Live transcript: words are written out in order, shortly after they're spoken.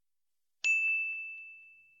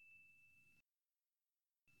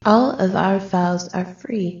All of our files are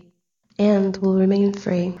free and will remain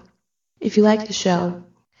free. If you like the show,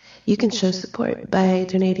 you can show support by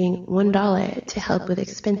donating $1 to help with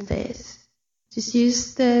expenses. Just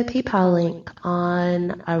use the PayPal link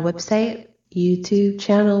on our website, YouTube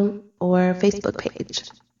channel, or Facebook page.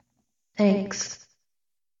 Thanks.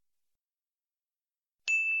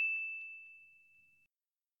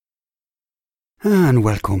 And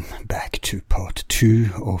welcome back to part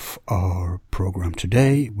 2 of our program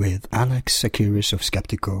today with Alex Tsakiris of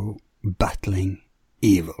Skeptiko battling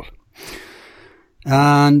evil.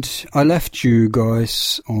 And I left you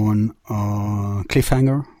guys on a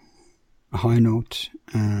cliffhanger, a high note,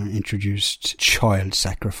 introduced child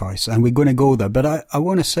sacrifice. And we're going to go there. But I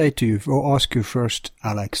want to say to you, or ask you first,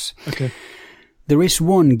 Alex. Okay. There is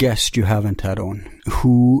one guest you haven't had on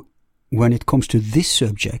who, when it comes to this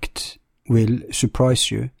subject, will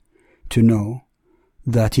surprise you to know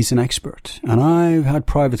that he's an expert. And I've had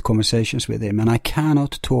private conversations with him, and I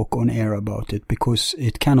cannot talk on air about it because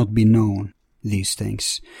it cannot be known, these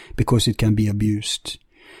things, because it can be abused.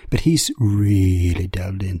 But he's really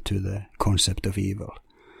delved into the concept of evil.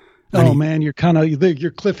 And man, you're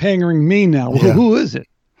cliffhangering me now. Yeah. Who is it?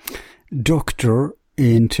 Doctor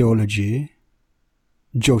in theology,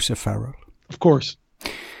 Joseph Farrell. Of course.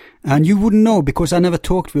 And you wouldn't know because I never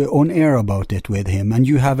talked on air about it with him, and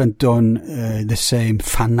you haven't done the same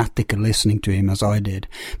fanatical listening to him as I did.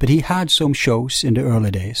 But he had some shows in the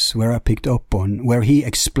early days where I picked up on, where he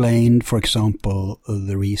explained, for example,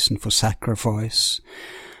 the reason for sacrifice.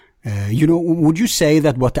 Would you say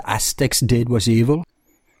that what the Aztecs did was evil?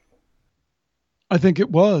 I think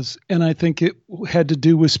it was, and I think it had to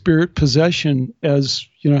do with spirit possession, as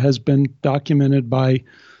has been documented by,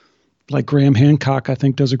 like Graham Hancock, I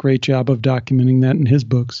think, does a great job of documenting that in his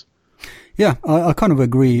books. Yeah, I kind of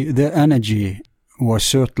agree. The energy was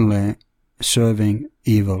certainly serving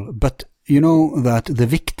evil, but you know that the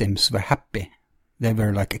victims were happy. They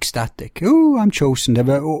were like ecstatic. Oh, I'm chosen. They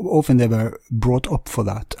were brought up for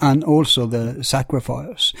that. And also the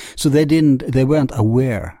sacrifiers. So they weren't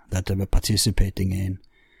aware that they were participating in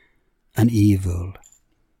an evil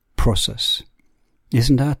process.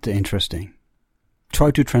 Isn't that interesting?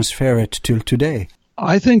 Try to transfer it till today.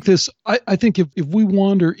 I think if we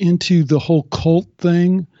wander into the whole cult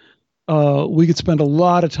thing, we could spend a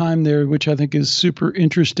lot of time there, which I think is super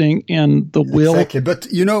interesting. And the will. Exactly. But,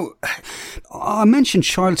 I mentioned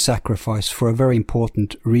child sacrifice for a very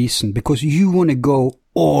important reason, because you want to go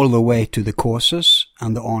all the way to the causes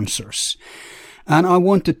and the answers. And I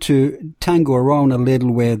wanted to tango around a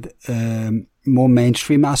little with more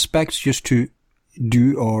mainstream aspects, just to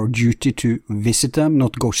do our duty to visit them,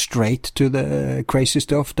 not go straight to the crazy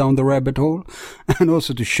stuff down the rabbit hole, and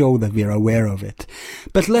also to show that we are aware of it.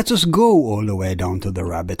 But let us go all the way down to the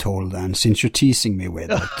rabbit hole then, since you're teasing me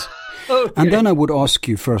with it. Okay. And then I would ask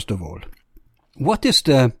you, first of all, what is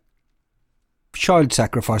the child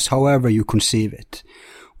sacrifice, however you conceive it?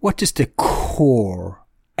 What is the core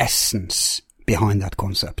essence behind that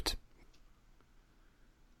concept?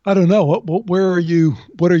 I don't know. What are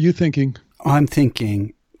you thinking? I'm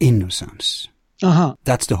thinking innocence.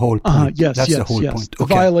 That's the whole point. Yes, that's the whole point. The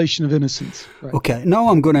violation of innocence. Right. Okay. Now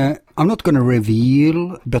I'm not gonna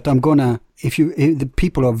reveal, but if the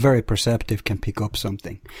people are very perceptive, can pick up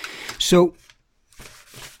something. So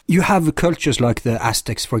you have cultures like the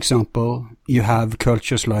Aztecs, for example. You have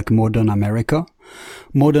cultures like modern America.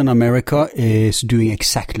 Modern America is doing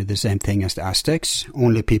exactly the same thing as the Aztecs,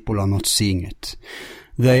 only people are not seeing it.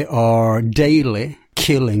 They are daily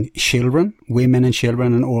killing children, women and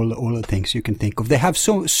children, and all the things you can think of. They have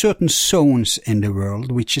certain zones in the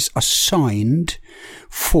world which is assigned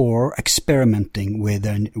for experimenting with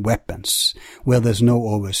weapons, where there's no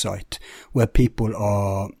oversight, where people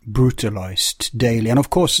are brutalized daily. And of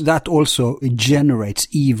course that also generates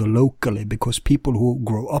evil locally, because people who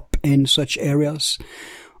grow up in such areas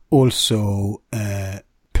also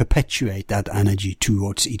perpetuate that energy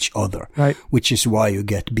towards each other, right? Which is why you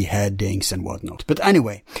get beheadings and whatnot. But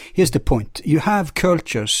anyway, here's the point. You have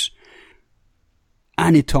cultures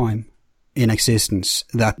anytime in existence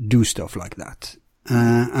that do stuff like that.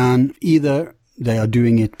 And either they are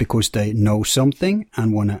doing it because they know something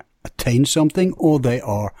and want to attain something, or they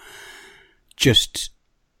are just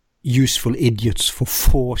useful idiots for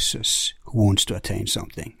forces who wants to attain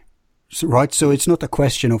something. Right, so it's not a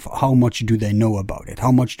question of how much do they know about it,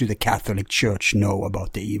 how much do the Catholic Church know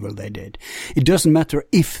about the evil they did. It doesn't matter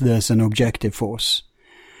if there's an objective force,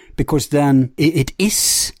 because then it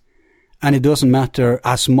is, and it doesn't matter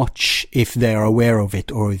as much if they are aware of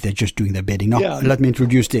it or if they're just doing their bidding. Now, let me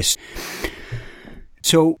introduce this.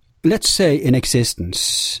 So, let's say in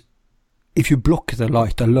existence, if you block the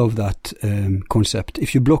light, I love that concept.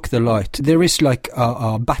 If you block the light, there is like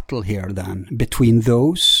a battle here then between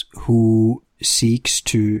those who seeks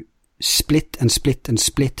to split and split and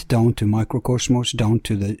split down to microcosmos, down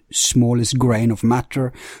to the smallest grain of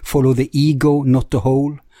matter, follow the ego, not the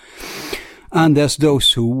whole. And there's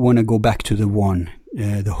those who want to go back to the one,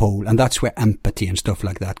 the whole, and that's where empathy and stuff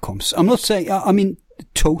like that comes. I'm not saying, I mean,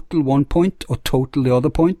 total one point or total the other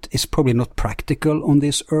point is probably not practical on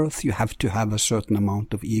this earth. You have to have a certain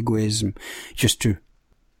amount of egoism just to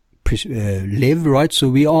live, right? So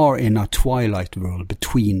we are in a twilight world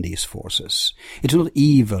between these forces. It's not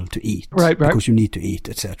evil to eat, right. Because you need to eat,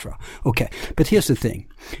 etc. Okay, but here's the thing.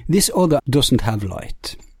 This other doesn't have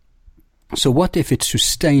light. So what if it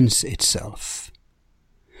sustains itself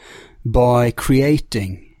by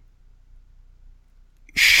creating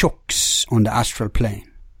shocks on the astral plane?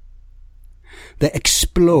 They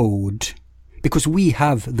explode because we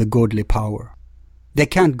have the godly power. They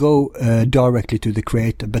can't go directly to the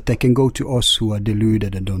Creator, but they can go to us who are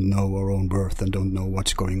deluded and don't know our own worth and don't know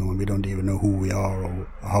what's going on. We don't even know who we are or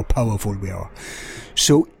how powerful we are.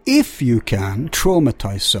 So if you can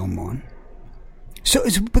traumatize someone, so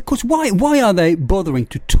it's because why are they bothering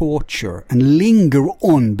to torture and linger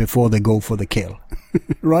on before they go for the kill?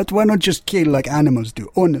 Right? Why not just kill like animals do?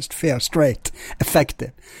 Honest, fair, straight,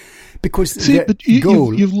 effective. Because but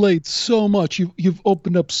you've laid so much. You've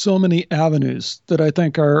opened up so many avenues that I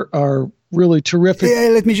think are really terrific. Yeah,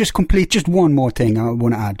 let me just complete just one more thing I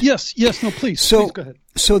want to add. Yes, no, please go ahead.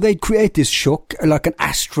 So they create this shock, like an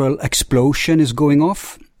astral explosion is going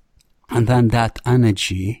off, and then that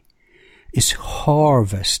energy is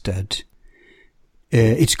harvested.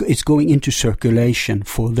 It's going into circulation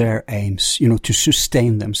for their aims, to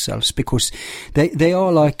sustain themselves, because they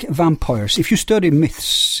are like vampires. If you study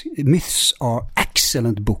myths are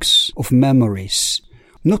excellent books of memories,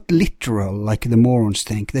 not literal like the morons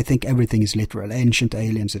think. They think everything is literal, ancient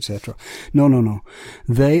aliens, etc. No.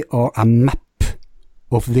 They are a map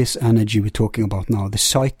of this energy we're talking about now. The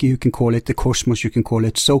psyche, you can call it, the cosmos, you can call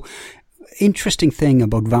it. So, interesting thing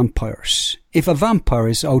about vampires. If a vampire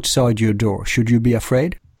is outside your door, should you be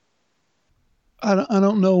afraid? I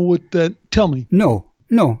don't know what that... Tell me. No,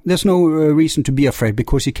 there's no reason to be afraid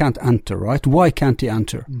because he can't enter, right? Why can't he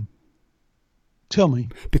enter? Tell me.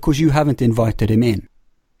 Because you haven't invited him in.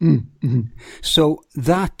 Mm-hmm. So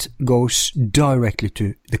that goes directly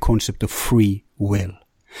to the concept of free will.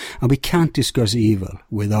 And we can't discuss evil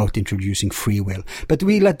without introducing free will. But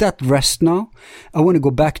we let that rest now. I want to go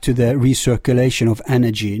back to the recirculation of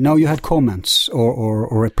energy. Now you had comments or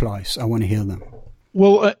replies. I want to hear them.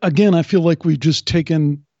 Well, again, I feel like we've just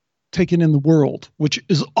taken in the world, which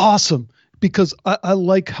is awesome, because I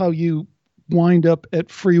like how you wind up at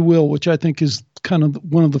free will, which I think is kind of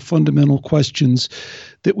one of the fundamental questions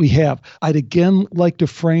that we have. I'd again like to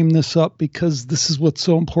frame this up because this is what's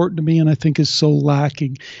so important to me and I think is so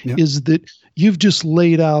lacking, is that you've just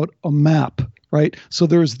laid out a map, right? So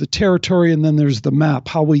there's the territory and then there's the map,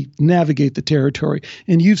 how we navigate the territory.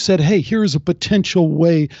 And you've said, hey, here's a potential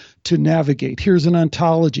way to navigate. Here's an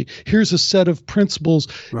ontology. Here's a set of principles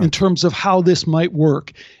in terms of how this might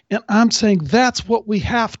work. And I'm saying that's what we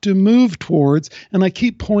have to move towards. And I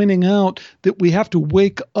keep pointing out that we have to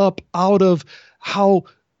wake up out of how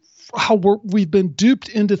we've been duped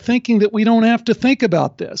into thinking that we don't have to think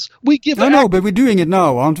about this. I know, but we're doing it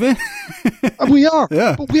now, aren't we? We are.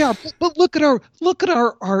 Yeah. But we are. But look at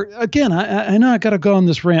our again, I know I got to go on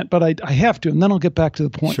this rant, but I have to, and then I'll get back to the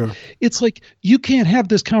point. Sure. It's like you can't have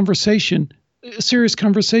this conversation, a serious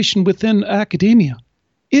conversation within academia.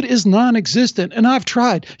 It is non-existent. And I've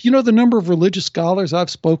tried. The number of religious scholars I've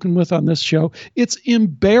spoken with on this show, it's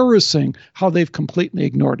embarrassing how they've completely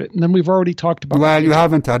ignored it. And then we've already talked about... Well, you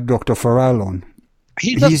haven't had Dr. Farrell on.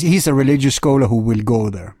 He's a religious scholar who will go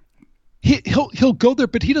there. He'll go there,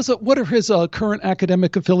 but he doesn't... What are his current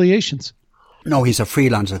academic affiliations? No, he's a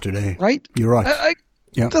freelancer today. Right? You're right.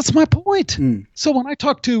 Yeah. That's my point. So when I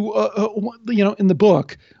talk to, in the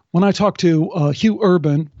book... When I talk to Hugh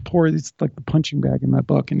Urban, he's like the punching bag in my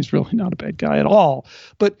book, and he's really not a bad guy at all.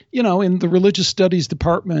 But, in the religious studies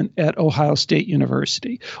department at Ohio State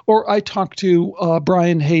University. Or I talk to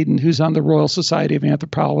Brian Hayden, who's on the Royal Society of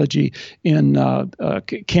Anthropology in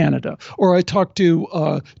Canada. Or I talk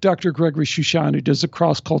to Dr. Gregory Shushan, who does the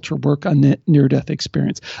cross-cultural work on near-death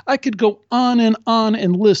experience. I could go on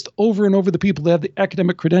and list over and over the people that have the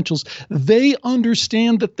academic credentials. They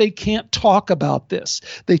understand that they can't talk about this.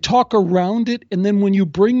 They talk around it, and then when you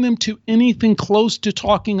bring them to anything close to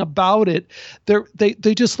talking about it,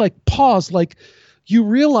 they just like pause, like, you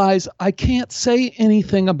realize I can't say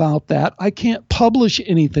anything about that. I can't publish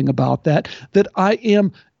anything about that I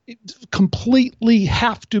am completely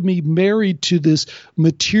have to be married to this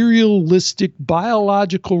materialistic,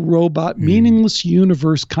 biological robot, meaningless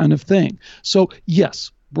universe kind of thing. So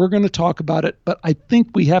yes, we're going to talk about it, but I think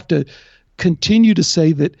we have to continue to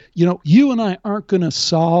say that, you and I aren't going to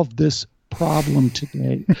solve this problem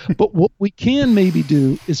today. But what we can maybe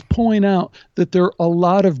do is point out that there are a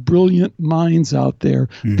lot of brilliant minds out there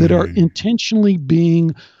that are intentionally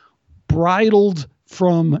being bridled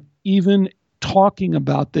from even talking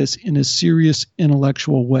about this in a serious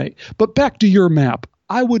intellectual way. But back to your map,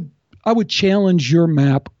 I would challenge your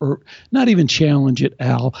map, or not even challenge it,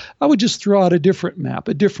 Al. I would just throw out a different map,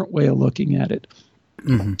 a different way of looking at it.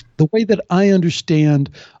 The way that I understand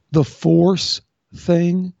the force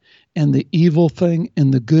thing and the evil thing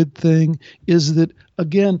and the good thing is that,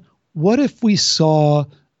 again, what if we saw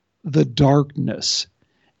the darkness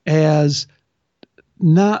as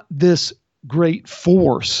not this great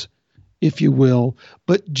force, if you will,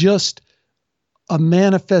 but just a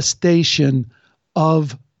manifestation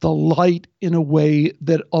of the light in a way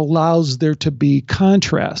that allows there to be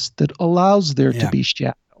contrast, that allows there to be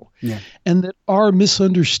shadow. Yeah. And that our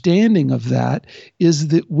misunderstanding of that is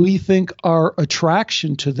that we think our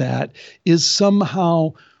attraction to that is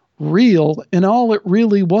somehow real, and all it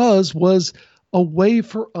really was a way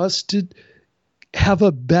for us to have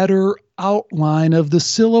a better outline of the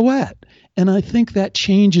silhouette. And I think that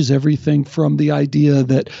changes everything from the idea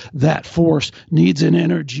that force needs an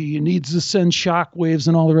energy and needs to send shock waves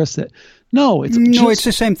and all the rest of it. No, it's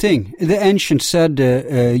the same thing. The ancient said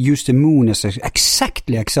use the moon as an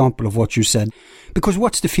exactly example of what you said. Because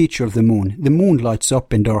what's the feature of the moon? The moon lights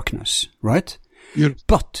up in darkness, right? Yes.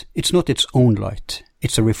 But it's not its own light.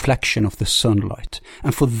 It's a reflection of the sunlight.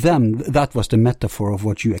 And for them, that was the metaphor of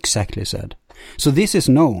what you exactly said. So this is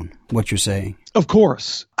known, what you're saying. Of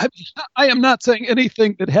course. I am not saying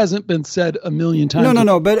anything that hasn't been said a million times.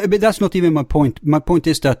 No, but that's not even my point. My point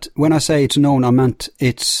is that when I say it's known, I meant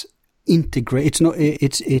it's integrate. It's not.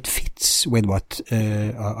 It fits with what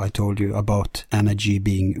I told you about energy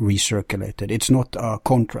being recirculated. It's not a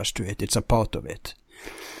contrast to it. It's a part of it.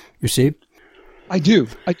 You see? I do.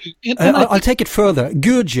 And I'll take it further.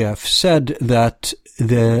 Gurdjieff said that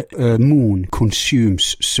the moon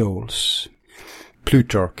consumes souls.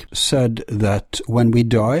 Plutarch said that when we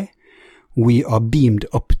die, we are beamed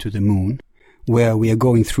up to the moon, where we are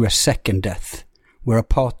going through a second death, where a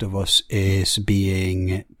part of us is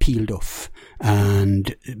being peeled off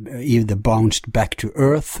and either bounced back to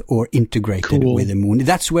Earth or integrated with the moon.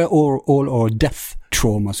 That's where all our death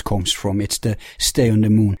traumas comes from. It's the stay on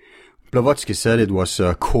the moon. Blavatsky said it was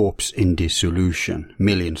a corpse in dissolution,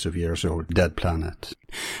 millions of years old, dead planet.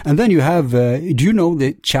 And then you have, do you know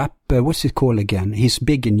the chap, what's it called again? He's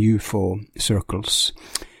big in UFO circles.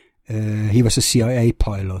 He was a CIA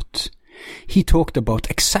pilot. He talked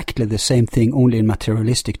about exactly the same thing, only in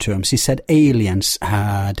materialistic terms. He said aliens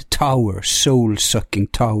had towers, soul-sucking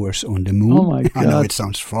towers on the moon. Oh my God. I know it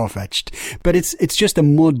sounds far-fetched, but it's just a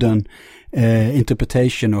modern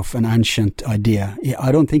interpretation of an ancient idea.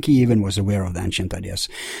 I don't think he even was aware of the ancient ideas.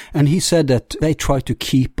 And he said that they try to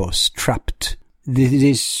keep us trapped.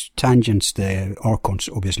 These tangents, the archons,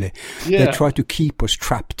 obviously, they try to keep us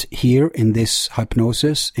trapped here in this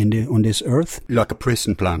hypnosis on this earth, like a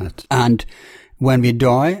prison planet. And when we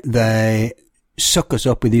die, they suck us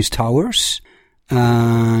up with these towers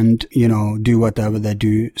and, do whatever they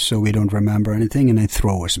do so we don't remember anything, and they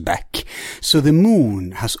throw us back. So the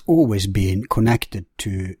moon has always been connected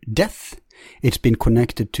to death. It's been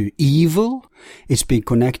connected to evil. It's been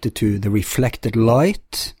connected to the reflected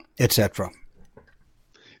light, etc.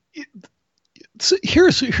 So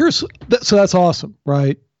so that's awesome,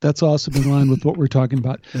 right? That's awesome, in line with what we're talking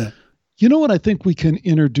about. Yeah. You know what I think we can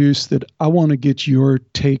introduce that I want to get your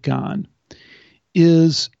take on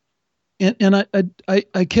is, and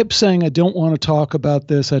I kept saying I don't want to talk about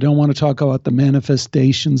this. I don't want to talk about the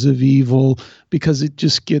manifestations of evil because it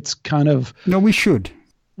just gets kind of... No, we should.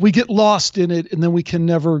 We get lost in it, and then we can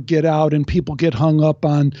never get out, and people get hung up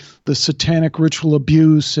on the satanic ritual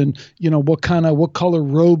abuse and, what color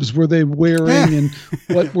robes were they wearing and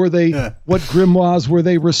what were they, what grimoires were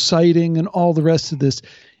they reciting and all the rest of this.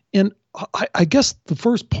 And I guess the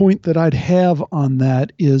first point that I'd have on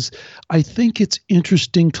that is I think it's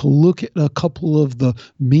interesting to look at a couple of the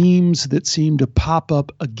memes that seem to pop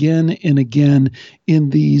up again and again in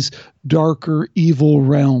these darker evil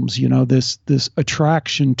realms, this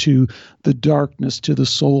attraction to the darkness, to the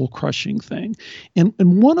soul crushing thing. And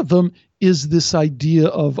one of them is this idea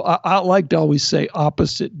of, I like to always say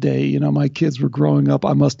opposite day. My kids were growing up.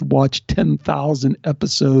 I must have watched 10,000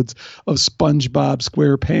 episodes of SpongeBob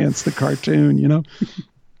SquarePants, the cartoon,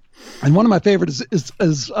 And one of my favorites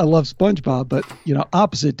is I love SpongeBob, but,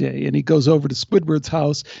 opposite day. And he goes over to Squidward's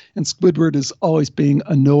house, and Squidward is always being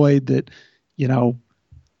annoyed that,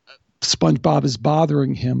 SpongeBob is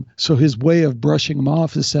bothering him. So his way of brushing him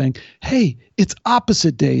off is saying, hey, it's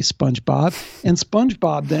opposite day, SpongeBob. And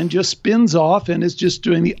SpongeBob then just spins off and is just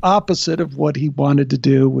doing the opposite of what he wanted to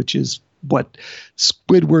do, which is what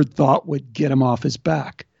Squidward thought would get him off his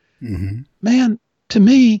back. Mm-hmm. Man, to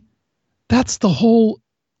me, that's the whole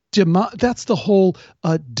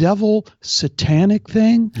devil satanic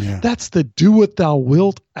thing. Yeah. That's the do what thou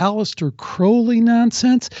wilt Aleister Crowley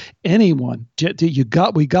nonsense. Anyone,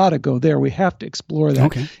 we got to go there. We have to explore that.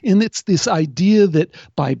 Okay. And it's this idea that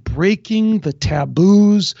by breaking the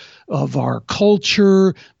taboos of our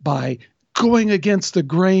culture, by going against the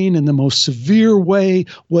grain in the most severe way,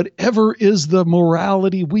 whatever is the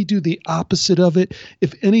morality, we do the opposite of it.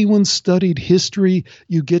 If anyone studied history,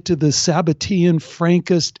 you get to the Sabbatean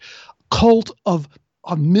Frankist cult of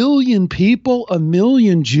 1 million people, 1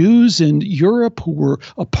 million Jews in Europe who were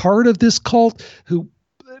a part of this cult, who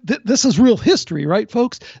this is real history, right,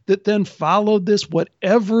 folks? That then followed this,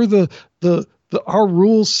 whatever our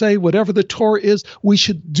rules say, whatever the Torah is, we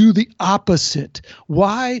should do the opposite.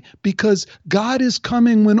 Why? Because God is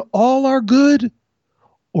coming when all are good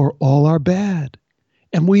or all are bad.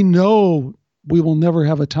 And we know we will never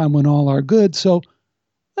have a time when all are good. So,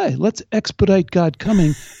 hey, let's expedite God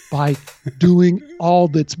coming by doing all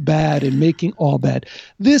that's bad and making all bad.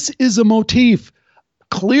 This is a motif,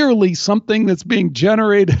 clearly something that's being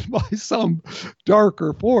generated by some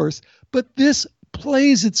darker force, but this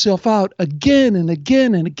plays itself out again and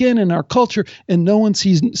again and again in our culture, and no one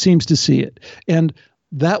seems to see it. And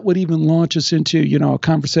that would even launch us into, a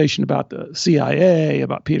conversation about the CIA,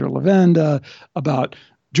 about Peter Levenda, about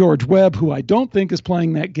George Webb, who I don't think is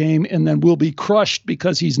playing that game, and then will be crushed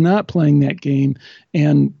because he's not playing that game,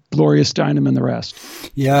 and Gloria Steinem and the rest.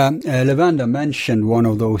 Yeah, Levenda mentioned one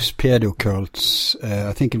of those pedo cults,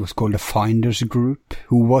 I think it was called the Finders Group,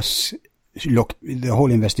 who was... Look, the whole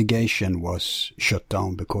investigation was shut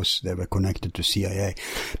down because they were connected to CIA.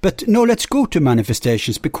 But no, let's go to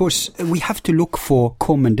manifestations, because we have to look for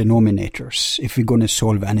common denominators if we're going to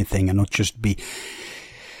solve anything and not just be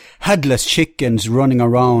headless chickens running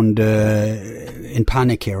around in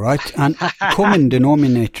panic here, right? And common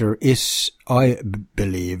denominator is, I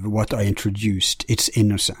believe, what I introduced. It's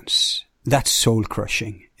innocence. That's soul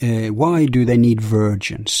crushing. Why do they need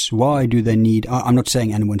virgins? Why do they need, I'm not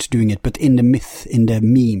saying anyone's doing it, but in the myth, in the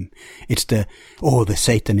meme, it's the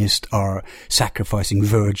Satanists are sacrificing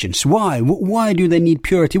virgins. Why? Why do they need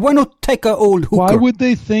purity? Why not take an old hooker?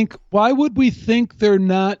 Why would we think they're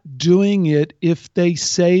not doing it if they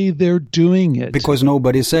say they're doing it? Because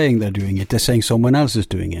nobody's saying they're doing it. They're saying someone else is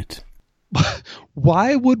doing it.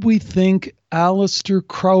 Why would we think Aleister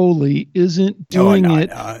Crowley isn't doing it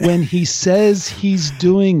when he says he's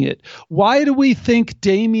doing it? Why do we think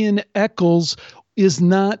Damien Eccles is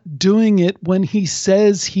not doing it when he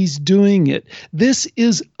says he's doing it? This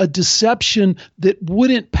is a deception that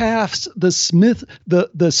wouldn't pass the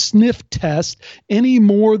sniff test any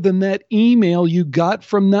more than that email you got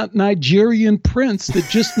from that Nigerian prince that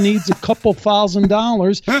just needs a couple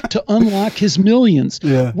 $1,000 to unlock his millions.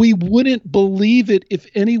 Yeah. We wouldn't believe it if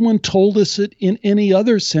anyone told us it in any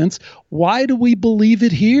other sense. Why do we believe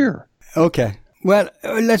it here? Okay. Well,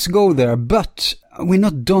 let's go there, but we're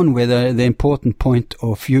not done with the important point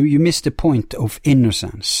of, you missed the point of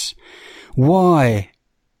innocence. Why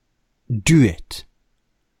do it?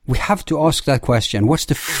 We have to ask that question. What's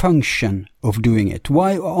the function of doing it?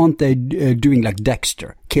 Why aren't they doing like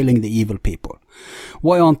Dexter, killing the evil people?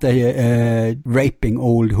 Why aren't they raping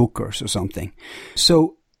old hookers or something?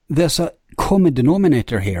 So there's a common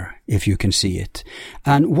denominator here, if you can see it.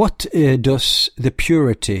 And what does the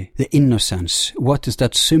purity, the innocence, what does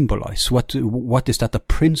that symbolize? What is that a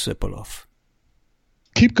principle of?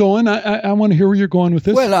 Keep going. I want to hear where you're going with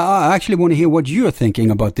this. Well, I actually want to hear what you're thinking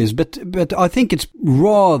about this, but I think it's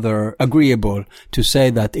rather agreeable to say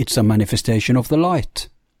that it's a manifestation of the light.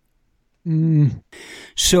 Mm.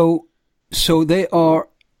 So they are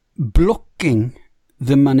blocking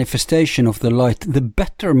the manifestation of the light, the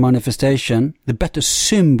better manifestation, the better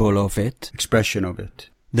symbol of it, expression of it,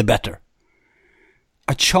 the better.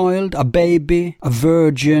 A child, a baby, a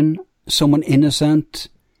virgin, someone innocent,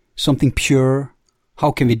 something pure. How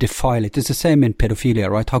can we defile it? It's the same in pedophilia,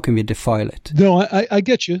 right? How can we defile it? No, I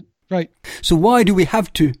get you. Right. So why do we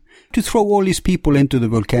have to throw all these people into the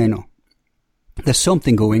volcano? There's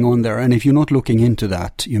something going on there, and if you're not looking into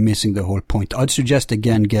that, you're missing the whole point. I'd suggest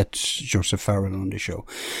again get Joseph Farrell on the show.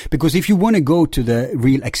 Because if you want to go to the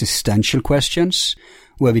real existential questions,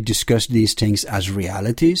 where we discuss these things as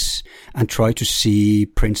realities and try to see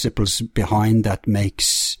principles behind that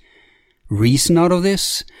makes reason out of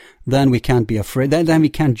this, then we can't be afraid. Then we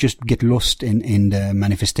can't just get lost in the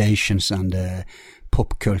manifestations and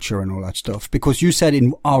pop culture and all that stuff. Because you said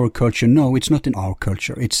in our culture. No, it's not in our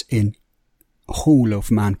culture. It's in whole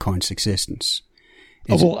of mankind's existence.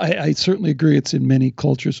 Well, I certainly agree. It's in many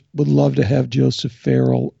cultures. Would love to have Joseph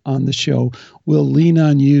Farrell on the show. We'll lean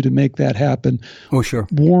on you to make that happen. Oh, sure.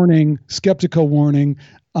 Warning, skeptical warning.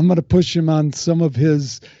 I'm going to push him on some of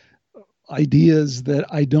his ideas that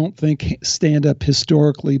I don't think stand up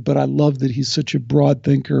historically, but I love that he's such a broad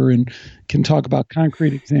thinker and can talk about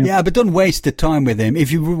concrete examples. Yeah, but don't waste the time with him.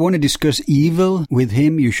 If you want to discuss evil with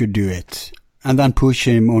him, you should do it. And then push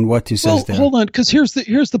him on what he says there. Hold on, because here's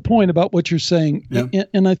the point about what you're saying,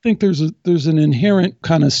 and I think there's an inherent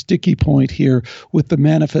kind of sticky point here with the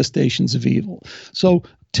manifestations of evil. So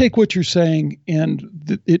take what you're saying, and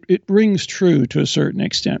it rings true to a certain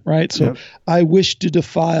extent, right? So I wish to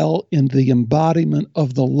defile in the embodiment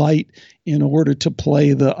of the light in order to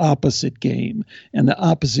play the opposite game. And the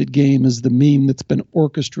opposite game is the meme that's been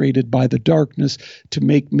orchestrated by the darkness to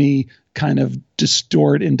make me kind of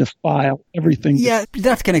distort and defile everything. Yeah,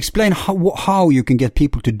 that can explain how you can get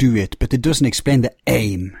people to do it, but it doesn't explain the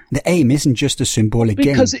aim. The aim isn't just a symbolic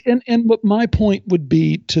game. Because, and what my point would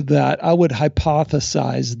be to that, I would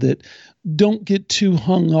hypothesize that don't get too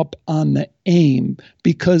hung up on the aim,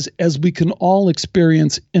 because as we can all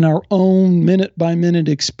experience in our own minute by minute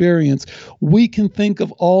experience, we can think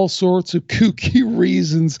of all sorts of kooky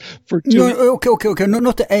reasons for doing. No, okay. No,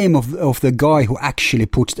 not the aim of the guy who actually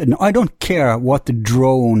puts it. I don't care what the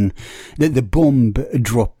drone, the bomb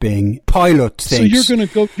dropping pilot thinks. So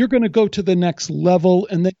you're gonna go to the next level,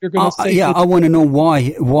 and then you're gonna say, I want to know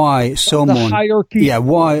why someone, the hierarchy. Yeah,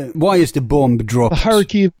 why is the bomb dropped? The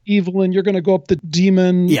hierarchy of evil, and you're gonna go up the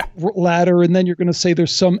demon ladder, and then you're going to say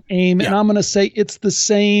there's some aim, and I'm going to say it's the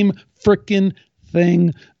same frickin'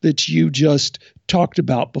 thing that you just talked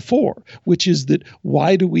about before, which is that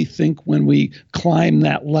why do we think when we climb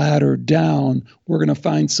that ladder down, we're going to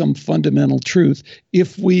find some fundamental truth?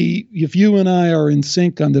 If you and I are in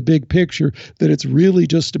sync on the big picture, that it's really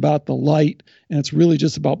just about the light, and it's really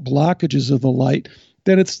just about blockages of the light,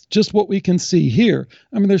 then it's just what we can see here.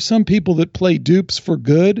 I mean, there's some people that play dupes for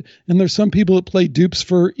good, and there's some people that play dupes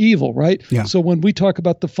for evil, right? Yeah. So when we talk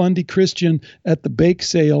about the fundy Christian at the bake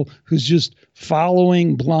sale who's just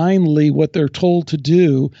following blindly what they're told to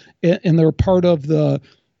do, and they're part of the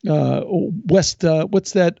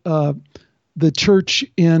the church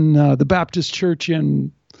in the Baptist church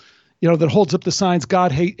in, that holds up the signs,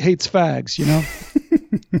 God hates fags,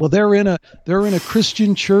 Well, they're in a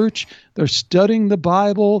Christian church. They're studying the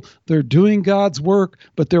Bible. They're doing God's work,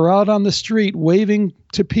 but they're out on the street waving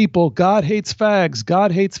to people, God hates fags.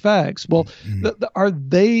 God hates fags. Well, are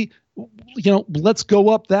they, let's go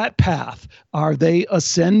up that path. Are they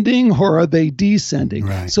ascending or are they descending?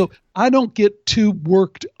 Right. So I don't get too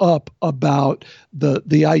worked up about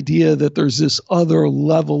the idea that there's this other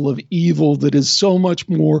level of evil that is so much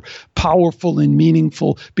more powerful and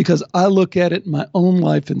meaningful, because I look at it in my own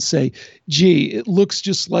life and say, gee, it looks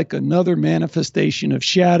just like another manifestation of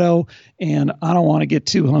shadow, and I don't want to get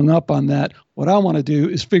too hung up on that. What I want to do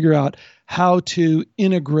is figure out how to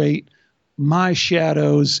integrate my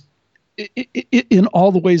shadows in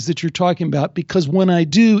all the ways that you're talking about, because when I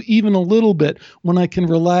do, even a little bit, when I can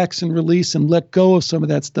relax and release and let go of some of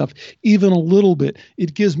that stuff, even a little bit,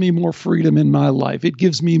 it gives me more freedom in my life. It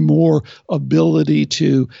gives me more ability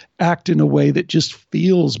to act in a way that just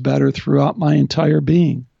feels better throughout my entire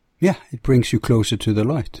being. Yeah, it brings you closer to the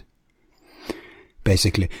light,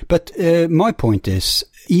 basically. But my point is,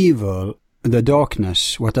 evil, the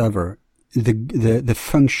darkness, whatever, the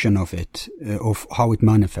function of it, of how it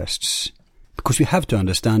manifests, because we have to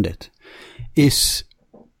understand it, is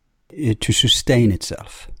to sustain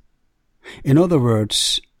itself. In other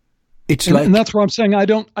words, it's and that's where I'm saying I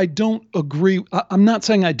don't agree. I'm not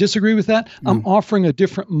saying I disagree with that. I'm offering a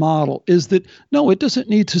different model. Is that no, it doesn't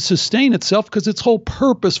need to sustain itself, because its whole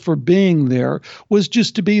purpose for being there was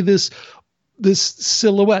just to be this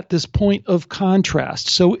silhouette, this point of contrast.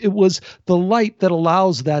 So it was the light that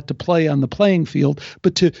allows that to play on the playing field,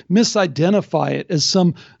 but to misidentify it as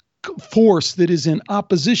some force that is in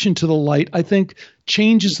opposition to the light, I think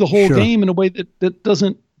changes the whole game in a way that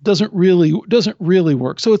doesn't really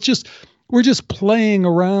work. So we're just playing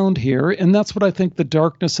around here, and that's what I think the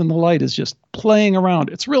darkness and the light is, just playing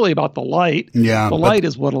around. It's really about the light. Yeah, the light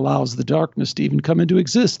is what allows the darkness to even come into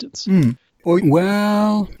existence.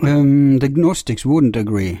 Well, the Gnostics wouldn't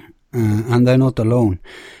agree, and they're not alone.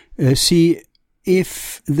 See,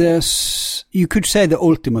 if you could say the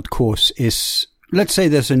ultimate cause is, let's say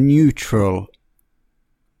there's a neutral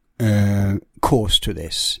cause to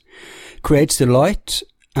this, creates the light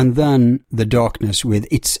and then the darkness with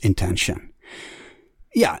its intention.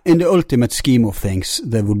 Yeah, in the ultimate scheme of things,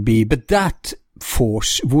 there would be, but that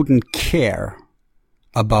force wouldn't care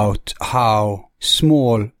about how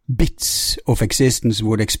small bits of existence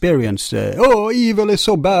would experience, evil is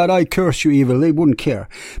so bad, I curse you, evil. They wouldn't care.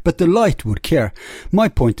 But the light would care. My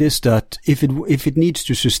point is that if it needs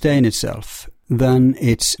to sustain itself, then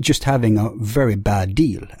it's just having a very bad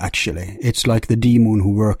deal, actually. It's like the demon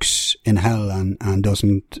who works in hell and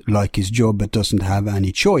doesn't like his job but doesn't have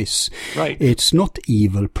any choice. Right. It's not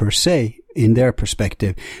evil per se in their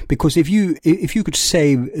perspective, because if you could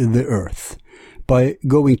save the earth by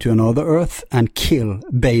going to another earth and kill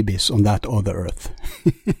babies on that other earth.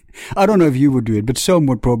 I don't know if you would do it, but some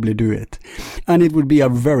would probably do it. And it would be a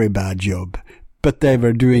very bad job. But they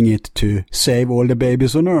were doing it to save all the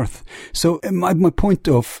babies on earth. So my point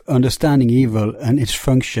of understanding evil and its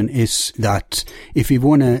function is that if we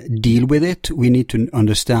want to deal with it, we need to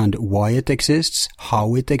understand why it exists,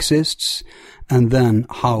 how it exists, and then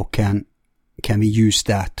how can we use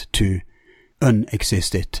that to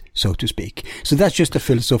unexist it, so to speak. So that's just a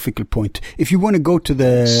philosophical point. If you want to go to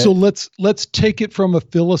the... So let's take it from a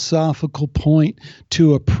philosophical point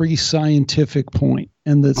to a pre-scientific point.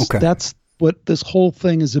 And that's what this whole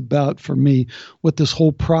thing is about for me, what this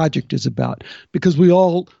whole project is about. Because we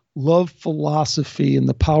all love philosophy and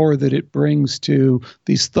the power that it brings to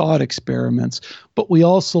these thought experiments, but we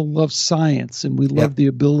also love science, and we love the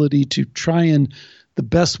ability to try and, the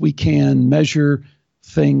best we can, measure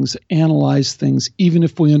things, analyze things, even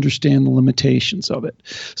if we understand the limitations of it.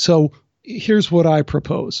 So here's what I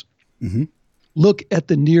propose. Mm-hmm. Look at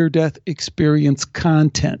the near-death experience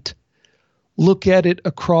content. Look at it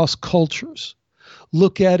across cultures.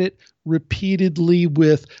 Look at it repeatedly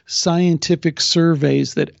with scientific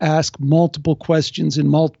surveys that ask multiple questions in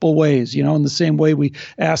multiple ways, in the same way we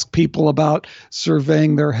ask people about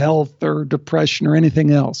surveying their health or depression or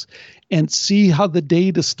anything else, and see how the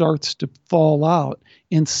data starts to fall out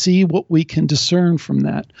and see what we can discern from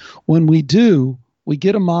that. When we do, we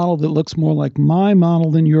get a model that looks more like my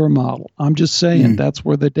model than your model. I'm just saying that's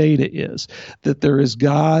where the data is, that there is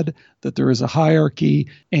God, that there is a hierarchy,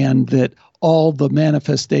 and that all the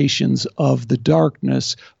manifestations of the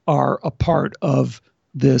darkness are a part of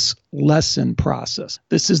this lesson process.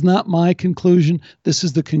 This is not my conclusion. This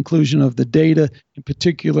is the conclusion of the data, in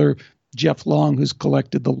particular, Jeff Long, who's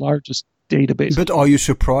collected the largest database. But are you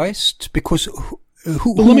surprised? Because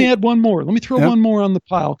let me add one more. Let me throw one more on the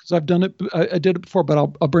pile, because I've done it. I did it before, but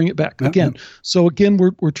I'll bring it back again. So again,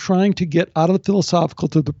 we're trying to get out of the philosophical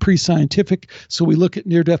to the pre-scientific. So we look at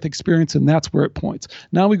near-death experience, and that's where it points.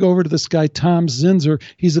 Now we go over to this guy, Tom Zinzer.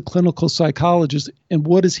 He's a clinical psychologist. And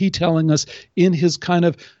what is he telling us in his kind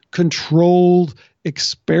of controlled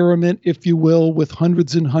experiment, if you will, with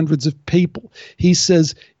hundreds and hundreds of people? He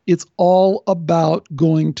says, it's all about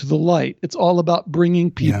going to the light. It's all about bringing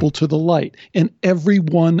people to the light. And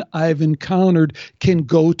everyone I've encountered can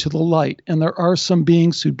go to the light. And there are some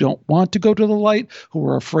beings who don't want to go to the light, who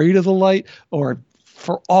are afraid of the light, or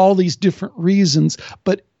for all these different reasons.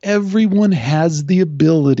 But everyone has the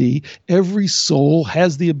ability, every soul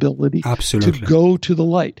has the ability to go to the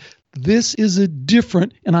light. This is a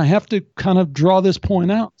different, and I have to kind of draw this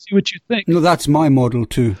point out, see what you think. No, that's my model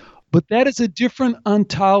too. But that is a different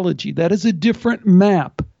ontology. That is a different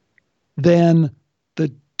map than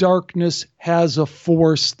the darkness has a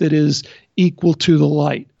force that is equal to the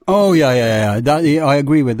light. Oh, yeah. I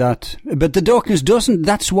agree with that. But the darkness doesn't.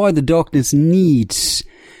 That's why the darkness needs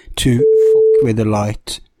to fuck with the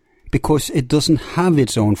light, because it doesn't have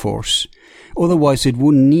its own force. Otherwise, it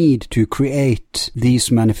wouldn't need to create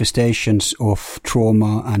these manifestations of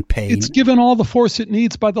trauma and pain. It's given all the force it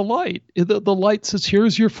needs by the light. The light says,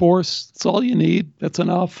 here's your force. That's all you need. That's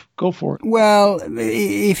enough. Go for it. Well,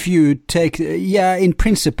 if you take, in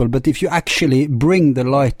principle, but if you actually bring the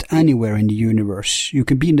light anywhere in the universe, you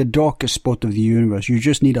can be in the darkest spot of the universe. You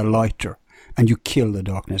just need a lighter, and you kill the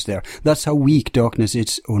darkness there. That's how weak darkness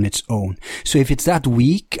is on its own. So if it's that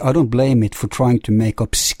weak, I don't blame it for trying to make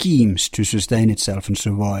up schemes to sustain itself and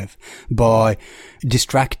survive by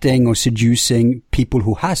distracting or seducing people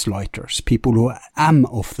who has lighters, people who am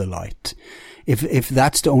of the light. If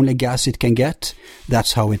that's the only gas it can get,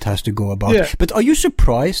 that's how it has to go about. Yeah. But are you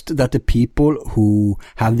surprised that the people who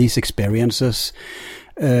have these experiences,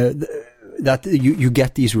 that you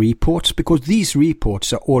get these reports? Because these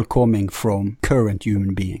reports are all coming from current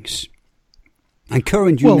human beings. And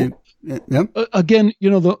current human... Again,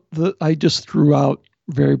 I just threw out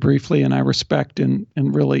very briefly, and I respect and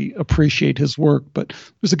really appreciate his work. But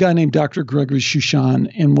there's a guy named Dr. Gregory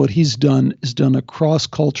Shushan, and what he's done is done a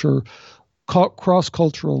cross-cultural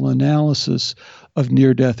analysis of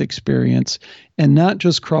near-death experience, and not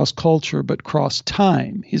just cross-culture, but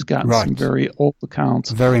cross-time. He's gotten some very old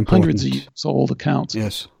accounts, very important, hundreds of years old accounts.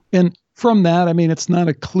 Yes. And from that, I mean, it's not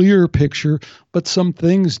a clear picture, but some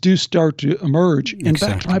things do start to emerge. And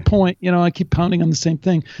back to my point, I keep pounding on the same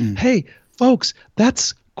thing. Hey, folks,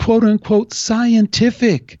 that's quote-unquote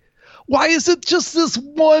scientific. Why is it just this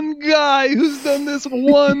one guy who's done this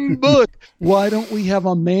one book? Why don't we have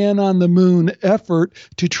a man on the moon effort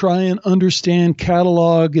to try and understand,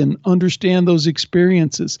 catalog, and understand those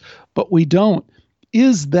experiences? But we don't.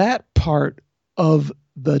 Is that part of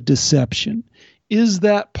the deception? Is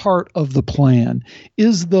that part of the plan?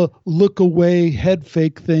 Is the look away head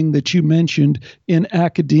fake thing that you mentioned in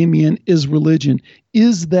academia and is religion,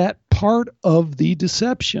 is that part of the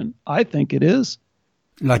deception? I think it is.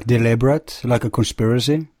 Like deliberate, like a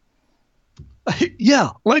conspiracy? Yeah,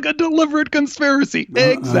 like a deliberate conspiracy.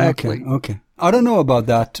 Exactly. Okay. I don't know about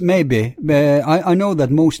that. Maybe. I know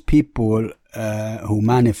that most people who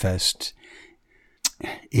manifest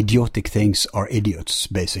idiotic things are idiots,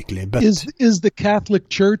 basically. But is the Catholic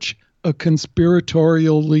Church a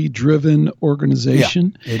conspiratorially driven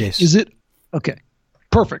organization? Yeah, it is. Is it? Okay,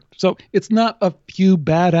 perfect. So it's not a few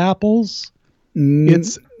bad apples.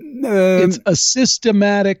 It's a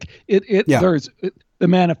systematic. There's the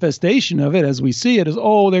manifestation of it as we see it is,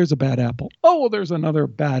 there's a bad apple. There's another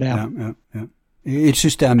bad apple. Yeah. It's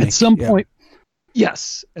systemic. At some point,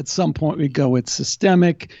 yes. At some point we go, it's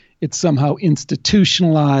systemic. It's somehow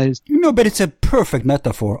institutionalized. No, but it's a perfect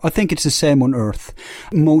metaphor. I think it's the same on Earth.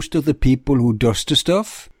 Most of the people who does the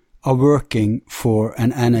stuff are working for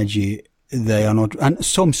an energy they are not, and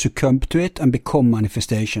some succumb to it and become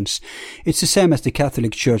manifestations. It's the same as the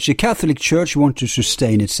Catholic Church. The Catholic Church wants to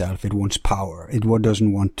sustain itself. It wants power. It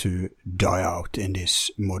doesn't want to die out in this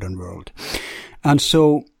modern world. And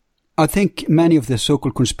so I think many of the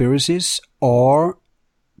so-called conspiracies are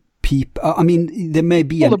people. I mean, there may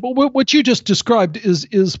be. But what you just described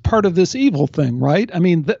is part of this evil thing, right? I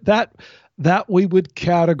mean, that we would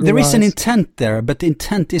categorize. There is an intent there, but the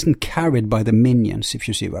intent isn't carried by the minions, if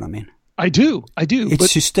you see what I mean. I do.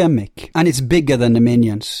 It's systemic, and it's bigger than the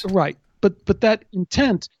minions. Right. But that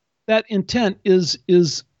intent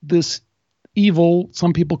is this evil,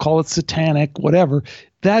 some people call it satanic, whatever.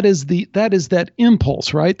 That is that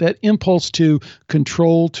impulse, right? That impulse to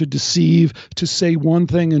control, to deceive, to say one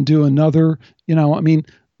thing and do another. I mean,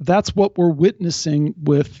 that's what we're witnessing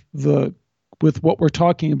with what we're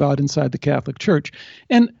talking about inside the Catholic Church.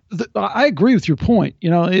 And I agree with your point.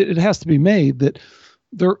 It has to be made that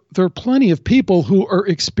there are plenty of people who are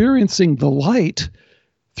experiencing the light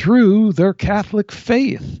through their Catholic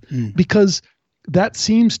faith, because that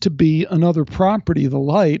seems to be another property of the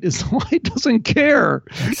light, is the light doesn't care.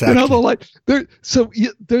 Exactly. The light.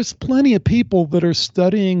 There's plenty of people that are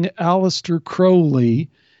studying Aleister Crowley,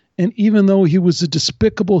 and even though he was a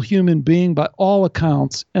despicable human being by all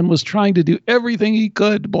accounts and was trying to do everything he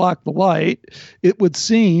could to block the light, it would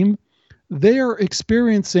seem they're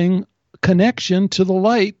experiencing connection to the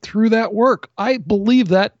light through that work. I believe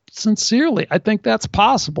that sincerely. I think that's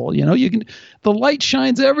possible. The light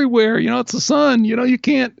shines everywhere. It's the sun. You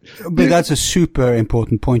can't. But that's a super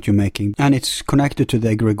important point you're making, and it's connected to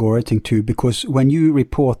the egregore thing too. Because when you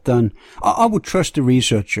report, then I would trust the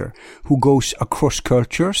researcher who goes across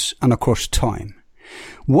cultures and across time.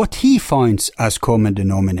 What he finds as common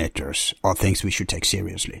denominators are things we should take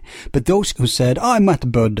seriously. But those who said, I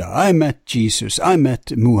met Buddha, I met Jesus, I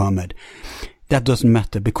met Muhammad, that doesn't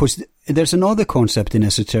matter, because there's another concept in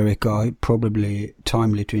esoteric probably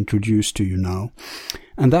timely to introduce to you now.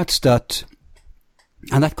 And that's that,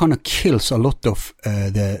 and that kind of kills a lot of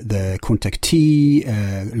the contactee,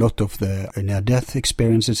 a lot of the near-death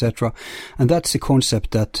experience, etc. And that's the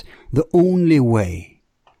concept that the only way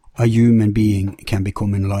a human being can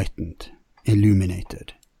become enlightened,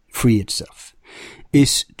 illuminated, free itself,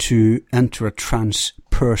 is to enter a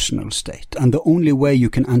transpersonal state. And the only way you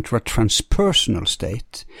can enter a transpersonal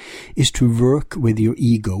state is to work with your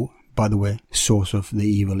ego, by the way, source of the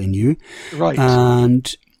evil in you. Right.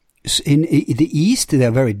 And in the East,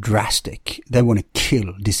 they're very drastic. They want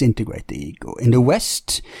to disintegrate the ego. In the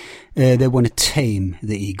West, They want to tame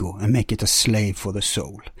the ego and make it a slave for the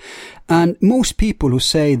soul. And most people who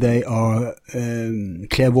say they are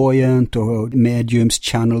clairvoyant or mediums,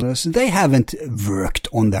 channelers, they haven't worked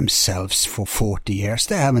on themselves for 40 years.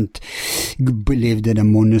 They haven't lived in a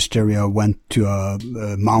monastery or went to a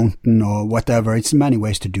mountain or whatever. It's many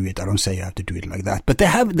ways to do it. I don't say you have to do it like that. But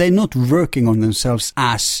they're not working on themselves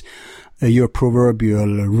as your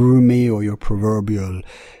proverbial Rumi or your proverbial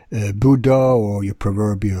Buddha or your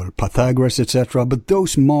proverbial Pythagoras, etc. But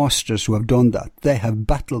those masters who have done that, they have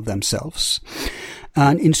battled themselves.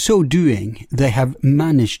 And in so doing, they have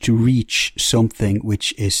managed to reach something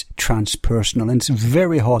which is transpersonal. And it's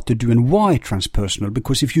very hard to do. And why transpersonal?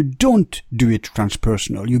 Because if you don't do it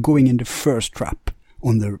transpersonal, you're going in the first trap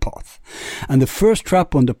on the path. And the first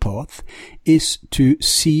trap on the path is to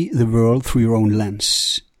see the world through your own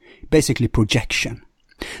lens. Basically projection.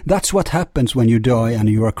 That's what happens when you die and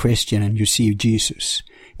you're a Christian and you see Jesus.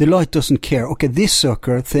 The light doesn't care. Okay, this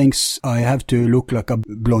sucker thinks I have to look like a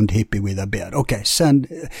blonde hippie with a beard. Okay,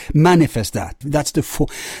 manifest that. That's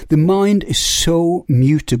the mind is so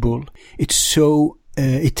mutable. It's so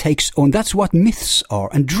it takes on. That's what myths are.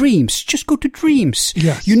 And dreams. Just go to dreams.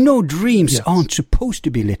 Yes. You know dreams aren't supposed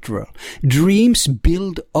to be literal. Dreams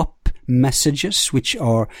build up messages which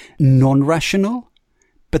are non-rational.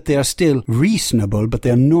 But they are still reasonable, but they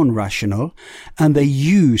are non-rational, and they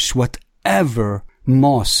use whatever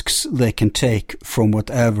masks they can take from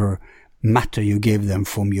whatever matter you give them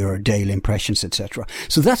from your daily impressions, etc.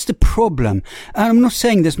 So that's the problem. And I'm not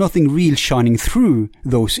saying there's nothing real shining through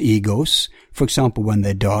those egos, for example, when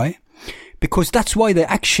they die, because that's why they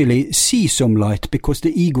actually see some light, because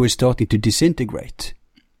the ego is starting to disintegrate.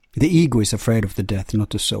 The ego is afraid of the death, not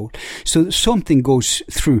the soul. So something goes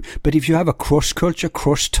through. But if you have a cross-culture,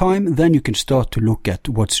 cross-time, then you can start to look at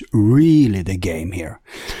what's really the game here.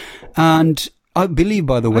 And I believe,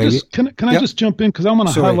 by the way... Can I just jump in? Because I want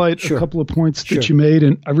to highlight a couple of points that you made,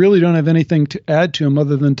 and I really don't have anything to add to them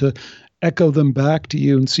other than to echo them back to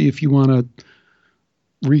you and see if you want to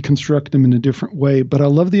reconstruct them in a different way. But I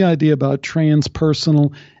love the idea about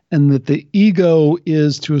transpersonal and that the ego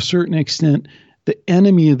is, to a certain extent, the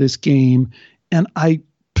enemy of this game. And I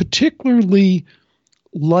particularly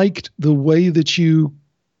liked the way that you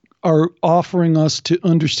are offering us to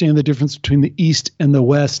understand the difference between the East and the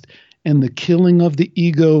West and the killing of the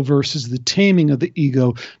ego versus the taming of the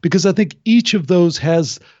ego, because I think each of those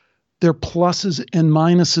has their pluses and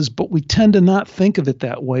minuses, but we tend to not think of it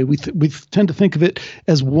that way. We tend to think of it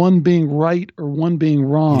as one being right or one being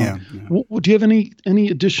wrong. Yeah. Do you have any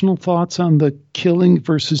additional thoughts on the killing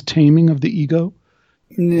versus taming of the ego?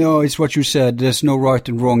 No, it's what you said. There's no right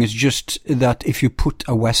and wrong. It's just that if you put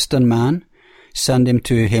a Western man, send him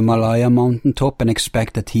to a Himalaya mountaintop and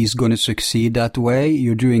expect that he's going to succeed that way,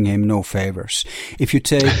 you're doing him no favors. If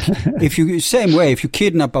you same way, if you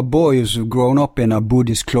kidnap a boy who's grown up in a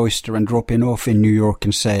Buddhist cloister and drop him off in New York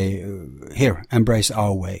and say, here, embrace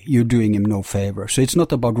our way, you're doing him no favor. So it's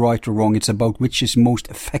not about right or wrong, it's about which is most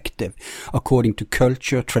effective according to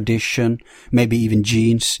culture, tradition, maybe even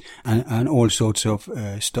genes, and all sorts of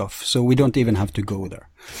stuff. So we don't even have to go there.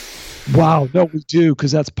 Wow, no, we do,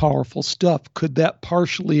 because that's powerful stuff. Could that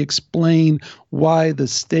partially explain why the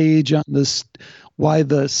sage on the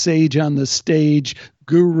stage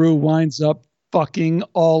guru winds up fucking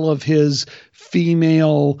all of his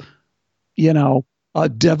female,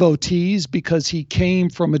 devotees, because he came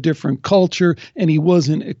from a different culture and he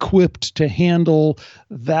wasn't equipped to handle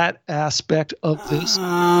that aspect of this?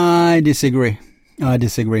 I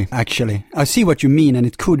disagree, actually. I see what you mean, and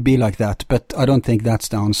it could be like that, but I don't think that's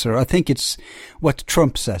the answer. I think it's what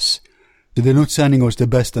Trump says. They're not sending us the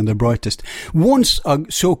best and the brightest. Once a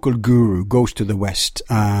so-called guru goes to the West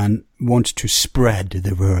and wants to spread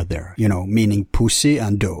the word there, meaning pussy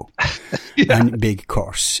and dough and big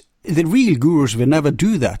cars. The real gurus will never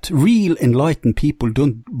do that. Real enlightened people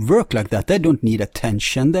don't work like that. They don't need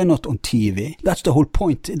attention. They're not on TV. That's the whole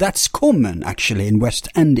point. That's common, actually, in West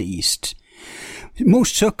and the East.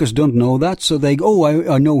 Most suckers don't know that, so they go,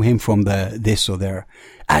 I know him from this or there,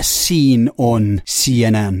 as seen on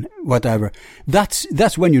CNN, whatever.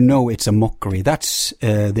 That's when you know it's a mockery. That's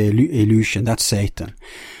the illusion. That's Satan.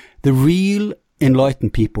 The real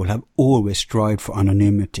enlightened people have always strived for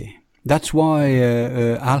anonymity. That's why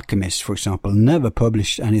alchemists, for example, never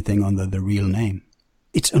published anything under the real name.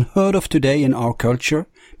 It's unheard of today in our culture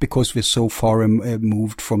because we're so far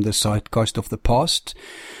removed from the zeitgeist of the past.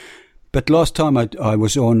 But last time I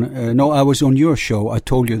was on your show, I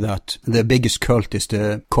told you that the biggest cult is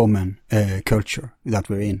the common culture that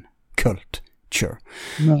we're in. Culture.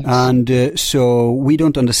 Nice. And so we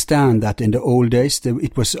don't understand that in the old days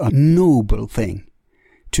it was a noble thing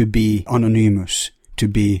to be anonymous, to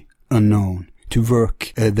be unknown, to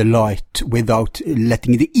work the light without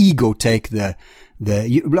letting the ego take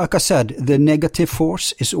like I said, the negative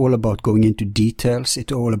force is all about going into details.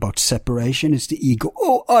 It's all about separation. It's the ego.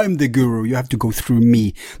 Oh, I'm the guru. You have to go through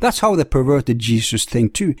me. That's how they perverted Jesus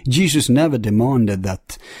thing too. Jesus never demanded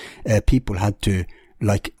that people had to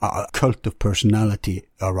like a cult of personality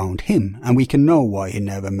around him. And we can know why he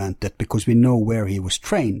never meant that, because we know where he was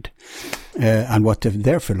trained and what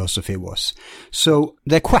their philosophy was. So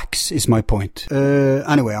they're quacks is my point.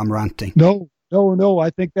 Anyway, I'm ranting. No.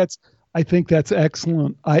 I think that's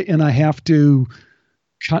excellent. I have to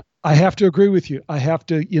agree with you. I have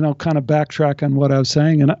to, kind of backtrack on what I was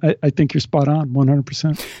saying, and I think you're spot on,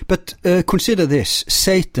 100%. But consider this: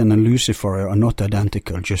 Satan and Lucifer are not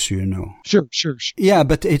identical, just so you know. Sure. Yeah,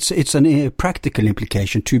 but it's a practical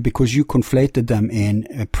implication too, because you conflated them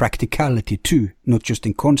in practicality too, not just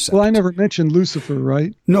in concept. Well, I never mentioned Lucifer,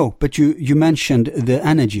 right? No, but you mentioned the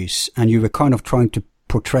energies, and you were kind of trying to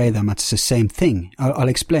portray them as the same thing. I'll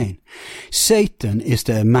explain. Satan is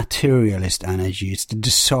the materialist energy. It's the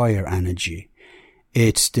desire energy.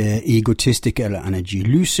 It's the egotistical energy.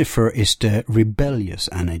 Lucifer is the rebellious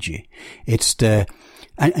energy. It's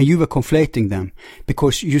and you were conflating them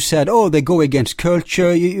because you said, oh, they go against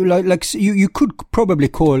culture. You could probably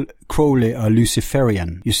call Crowley a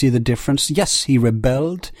Luciferian. You see the difference? Yes, he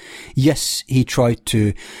rebelled. Yes, he tried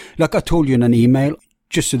to, like I told you in an email,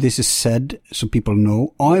 just so this is said, so people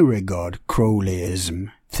know, I regard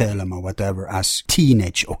Crowleyism, Thelema, or whatever, as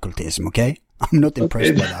teenage occultism, okay? I'm not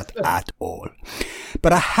impressed by that at all.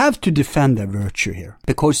 But I have to defend their virtue here,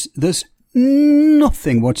 because there's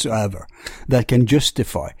nothing whatsoever that can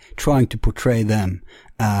justify trying to portray them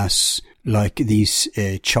as like these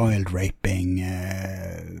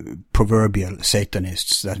child-raping proverbial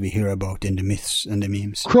Satanists that we hear about in the myths and the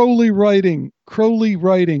memes. Crowley writing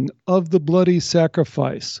of the bloody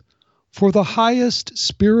sacrifice. For the highest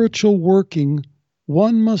spiritual working,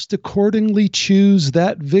 one must accordingly choose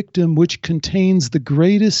that victim which contains the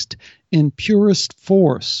greatest and purest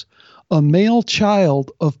force. A male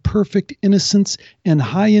child of perfect innocence and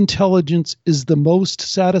high intelligence is the most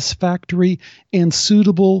satisfactory and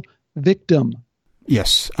suitable victim.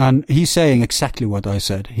 Yes, and he's saying exactly what I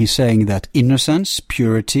said. He's saying that innocence,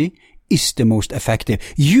 purity, is the most effective.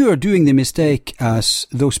 You are doing the mistake as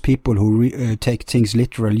those people who take things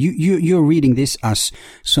literal. You're reading this as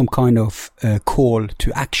some kind of call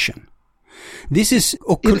to action. This is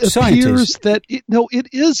occult scientists. It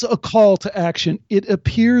is a call to action. It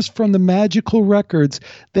appears from the magical records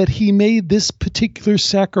that he made this particular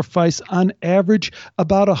sacrifice on average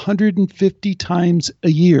about 150 times a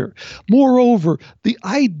year. Moreover, the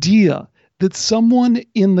idea that someone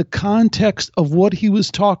in the context of what he was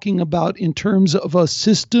talking about in terms of a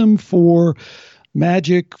system for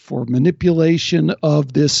magic, for manipulation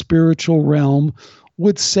of this spiritual realm,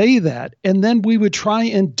 would say that, and then we would try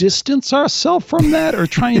and distance ourselves from that or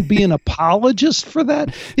try and be an apologist for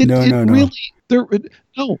that. No.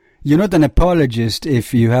 No. You're not an apologist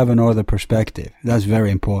if you have another perspective. That's very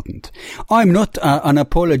important. I'm not an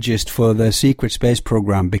apologist for the secret space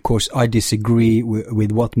program because I disagree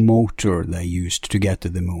with what motor they used to get to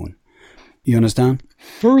the moon. You understand?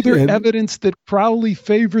 Further evidence that Crowley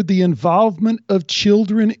favored the involvement of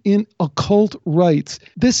children in occult rites.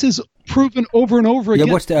 This is proven over and over again.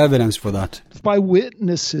 Yeah, what's the evidence for that? By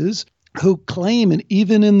witnesses who claim, and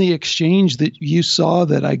even in the exchange that you saw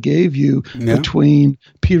that I gave you between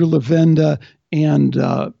Peter Levenda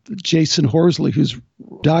and Jason Horsley, who's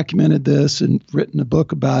documented this and written a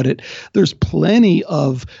book about it, there's plenty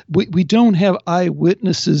of, we don't have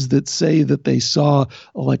eyewitnesses that say that they saw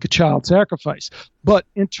like a child sacrifice. But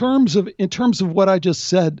in terms of what I just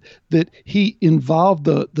said, that he involved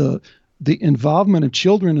the involvement of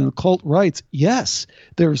children in occult rites, yes,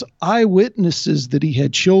 there's eyewitnesses that he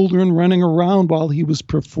had children running around while he was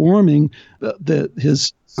performing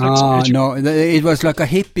his sex magic. No, it was like a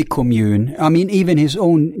hippie commune. I mean, even his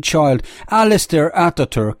own child, Alistair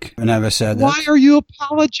Ataturk, never said that. Why are you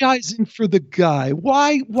apologizing for the guy?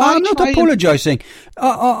 Why? I'm not apologizing.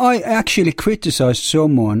 I actually criticized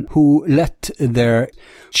someone who let their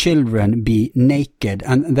children be naked,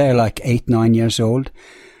 and they're like 8-9 years old.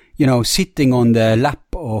 You know, sitting on the lap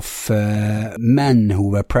of men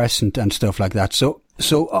who were present and stuff like that. So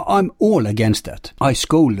I'm all against that. I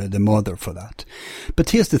scolded the mother for that.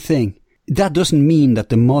 But here's the thing. that doesn't mean that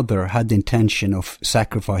the mother had the intention of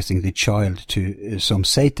sacrificing the child to some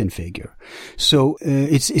Satan figure. So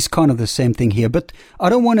it's kind of the same thing here. But I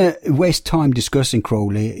don't want to waste time discussing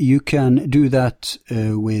Crowley. You can do that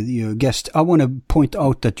with your guest. I want to point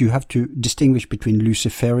out that you have to distinguish between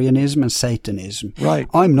Luciferianism and Satanism. Right.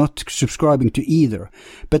 I'm not subscribing to either,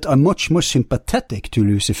 but I'm much more sympathetic to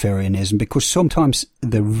Luciferianism because sometimes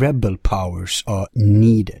the rebel powers are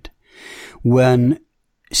needed. When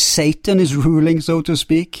Satan is ruling, so to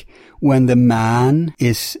speak, when the man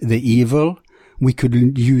is the evil, we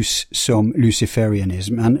could use some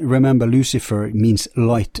Luciferianism. And remember, Lucifer means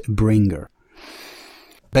light bringer.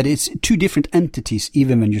 But it's two different entities,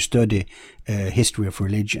 even when you study history of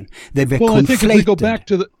religion. They were conflated. I think if we go back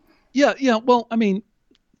to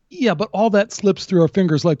but all that slips through our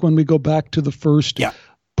fingers, like when we go back to the first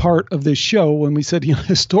part of this show, when we said,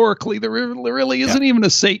 historically, there really isn't even a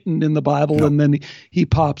Satan in the Bible, and then he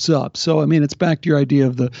pops up. So, it's back to your idea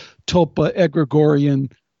of the Tulpa egregorian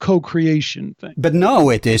co-creation thing. But now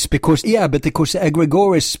it is because the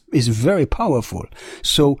egregor is very powerful.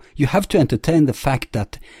 So you have to entertain the fact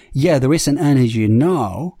that, there is an energy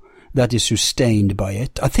now that is sustained by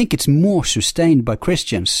it. I think it's more sustained by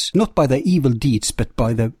Christians, not by their evil deeds, but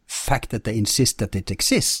by the fact that they insist that it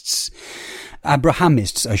exists.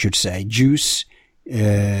 Abrahamists, I should say, Jews,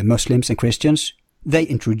 Muslims and Christians, they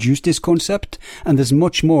introduced this concept, and there's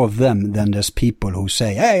much more of them than there's people who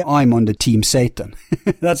say, hey, I'm on the team Satan.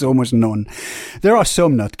 That's almost none. There are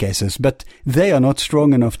some nutcases, but they are not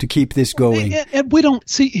strong enough to keep this going. And we don't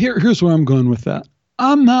see, here's where I'm going with that.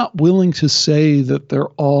 I'm not willing to say that they're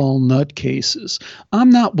all nutcases. I'm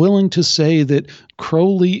not willing to say that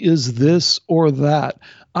Crowley is this or that.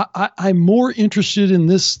 I'm more interested in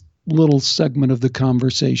this little segment of the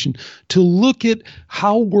conversation to look at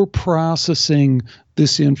how we're processing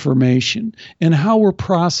this information and how we're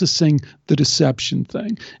processing the deception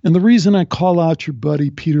thing. And the reason I call out your buddy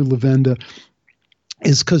Peter Levenda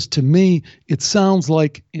is because to me, it feels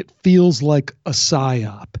like a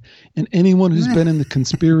psyop. And anyone who's been in the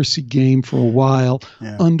conspiracy game for a while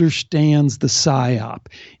understands the psyop.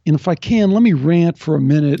 And if I can, let me rant for a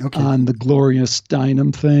minute on the Gloria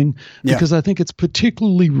Steinem thing, because I think it's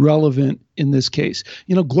particularly relevant in this case.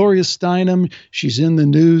 Gloria Steinem, she's in the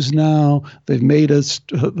news now. They've made a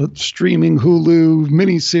streaming Hulu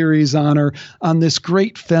miniseries on her, on this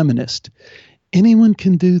great feminist. Anyone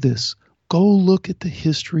can do this. Go look at the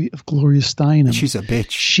history of Gloria Steinem. She's a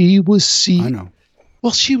bitch. She was I know.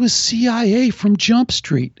 Well, she was CIA from Jump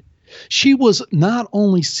Street. She was not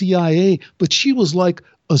only CIA, but she was like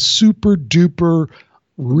a super duper,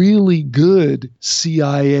 really good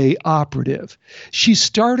CIA operative. She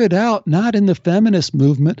started out not in the feminist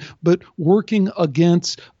movement, but working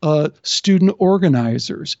against student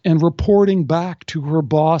organizers and reporting back to her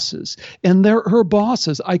bosses. And her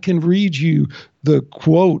bosses, I can read you the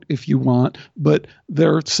quote if you want, but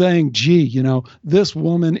they're saying, gee, this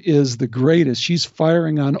woman is the greatest. She's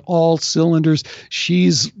firing on all cylinders.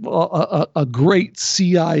 She's a great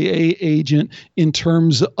CIA agent in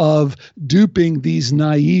terms of duping these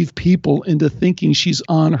naive people into thinking she's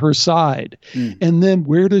on her side. And then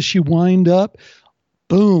where does she wind up?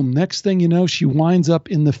 Boom. Next thing you know, she winds up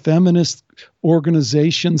in the feminist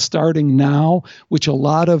organization Starting Now, which a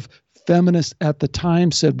lot of feminists at the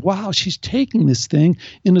time said, wow, she's taking this thing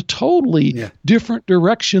in a totally different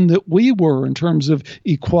direction that we were in terms of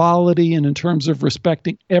equality and in terms of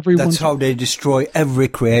respecting everyone. That's how they destroy every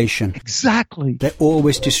creation. Exactly. They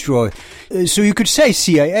always destroy. So you could say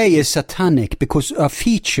CIA is satanic because a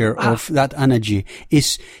feature of that energy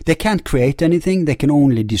is they can't create anything, they can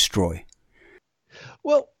only destroy.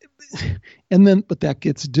 Well, but that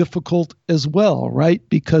gets difficult as well, right?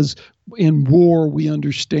 Because in war, we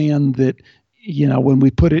understand that, when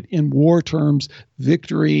we put it in war terms,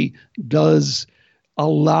 victory does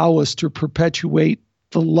allow us to perpetuate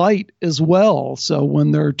the light as well. So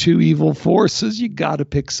when there are two evil forces, you got to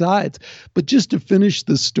pick sides. But just to finish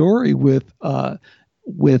the story with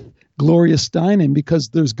Gloria Steinem, because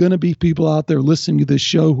there's going to be people out there listening to this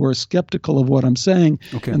show who are skeptical of what I'm saying,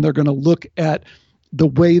 and they're going to look at the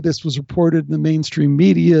way this was reported in the mainstream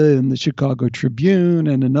media and the Chicago Tribune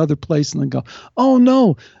and another place, and then go, oh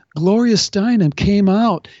no, Gloria Steinem came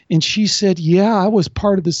out and she said, yeah, I was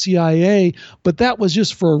part of the CIA, but that was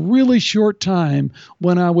just for a really short time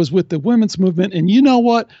when I was with the women's movement. And you know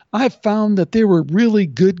what? I found that they were really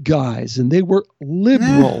good guys and they were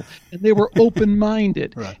liberal and they were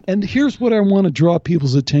open-minded. Right. And here's what I want to draw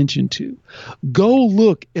people's attention to. Go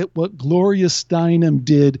look at what Gloria Steinem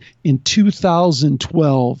did in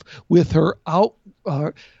 2012 with her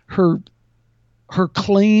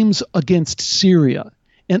claims against Syria.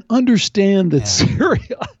 and understand that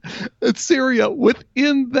Syria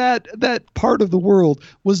within that part of the world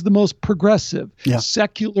was the most progressive,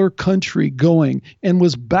 secular country going, and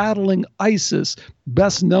was battling ISIS,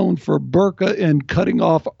 best known for burqa and cutting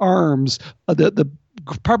off arms,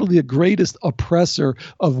 probably the greatest oppressor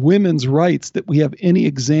of women's rights that we have any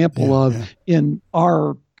example of in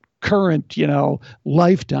our current,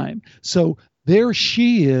 lifetime. So there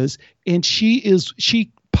she is, and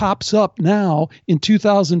she pops up now in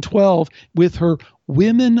 2012 with her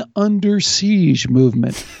Women Under Siege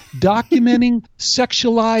movement, documenting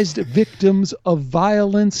sexualized victims of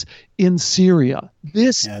violence in Syria.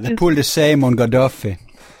 They pulled the same on Gaddafi.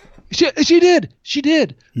 She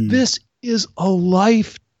did. This is a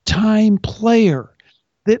lifetime player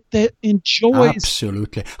that enjoys.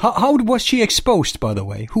 Absolutely. How was she exposed, by the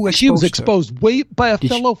way? Who exposed She was her? exposed by a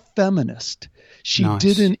fellow feminist. She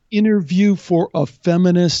did an interview for a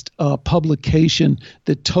feminist publication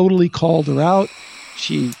that totally called her out.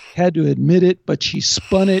 She had to admit it, but she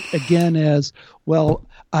spun it again as, well,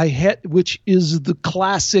 which is the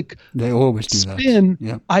classic they always do spin. That.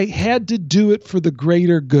 Yeah. I had to do it for the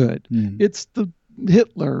greater good. It's the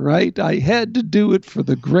Hitler, right? I had to do it for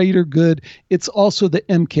the greater good. It's also the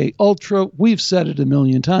MK Ultra. We've said it a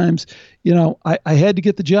million times. I had to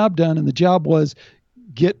get the job done, and the job was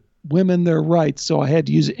get women their rights. So I had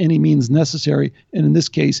to use any means necessary. And in this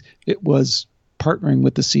case, it was partnering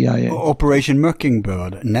with the CIA. Operation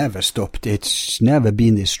Mockingbird never stopped. It's never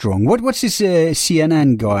been this strong. What's this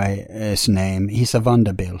CNN guy's name? He's a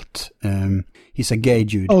Vanderbilt. He's a gay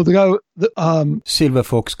dude. Oh, the guy, Silver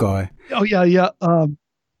Fox guy. Oh yeah.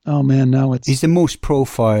 Oh man, now it's. He's the most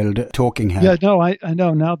profiled talking head. Yeah, no, I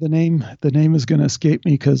know now. The name is going to escape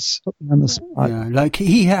me because on the spot. Yeah, like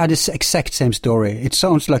he had the exact same story. It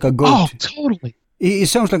sounds like a go-to. Oh, totally. It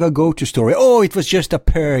sounds like a go-to story. Oh, it was just a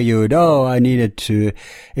period. Oh, I needed to.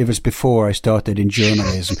 It was before I started in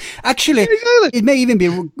journalism. Actually, it may even be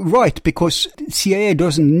right because CIA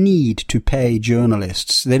doesn't need to pay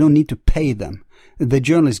journalists. They don't need to pay them. The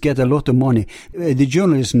journalists get a lot of money. The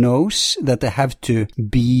journalist knows that they have to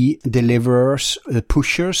be deliverers,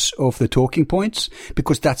 pushers of the talking points,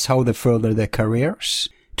 because that's how they further their careers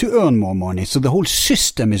to earn more money. So the whole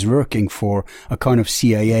system is working for a kind of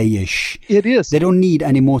CIA-ish. It is. They don't need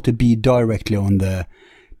any more to be directly on the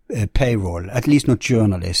payroll, at least not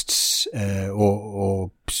journalists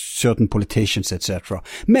or certain politicians, etc.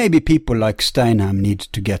 Maybe people like Steinham need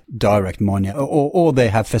to get direct money, or they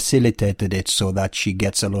have facilitated it so that she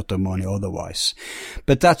gets a lot of money otherwise.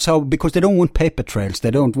 But that's how, because they don't want paper trails.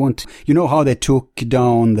 They don't want, how they took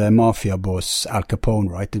down the mafia boss Al Capone,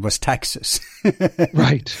 right? It was taxes.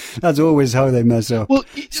 Right. That's always how they mess up. Well,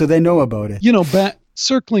 so they know about it.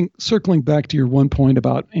 Circling back to your one point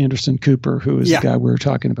about Anderson Cooper, who is the guy we were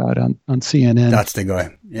talking about on CNN. That's the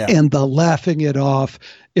guy. Yeah. And the laughing it off.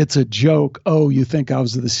 It's a joke. Oh, you think I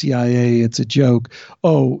was the CIA? It's a joke.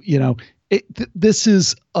 Oh, this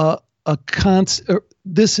is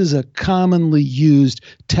this is a commonly used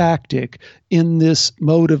tactic in this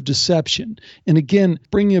mode of deception. And again,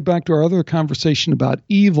 bringing it back to our other conversation about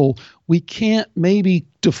evil, we can't maybe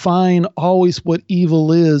define always what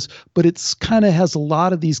evil is, but it's kind of has a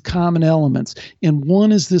lot of these common elements. And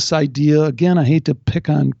one is this idea, again, I hate to pick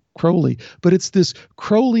on Crowley, but it's this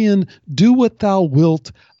Crowleyan, do what thou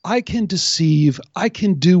wilt, I can deceive, I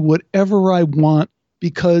can do whatever I want.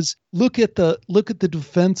 Because look at the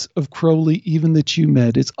defense of Crowley, even that you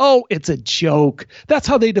met. It's a joke. That's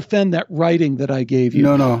how they defend that writing that I gave you.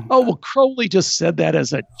 No. Oh, well, Crowley just said that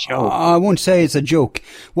as a joke. I won't say it's a joke.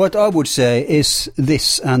 What I would say is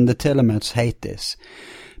this, and the Telemats hate this,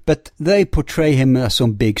 but they portray him as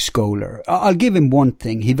some big scholar. I'll give him one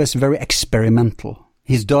thing. He was very experimental.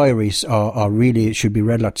 His diaries are really should be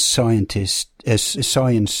read like science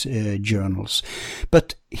journals.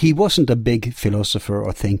 But he wasn't a big philosopher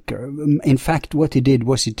or thinker. In fact, what he did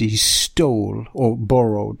was he stole or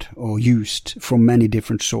borrowed or used from many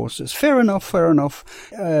different sources. Fair enough.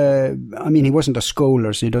 He wasn't a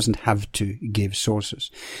scholar, so he doesn't have to give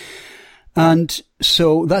sources. And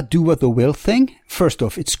so that do what thou will thing, first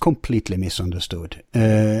off, it's completely misunderstood.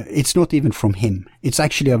 It's not even from him. It's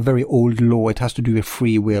actually a very old law. It has to do with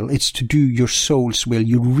free will. It's to do your soul's will,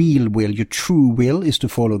 your real will, your true will is to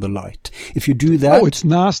follow the light. If you do that... Oh, it's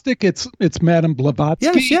Gnostic. It's Madame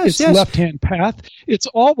Blavatsky. Yes. It's Left-Hand Path. It's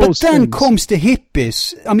all those things. But then things. comes the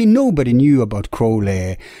hippies. Nobody knew about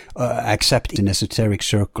Crowley, except in esoteric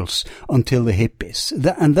circles, until the hippies.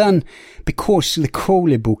 And then, because the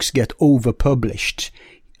Crowley books get overpublished,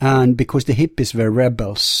 And because the hippies were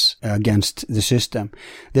rebels against the system,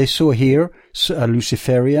 they saw here a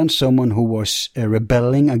Luciferian, someone who was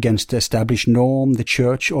rebelling against the established norm, the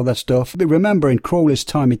church, all that stuff. But remember, in Crowley's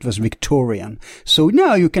time, it was Victorian. So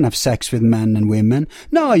now you can have sex with men and women.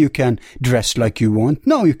 Now you can dress like you want.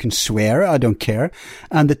 Now you can swear. I don't care.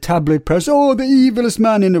 And the tabloid press, oh, the evilest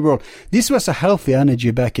man in the world. This was a healthy energy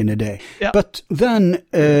back in the day. Yeah. But then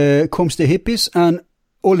comes the hippies, and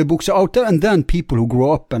all the books are out there, and then people who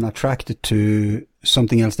grow up and are attracted to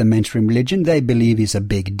something else than mainstream religion, they believe is a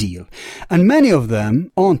big deal. And many of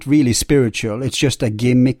them aren't really spiritual. It's just a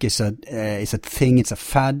gimmick, it's a thing, it's a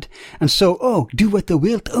fad. And so, oh, do what they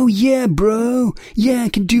will. Oh yeah, bro. Yeah, I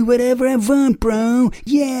can do whatever I want, bro.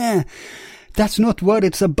 Yeah. That's not what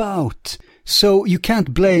it's about. So you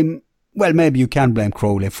can't blame, well, maybe you can blame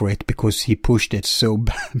Crowley for it because he pushed it so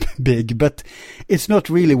big, but it's not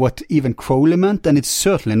really what even Crowley meant, and it's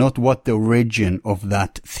certainly not what the origin of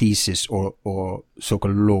that thesis or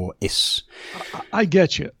so-called law is. I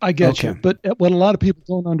get you. But what a lot of people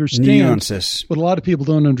don't understand, nuances. What a lot of people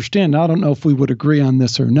don't understand, I don't know if we would agree on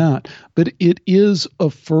this or not, but it is a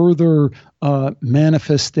further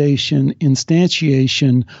manifestation,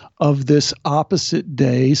 instantiation of this opposite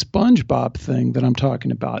day SpongeBob thing that I'm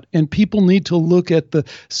talking about. And people need to look at the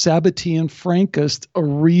Sabbatean Frankists, a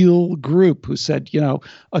real group who said,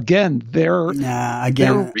 again, their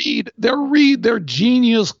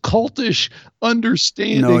genius cultish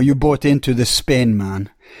understanding. No, you bought into the spin, man.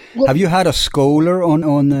 Well, have you had a scholar on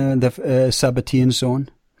the Sabbateans on?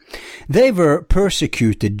 They were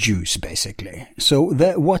persecuted Jews, basically. So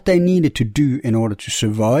what they needed to do in order to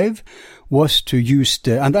survive was to use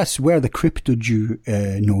and that's where the crypto-Jew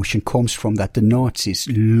notion comes from, that the Nazis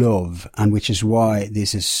love, and which is why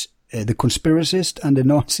this is the conspiracists and the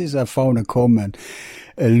Nazis have found a common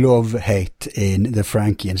love-hate in the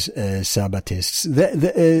Frankian Sabbatists.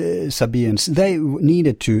 The Sabians, they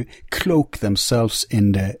needed to cloak themselves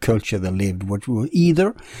in the culture they lived, which was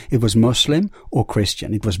either it was Muslim or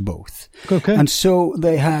Christian. It was both. Okay. And so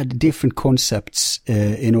they had different concepts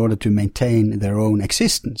in order to maintain their own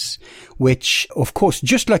existence, which, of course,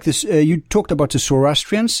 just like this, you talked about the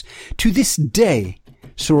Zoroastrians. To this day,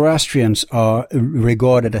 Zoroastrians are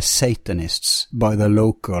regarded as Satanists by the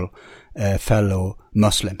local fellow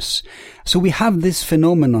Muslims. So we have this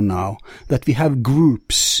phenomenon now that we have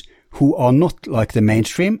groups who are not like the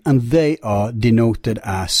mainstream, and they are denoted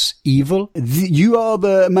as evil. You are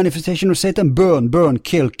the manifestation of Satan. Burn, burn,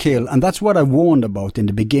 kill, kill. And that's what I warned about in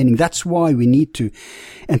the beginning. That's why we need to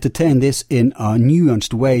entertain this in a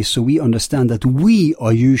nuanced way, so we understand that we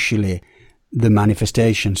are usually the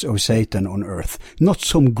manifestations of Satan on earth, not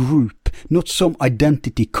some group, not some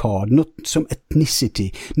identity card, not some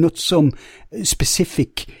ethnicity, not some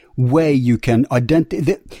specific way you can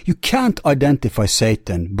identify. You can't identify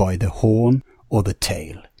Satan by the horn or the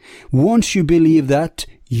tail. Once you believe that,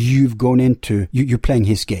 you've gone into, you're playing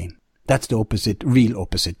his game. That's the opposite, real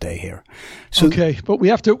opposite day here. So, okay, but we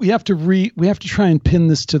have to try and pin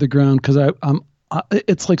this to the ground, because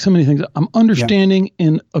it's like so many things. I'm understanding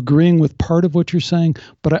and agreeing with part of what you're saying,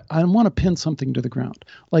 but I want to pin something to the ground.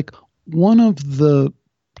 Like, one of the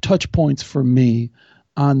touch points for me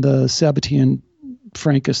on the Sabbatean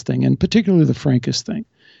Frankist thing, and particularly the Frankist thing,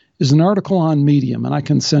 is an article on Medium, and I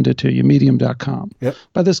can send it to you, medium.com,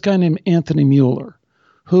 by this guy named Anthony Mueller,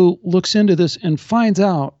 who looks into this and finds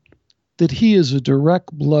out that he is a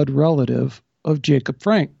direct blood relative of Jacob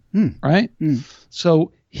Frank, right?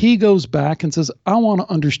 So he goes back and says, I want to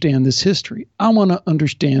understand this history. I want to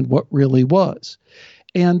understand what really was.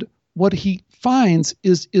 And what he finds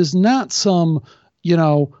is not some,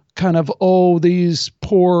 kind of, these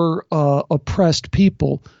poor oppressed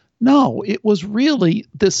people. No, it was really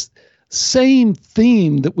this same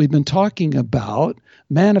theme that we've been talking about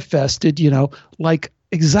manifested, like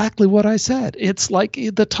exactly what I said. It's like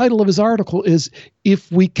the title of his article is,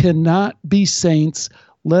 If We Cannot Be Saints,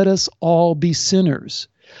 Let Us All Be Sinners.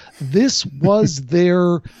 This was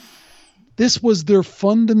their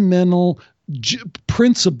fundamental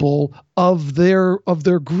principle of their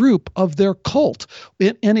group, of their cult.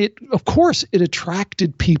 And it, of course, it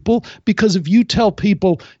attracted people, because if you tell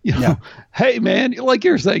people, hey man, like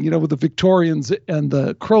you're saying, with the Victorians and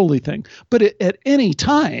the Crowley thing, but at any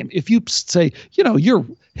time, if you say, you're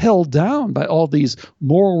held down by all these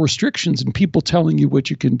moral restrictions and people telling you what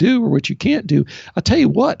you can do or what you can't do, I'll tell you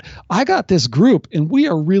what, I got this group and we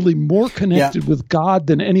are really more connected with God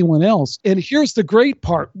than anyone else. And here's the great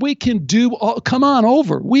part. We can do on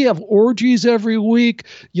over. We have orgies every week.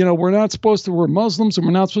 We're Muslims and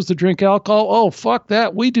we're not supposed to drink alcohol. Oh, fuck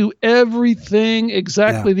that. We do everything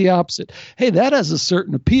exactly the opposite. Hey, that has a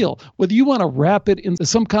certain appeal. Whether you want to wrap it into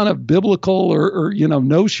some kind of biblical or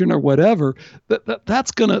notion or whatever,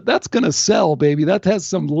 that's gonna sell, baby. That has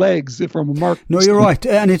some legs from a market. No, you're right.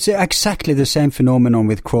 And it's exactly the same phenomenon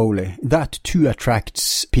with Crowley. That too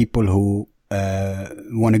attracts people who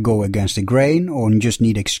want to go against the grain or just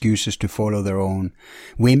need excuses to follow their own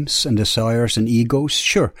whims and desires and egos.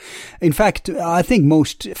 Sure. In fact, I think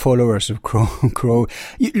most followers of Crow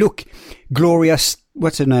look, Gloria,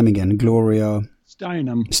 what's her name again? Gloria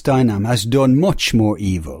Steinem has done much more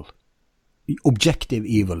evil, objective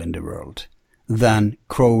evil in the world than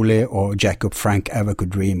Crowley or Jacob Frank ever could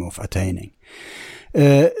dream of attaining.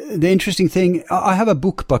 The interesting thing, I have a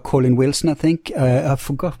book by Colin Wilson, I think. I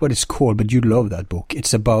forgot what it's called, but you'd love that book.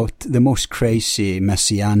 It's about the most crazy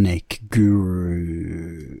messianic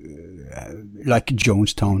guru, like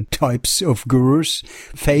Jonestown types of gurus,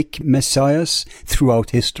 fake messiahs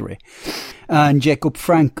throughout history. And Jacob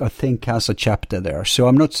Frank, I think, has a chapter there. So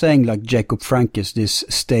I'm not saying like Jacob Frank is this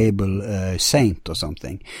stable saint or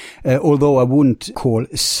something. Although I wouldn't call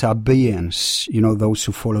Sabians, those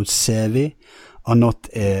who followed Sevi, are not,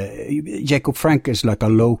 Jacob Frank is like a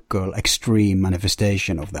local extreme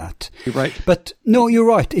manifestation of that. You're right. But no, you're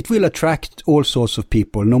right. It will attract all sorts of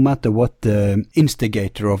people, no matter what the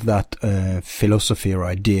instigator of that philosophy or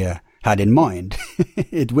idea had in mind.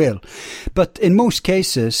 It will. But in most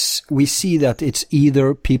cases, we see that it's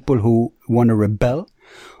either people who want to rebel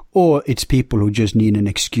or it's people who just need an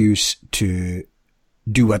excuse to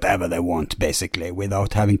do whatever they want, basically,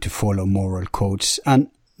 without having to follow moral codes. And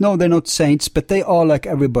no, they're not saints, but they are like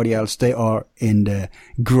everybody else. They are in the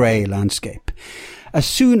grey landscape. As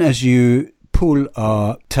soon as you pull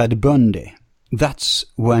a Ted Bundy, that's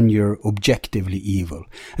when you're objectively evil.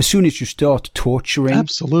 As soon as you start torturing.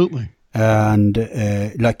 Absolutely. And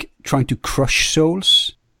like trying to crush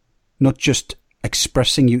souls, not just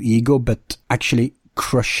expressing your ego, but actually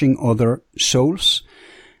crushing other souls,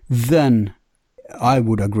 then I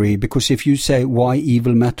would agree. Because if you say why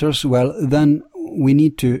evil matters, well, then we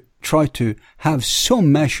need to try to have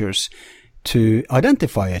some measures to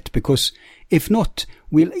identify it, because if not,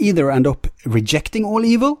 we'll either end up rejecting all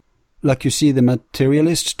evil, like you see the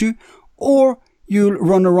materialists do, or you'll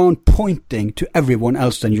run around pointing to everyone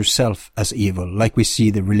else than yourself as evil, like we see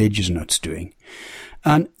the religious nuts doing.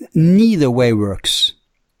 And neither way works.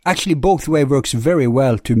 Actually, both way works very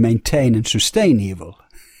well to maintain and sustain evil.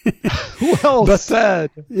 Well said.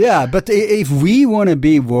 Yeah, but if we want to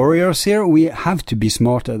be warriors here, we have to be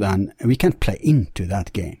smarter than, we can't play into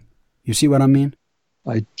that game. You see what I mean?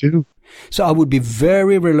 I do. So I would be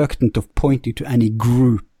very reluctant of pointing to any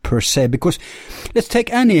group per se, because let's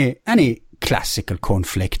take any classical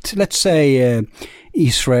conflict. Let's say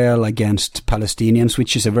Israel against Palestinians,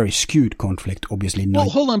 which is a very skewed conflict, obviously. Well,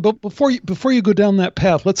 hold on, but before you go down that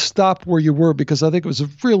path, let's stop where you were, because I think it was a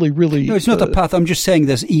really No, it's not a path. I'm just saying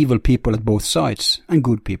there's evil people at both sides and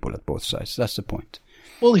good people at both sides. That's the point.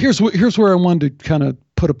 Well, here's where I wanted to kind of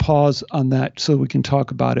put a pause on that so we can talk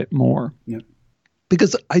about it more. Yeah.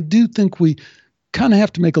 Because I do think we kind of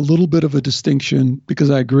have to make a little bit of a distinction, because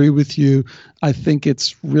I agree with you. I think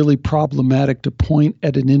it's really problematic to point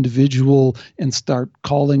at an individual and start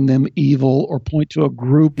calling them evil, or point to a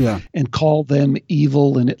group and call them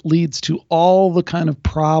evil, and it leads to all the kind of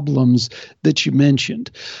problems that you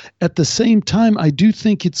mentioned. At the same time, I do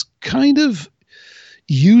think it's kind of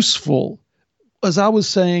useful, as I was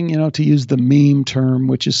saying, to use the meme term,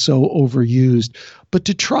 which is so overused, but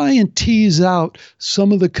to try and tease out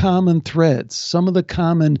some of the common threads, some of the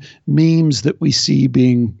common memes that we see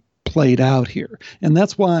being played out here. And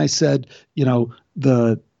that's why I said, the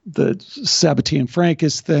Sabbatean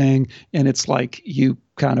Frankist thing, and it's like you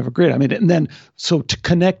kind of agreed. I mean, and then so to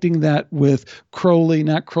connecting that with Crowley,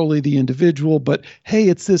 not Crowley the individual, but hey,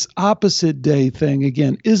 it's this opposite day thing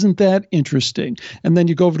again. Isn't that interesting? And then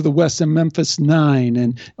you go over to the West and Memphis 9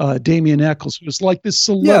 and Damien Eccles, who was like this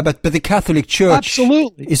celebrity. Yeah, but the Catholic Church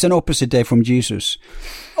absolutely is an opposite day from Jesus.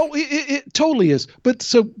 Oh, it totally is. But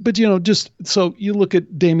just so you look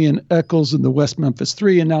at Damien Eccles in the West Memphis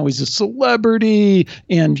 3, and now he's a celebrity,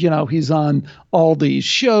 and he's on all these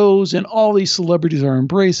shows, and all these celebrities are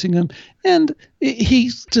embracing him, and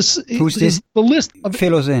he's just who's this? The list of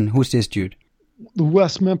fill us in. Who's this dude? The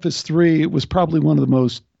West Memphis 3 was probably one of the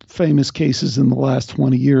most famous cases in the last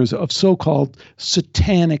 20 years of so-called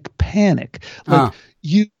satanic panic. Like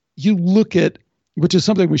you look at, which is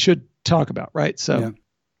something we should talk about, right? So. Yeah.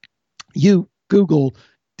 You Google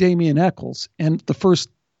Damien Eccles, and the first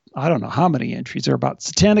I don't know how many entries are about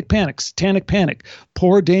satanic panic.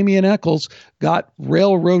 Poor Damien Echols got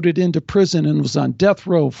railroaded into prison and was on death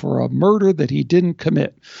row for a murder that he didn't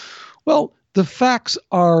commit. Well, the facts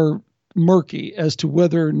are murky as to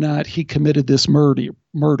whether or not he committed this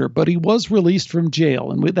murder, but he was released from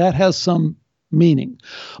jail, and that has some meaning.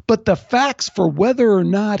 But the facts for whether or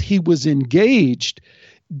not he was engaged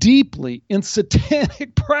deeply in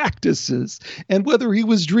satanic practices, and whether he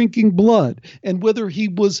was drinking blood, and whether he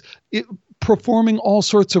was performing all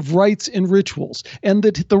sorts of rites and rituals, and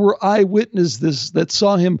that there were eyewitnesses that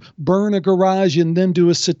saw him burn a garage and then do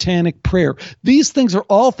a satanic prayer. These things are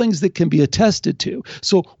all things that can be attested to.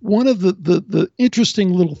 So one of the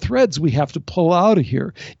interesting little threads we have to pull out of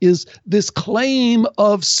here is this claim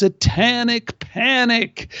of satanic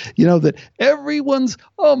panic, that everyone's,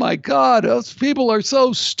 oh my God, us people are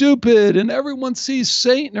so stupid and everyone sees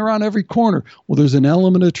Satan around every corner. Well, there's an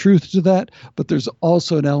element of truth to that, but there's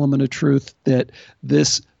also an element of truth that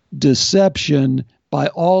this deception by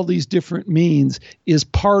all these different means is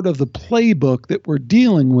part of the playbook that we're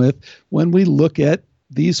dealing with when we look at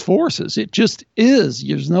these forces. It just is.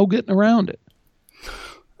 There's no getting around it.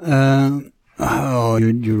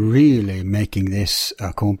 You're really making this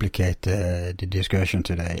a complicated discussion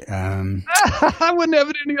today. I wouldn't have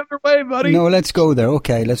it any other way, buddy. No, let's go there.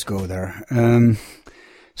 Okay, let's go there.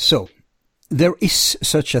 So there is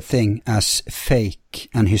such a thing as fake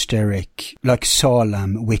and hysteric, like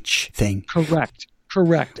Salem witch thing. Correct.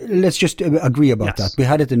 Let's just agree about that. We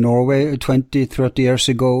had it in Norway 20, 30 years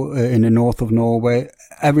ago in the north of Norway.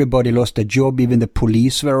 Everybody lost their job. Even the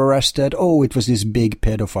police were arrested. Oh, it was this big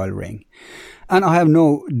pedophile ring. And I have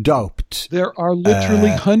no doubt. There are literally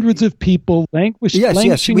hundreds of people languishing.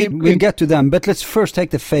 Yes, we'll get to them. But let's first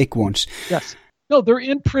take the fake ones. Yes. No, they're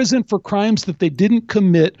in prison for crimes that they didn't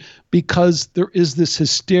commit because there is this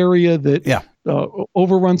hysteria that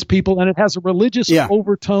overruns people, and it has a religious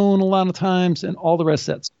overtone a lot of times and all the rest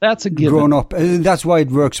of that. So that's a given. Grown up. That's why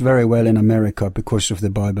it works very well in America because of the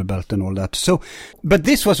Bible Belt and all that. So, but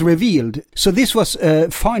this was revealed. So this was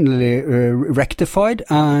finally rectified,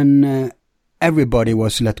 and everybody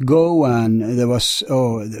was let go, and there was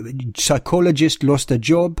psychologists lost their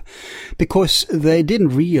job because they didn't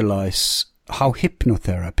realize how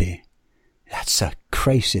hypnotherapy, that's a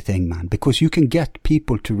crazy thing, man, because you can get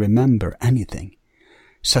people to remember anything.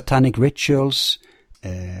 Satanic rituals,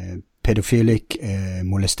 pedophilic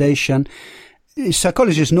molestation.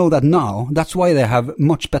 Psychologists know that now. That's why they have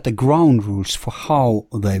much better ground rules for how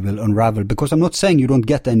they will unravel, because I'm not saying you don't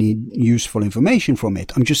get any useful information from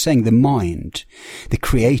it. I'm just saying the mind, the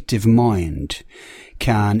creative mind,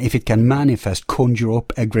 can, if it can manifest, conjure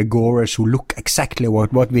up egregores who look exactly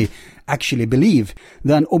what we actually believe,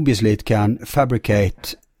 then obviously it can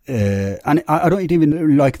fabricate, and I don't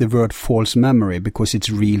even like the word false memory because it's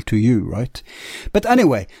real to you, right? But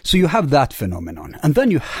anyway, so you have that phenomenon, and then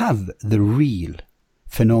you have the real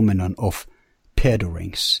phenomenon of pedo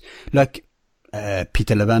rings. Like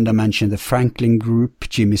Peter Levenda mentioned the Franklin Group,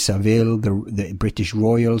 Jimmy Savile, the British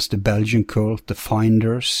Royals, the Belgian cult, the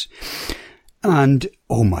Finders. And,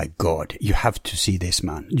 oh my God, you have to see this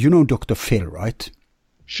man. You know Dr. Phil, right?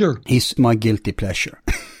 Sure. He's my guilty pleasure,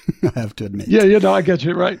 I have to admit. Yeah, no, I get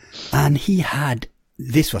you, right. And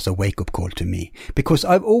this was a wake-up call to me, because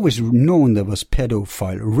I've always known there was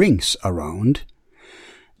pedophile rings around,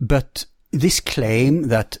 but this claim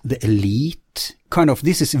that the elite,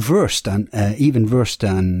 this is worse than, even worse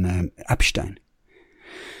than Epstein.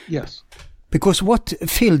 Yes. Because what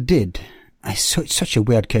Phil did, it's such a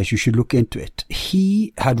weird case, you should look into it.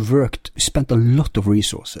 He had spent a lot of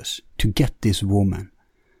resources to get this woman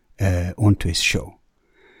onto his show.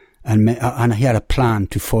 And he had a plan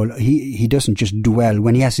to follow. He doesn't just dwell.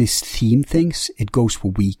 When he has his theme things, it goes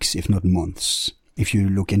for weeks, if not months, if you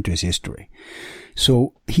look into his history.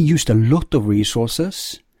 So he used a lot of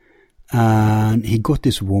resources, and he got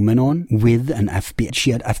this woman on with an FBI.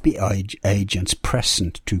 She had FBI agents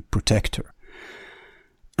present to protect her.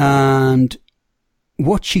 And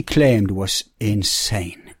what she claimed was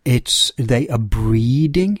insane. They are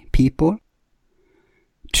breeding people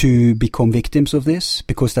to become victims of this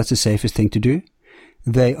because that's the safest thing to do.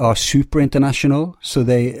 They are super international, so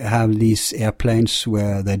they have these airplanes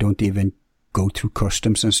where they don't even go through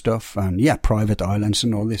customs and stuff, and private islands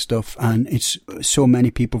and all this stuff. And it's so many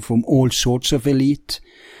people from all sorts of elite,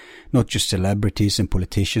 not just celebrities and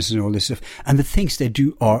politicians and all this stuff. And the things they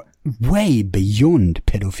do are way beyond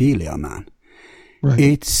pedophilia, man. Right.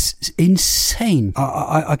 It's insane.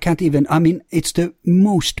 I can't even, it's the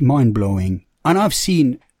most mind-blowing. And I've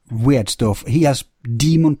seen weird stuff. He has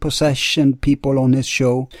demon possession people on his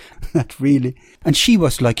show. That really, and she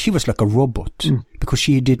was like a robot because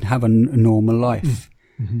she didn't have a normal life.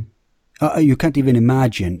 You can't even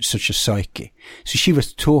imagine such a psyche. So she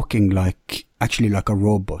was talking actually like a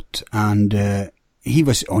robot, and he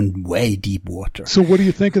was on way deep water. So what do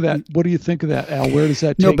you think of that? What do you think of that, Al? Where does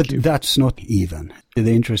that take you? No, but that's not even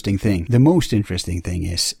the most interesting thing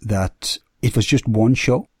is that it was just one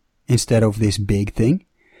show instead of this big thing,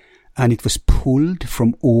 and it was pulled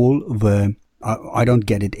from all the. I don't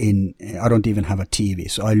get it in. I don't even have a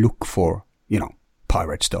TV, so I look for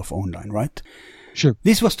pirate stuff online, right? Sure.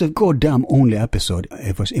 This was the goddamn only episode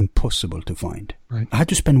it was impossible to find. Right. I had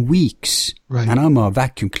to spend weeks, right. And I'm a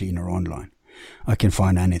vacuum cleaner online. I can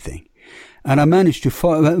find anything. And I managed to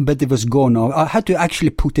find, but it was gone. I had to actually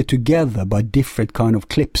put it together by different kind of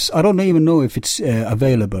clips. I don't even know if it's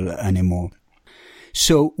available anymore.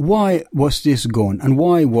 So why was this gone? And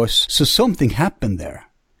so something happened there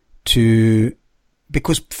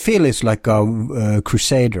because Phil is like a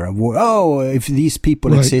crusader. If these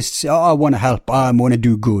people exist, I want to help. I want to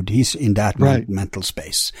do good. He's in that mental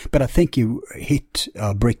space. But I think he hit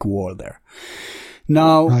a brick wall there.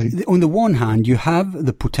 Now, on the one hand, you have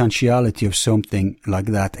the potentiality of something like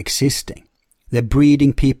that existing. They're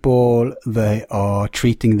breeding people. They are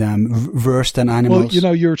treating them worse than animals.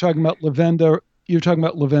 Well, you were talking about Lavender. You're talking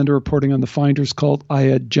about Lavender reporting on the Finders cult. I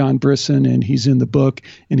had John Brisson, and he's in the book,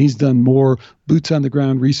 and he's done more boots on the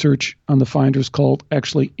ground research on the Finders cult,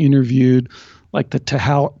 actually interviewed like the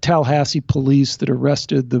Tallahassee police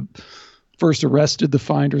that first arrested the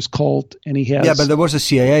Finders cult, and he has... Yeah, but there was a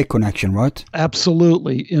CIA connection, right?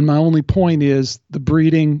 Absolutely. And my only point is the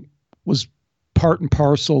breeding was part and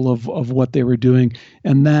parcel of what they were doing,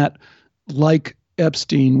 and that, like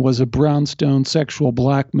Epstein, was a brownstone sexual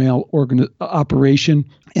blackmail operation.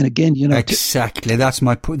 And again, exactly, that's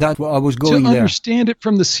my point. That's what I was going there. To understand it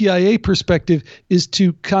from the CIA perspective is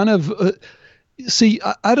to kind of see.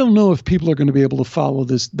 I don't know if people are going to be able to follow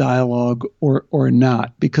this dialogue or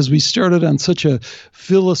not, because we started on such a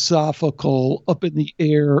philosophical, up in the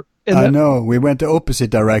air. And I know, we went the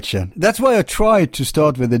opposite direction. That's why I tried to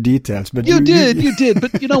start with the details. But you did.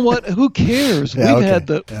 But you know what? Who cares?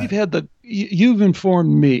 You've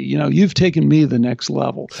informed me. You've taken me the next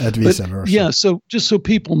level. At vice versa. Yeah. So just so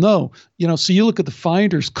people know, so you look at the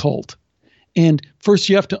Finders cult, and first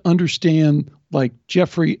you have to understand, like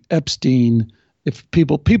Jeffrey Epstein. If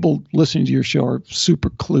people listening to your show are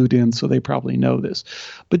super clued in, so they probably know this,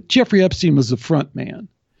 but Jeffrey Epstein was the front man.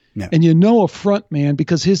 Yeah. And a front man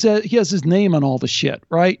because he has his name on all the shit,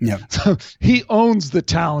 right? Yeah. So he owns the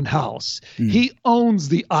townhouse. He owns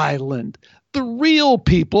the island. The real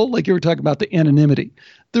people, like you were talking about the anonymity,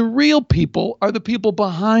 the real people are the people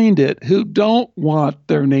behind it who don't want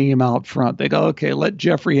their name out front. They go, okay, let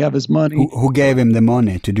Jeffrey have his money. Who gave him the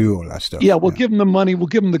money to do all that stuff? Yeah, we'll give him the money. We'll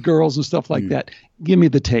give him the girls and stuff like that. Give me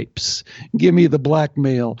the tapes. Give me the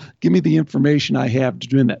blackmail. Give me the information I have to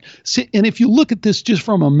do that. See, and if you look at this just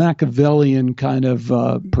from a Machiavellian kind of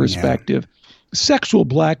perspective, sexual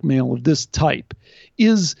blackmail of this type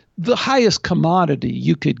is the highest commodity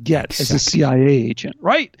you could get as a CIA agent,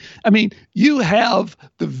 right? I mean, you have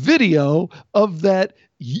the video of that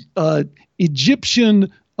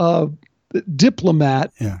Egyptian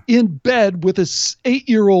diplomat in bed with a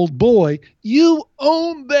 8-year-old boy. You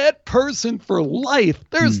own that person for life.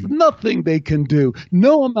 There's nothing they can do.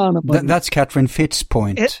 No amount of money. That's Catherine Fitt's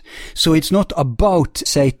point. So it's not about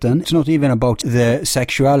Satan. It's not even about the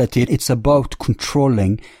sexuality. It's about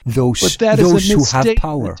controlling those who have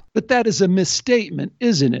power. But that is a misstatement,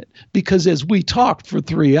 isn't it? Because as we talked for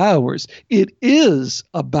 3 hours, it is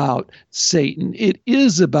about Satan. It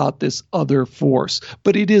is about this other force.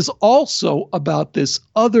 But it is also about this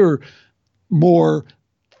other more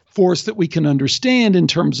force that we can understand in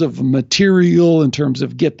terms of material, in terms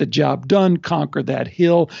of get the job done, conquer that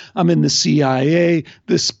hill. I'm in the CIA.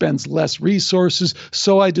 This spends less resources.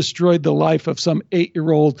 So I destroyed the life of some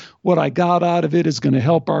 8-year-old. What I got out of it is going to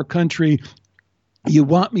help our country. You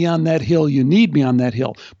want me on that hill. You need me on that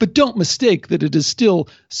hill. But don't mistake that it is still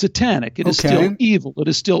satanic. It is still evil. It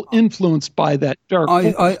is still influenced by that dark.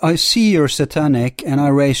 I see you're satanic, and I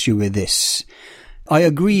raise you with this. I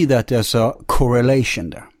agree that there's a correlation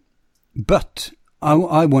there. But I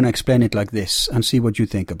want to explain it like this and see what you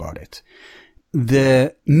think about it.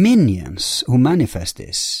 The minions who manifest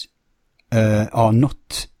this are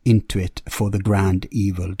not into it for the grand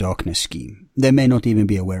evil darkness scheme. They may not even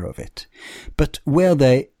be aware of it. But where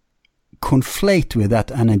they conflate with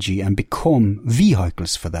that energy and become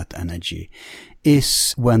vehicles for that energy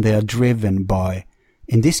is when they are driven by,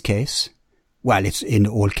 in this case, well, it's in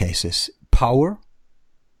all cases, power,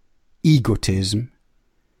 egotism,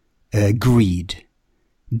 greed,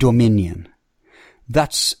 dominion.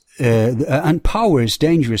 That's and power is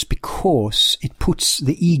dangerous because it puts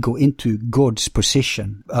the ego into God's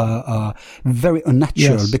position, very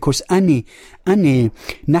unnatural. Yes. Because any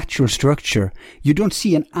natural structure, you don't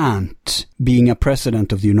see an ant being a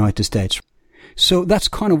president of the United States. So that's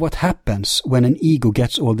kind of what happens when an ego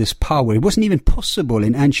gets all this power. It wasn't even possible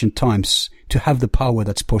in ancient times to have the power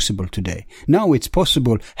that's possible today. Now it's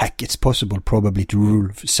possible, heck, it's possible probably to rule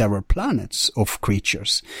several planets of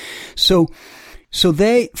creatures. So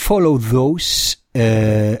they follow those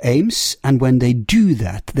aims, and when they do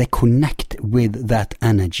that, they connect with that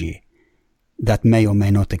energy that may or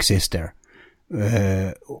may not exist there.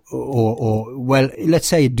 Or well, let's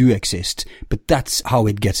say it do exist, but that's how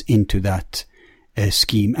it gets into that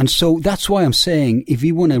scheme. And so that's why I'm saying, if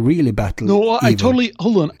we want to really battle evil, I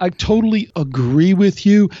totally agree with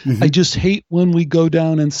you. I just hate when we go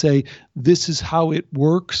down and say this is how it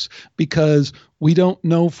works, because we don't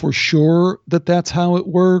know for sure that that's how it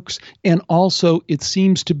works. And also it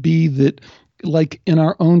seems to be that, like in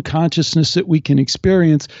our own consciousness that we can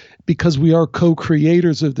experience, because we are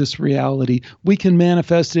co-creators of this reality, we can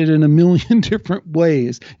manifest it in a million different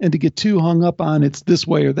ways, and to get too hung up on it's this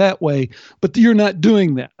way or that way. But you're not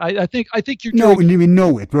doing that. I think you're no, we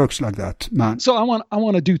know it works like that, man. So I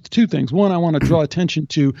want to do two things. One, I want to draw attention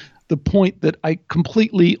to the point that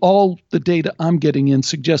all the data I'm getting in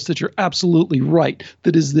suggests that you're absolutely right.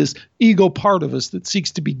 That is this ego part of us that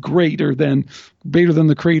seeks to be greater than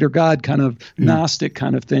the creator God kind of Gnostic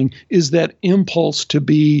kind of thing, is that impulse to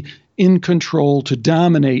be in control, to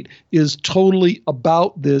dominate, is totally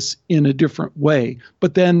about this in a different way.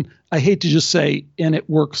 But then I hate to just say, and it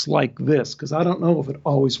works like this, because I don't know if it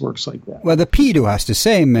always works like that. Well, the pedo has the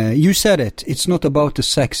same. You said it. It's not about the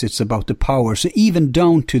sex, it's about the power. So even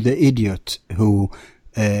down to the idiot who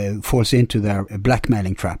falls into their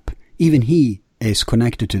blackmailing trap, even he is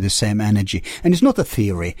connected to the same energy. And it's not a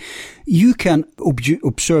theory. You can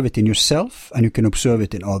observe it in yourself, and you can observe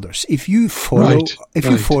it in others. If you follow,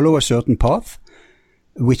 you follow a certain path,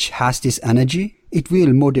 which has this energy, it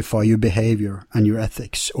will modify your behavior and your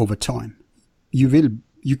ethics over time. You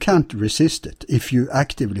can't resist it if you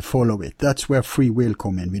actively follow it. That's where free will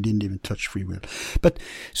come in. We didn't even touch free will. But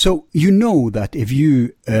so you know that if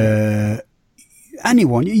you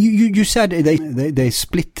anyone, you said they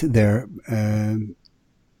split their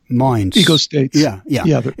minds, ego states,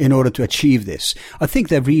 in order to achieve this. I think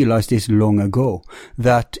they realized this long ago,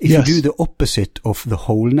 that if you do the opposite of the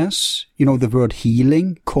wholeness, the word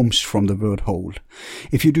healing comes from the word whole.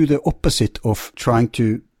 If you do the opposite of trying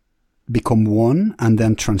to become one and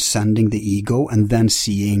then transcending the ego and then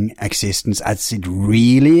seeing existence as it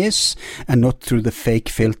really is, and not through the fake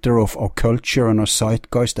filter of our culture and our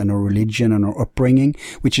zeitgeist and our religion and our upbringing,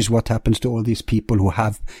 which is what happens to all these people who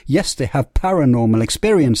have, they have paranormal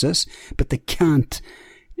experiences, but they can't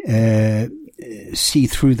see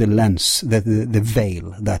through the lens, the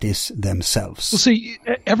veil that is themselves. Well, see,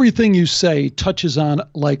 everything you say touches on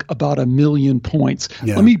like about a million points.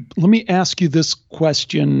 Yeah. Let me ask you this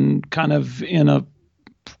question, kind of in a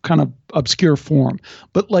kind of obscure form.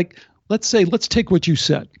 But let's take what you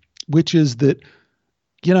said, which is that,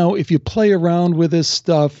 if you play around with this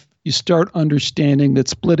stuff, you start understanding that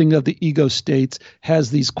splitting of the ego states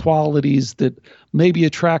has these qualities that may be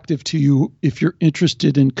attractive to you if you're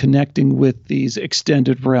interested in connecting with these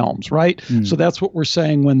extended realms, right? So that's what we're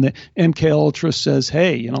saying when the MK Ultra says,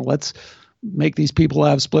 hey, let's make these people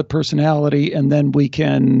have split personality, and then we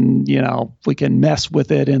can mess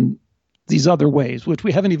with it in these other ways, which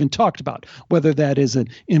we haven't even talked about, whether that is an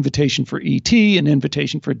invitation for ET, an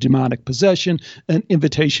invitation for demonic possession, an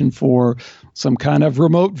invitation for some kind of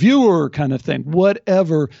remote viewer kind of thing,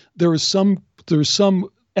 whatever. There's some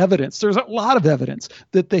evidence. There's a lot of evidence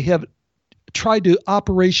that they have tried to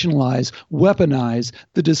operationalize, weaponize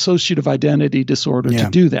the dissociative identity disorder to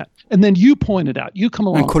do that. And then you pointed out, you come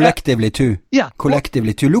along. And collectively too. Yeah.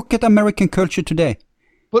 Collectively too. Look at American culture today.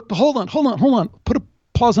 But hold on. Put a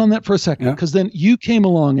pause on that for a second, because then you came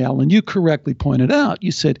along, Alan, you correctly pointed out,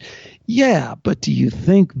 you said, yeah, but do you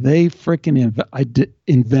think they freaking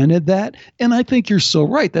invented that? And I think you're so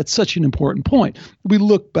right. That's such an important point. We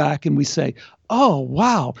look back and we say, oh,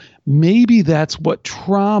 wow, maybe that's what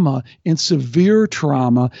trauma and severe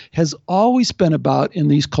trauma has always been about in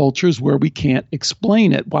these cultures where we can't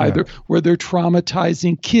explain it, where they're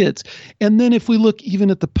traumatizing kids. And then if we look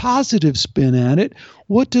even at the positive spin at it,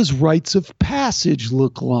 what does rites of passage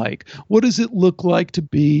look like? What does it look like to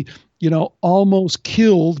be, almost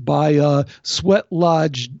killed by a sweat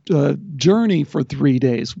lodge journey for 3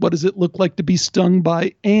 days? What does it look like to be stung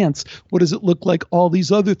by ants? What does it look like? All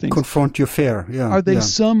these other things. Confront your fear. Yeah. Are they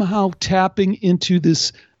somehow tapping into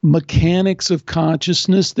this mechanics of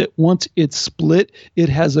consciousness that once it's split, it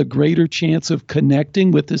has a greater chance of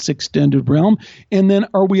connecting with this extended realm? And then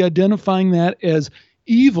are we identifying that as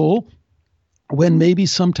evil when maybe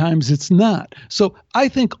sometimes it's not? So I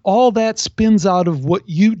think all that spins out of what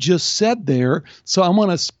you just said there. So I want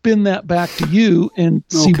to spin that back to you and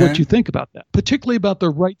see what you think about that, particularly about the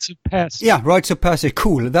rites of passage. Yeah, rites of passage.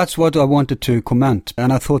 Cool. That's what I wanted to comment.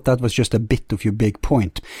 And I thought that was just a bit of your big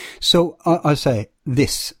point. So I'll say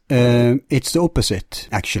this. It's the opposite,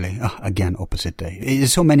 actually. Again, opposite day.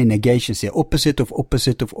 There's so many negations here. Opposite of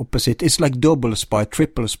opposite of opposite. It's like double spy,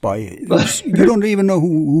 triple spy. You don't even know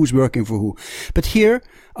who's working for who. But here,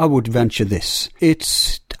 I would venture this.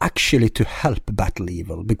 It's actually to help battle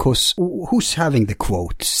evil, because who's having the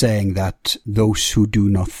quote saying that those who do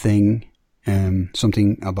nothing,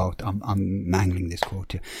 something about, I'm mangling this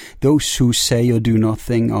quote here, those who say or do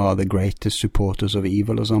nothing are the greatest supporters of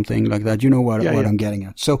evil, or something like that. You know what I'm getting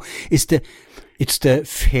at. So it's the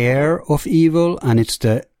fear of evil, and it's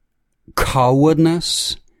the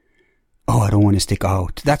cowardness. I don't want to stick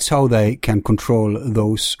out. That's how they can control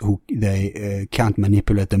those who they can't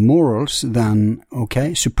manipulate the morals. Then,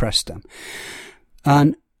 suppress them.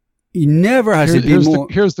 And never has it been more.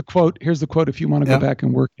 Here's the quote. Here's the quote. If you want to go back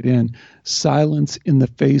and work it in, silence in the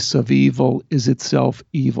face of evil is itself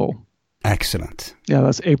evil. Excellent. Yeah,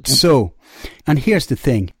 that's Abraham. So, and here's the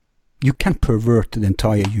thing. You can pervert the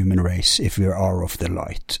entire human race if we are of the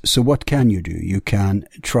light. So what can you do? You can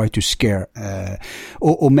try to scare,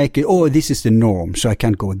 or make it, this is the norm, so I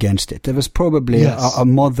can't go against it. There was probably a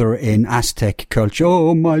mother in Aztec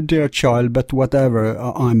culture, my dear child, but whatever,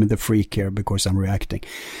 I'm the freak here because I'm reacting.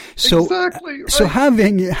 So, exactly, right. So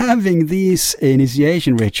having these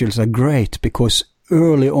initiation rituals are great, because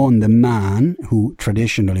early on the man, who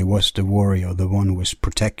traditionally was the warrior, the one who was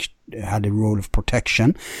had a role of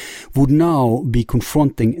protection, would now be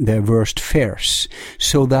confronting their worst fears,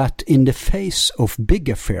 so that in the face of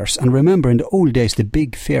bigger fears, and remember in the old days the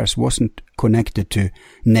big fears wasn't connected to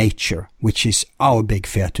nature, which is our big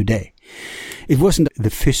fear today. It wasn't the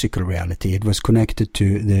physical reality, it was connected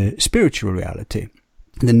to the spiritual reality.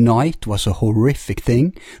 The night was a horrific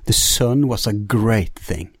thing, the sun was a great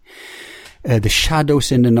thing. The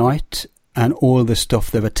shadows in the night and all the stuff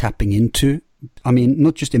they were tapping into, I mean,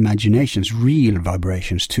 not just imaginations, real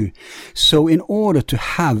vibrations too. So in order to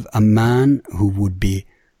have a man who would be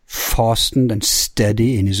fastened and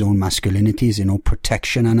steady in his own masculinity, his own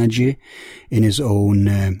protection energy, in his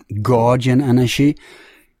own guardian energy,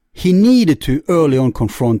 he needed to early on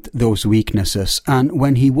confront those weaknesses. And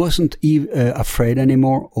when he wasn't afraid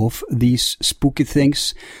anymore of these spooky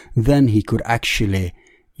things, then he could actually,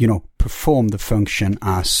 perform the function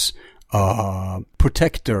as a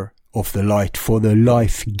protector of the light for the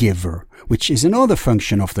life giver, which is another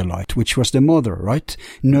function of the light, which was the mother, right?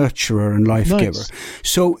 Nurturer and life giver.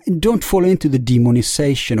 So don't fall into the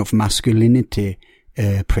demonization of masculinity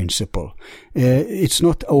principle. It's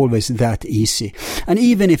not always that easy. And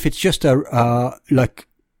even if it's just a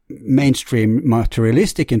mainstream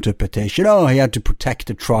materialistic interpretation, he had to protect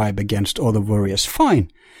the tribe against other warriors, fine.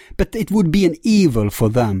 But it would be an evil for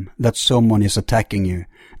them that someone is attacking you,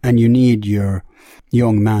 and you need your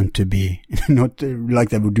young man to be not like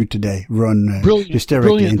they would do today, run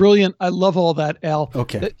hysterically. Brilliant. I love all that, Al.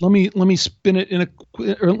 Okay. Let me spin it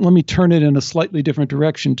let me turn it in a slightly different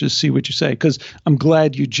direction to see what you say, because I'm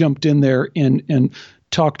glad you jumped in there and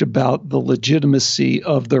talked about the legitimacy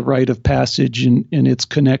of the rite of passage and its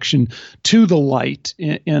connection to the light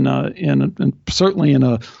in certainly in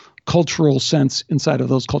a cultural sense inside of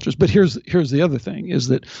those cultures. But here's the other thing, is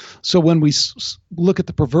that so when we look at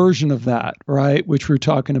the perversion of that, right, which we're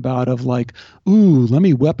talking about, of like, let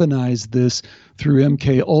me weaponize this through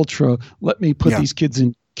MK Ultra, let me put these kids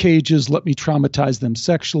in cages, let me traumatize them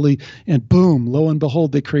sexually, and boom, lo and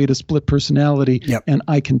behold, they create a split personality, and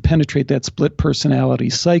I can penetrate that split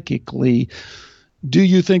personality psychically. Do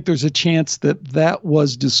you think there's a chance that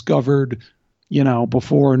was discovered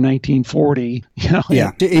before 1940,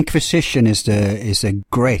 Yeah, the Inquisition is a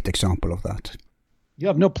great example of that.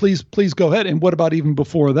 Yeah, no, please go ahead. And what about even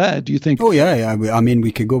before that? Do you think? Oh, yeah. I mean,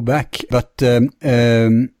 we could go back, but so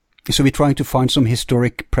we're trying to find some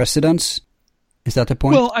historic precedents. Is that the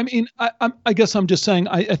point? Well, I mean, I guess I'm just saying,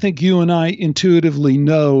 I think you and I intuitively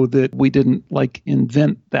know that we didn't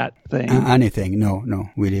invent that thing. Anything? No,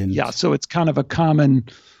 we didn't. Yeah, so it's kind of a common.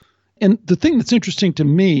 And the thing that's interesting to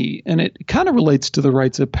me, and it kind of relates to the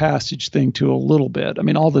rites of passage thing too a little bit. I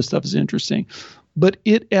mean, all this stuff is interesting, but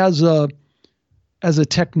it as a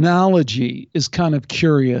technology is kind of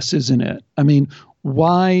curious, isn't it? I mean,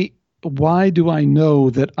 why do I know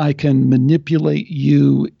that I can manipulate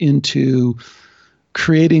you into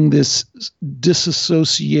creating this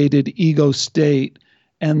disassociated ego state,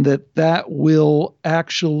 and that will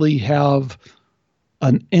actually have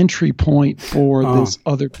an entry point for this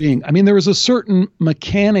other being? I mean, there is a certain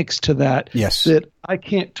mechanics to that that I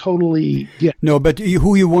can't totally get. No, but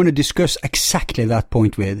who you want to discuss exactly that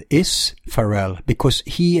point with is Farrell, because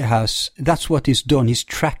that's what he's done. He's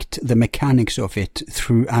tracked the mechanics of it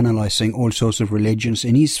through analyzing all sorts of religions,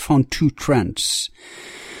 and he's found two trends.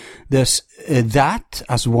 There's that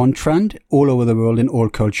as one trend all over the world in all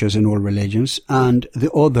cultures and all religions, and the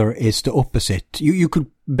other is the opposite. You could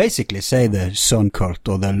basically say the sun cult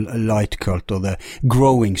or the light cult or the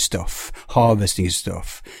growing stuff, harvesting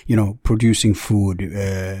stuff, producing food.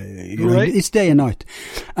 Right. It's day and night.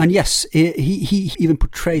 And yes, he even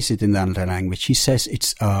portrays it in that language. He says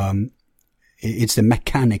it's the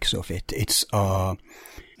mechanics of it. It's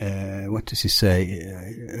what does he say?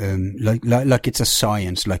 Like it's a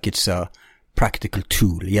science, like it's a practical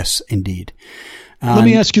tool. Yes, indeed. Let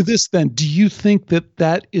me ask you this then. Do you think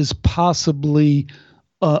that is possibly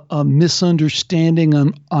a misunderstanding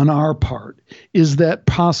on our part? Is that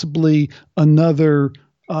possibly another,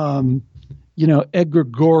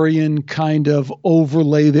 egregorian kind of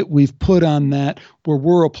overlay that we've put on that, where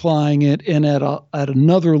we're applying it, and at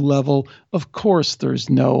another level, of course, there's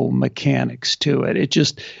no mechanics to it. It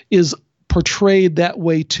just is portrayed that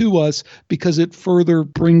way to us because it further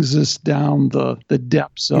brings us down the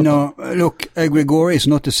depths of look, egregore is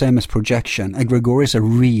not the same as projection. Egregore is a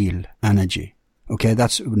real energy. Okay,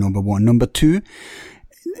 that's number one. Number two,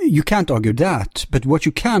 you can't argue that, but what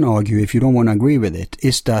you can argue, if you don't want to agree with it,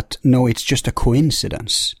 is that, no, it's just a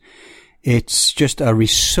coincidence. It's just a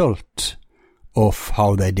result of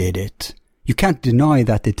how they did it. You can't deny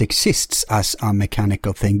that it exists as a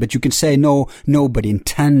mechanical thing, but you can say, no, nobody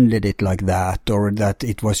intended it like that, or that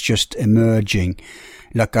it was just emerging,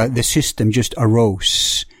 like the system just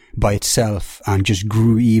arose by itself and just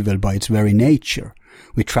grew evil by its very nature.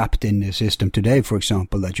 We're trapped in the system today, for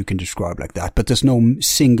example, that you can describe like that. But there's no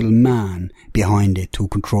single man behind it who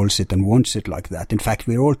controls it and wants it like that. In fact,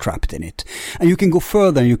 we're all trapped in it. And you can go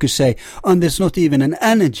further and you can say, and there's not even an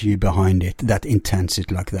energy behind it that intends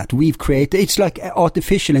it like that. We've created, it's like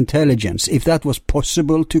artificial intelligence. If that was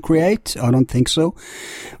possible to create, I don't think so.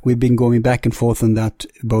 We've been going back and forth on that,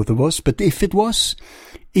 both of us. But if it was,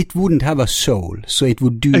 it wouldn't have a soul, so it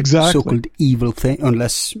would do so-called evil thing,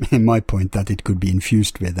 unless, in my point, that it could be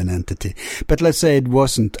infused with an entity. But let's say it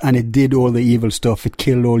wasn't, and it did all the evil stuff, it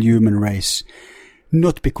killed all human race.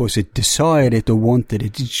 Not because it desired it or wanted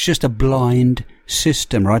it, it's just a blind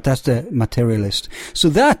system, right? That's the materialist. So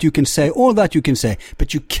that you can say, all that you can say,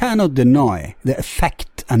 but you cannot deny the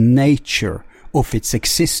effect and nature of its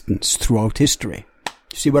existence throughout history.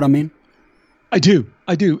 See what I mean? I do.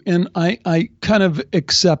 And I kind of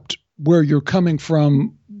accept where you're coming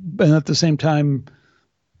from, and at the same time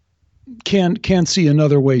can see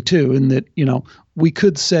another way too, in that, we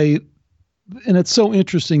could say, and it's so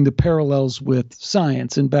interesting, the parallels with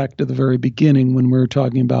science, and back to the very beginning when we were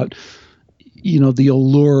talking about, the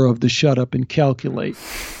allure of the shut up and calculate.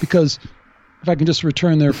 Because if I can just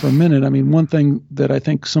return there for a minute, I mean, one thing that I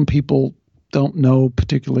think some people don't know,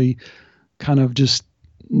 particularly kind of just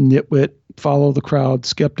nitwit, follow the crowd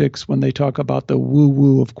skeptics, when they talk about the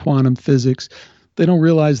woo-woo of quantum physics, they don't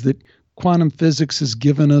realize that quantum physics has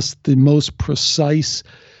given us the most precise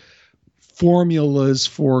formulas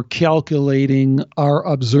for calculating our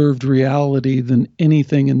observed reality than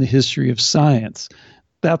anything in the history of science.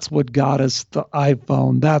 That's what got us the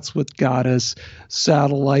iPhone. That's what got us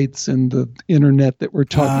satellites and the internet that we're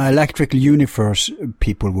talking. Electrical universe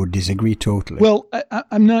people would disagree totally. Well,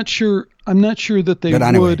 I'm not sure. I'm not sure that they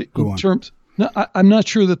would in terms. No, I'm not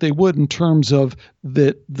sure that they would in terms of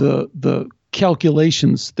the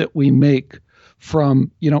calculations that we make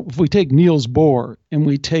from, if we take Niels Bohr and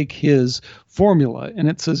we take his formula and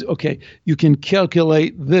it says, okay, you can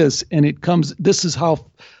calculate this, and it comes. This is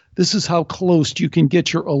how close you can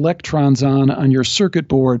get your electrons on your circuit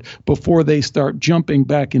board before they start jumping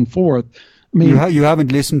back and forth. I mean, you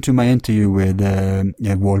haven't listened to my interview with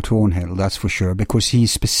Walt Thornhill, that's for sure, because he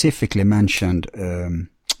specifically mentioned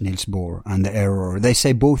Niels Bohr and the error. They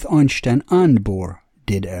say both Einstein and Bohr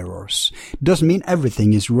did errors. It doesn't mean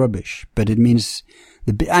everything is rubbish, but it means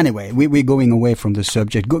Anyway, we're going away from the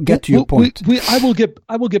subject. Get to your point. I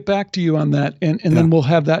will get back to you on that, and then we'll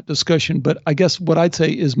have that discussion. But I guess what I'd say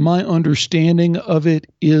is my understanding of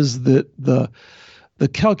it is that the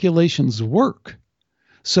calculations work.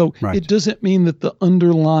 So It doesn't mean that the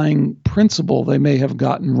underlying principle they may have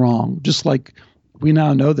gotten wrong. Just like we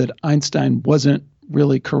now know that Einstein wasn't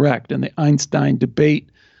really correct, and the Einstein debate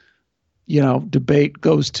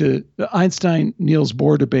goes to the Einstein-Niels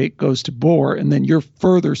Bohr debate goes to Bohr, and then you're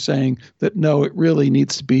further saying that no, it really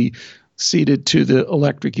needs to be ceded to the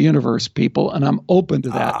electric universe people, and I'm open to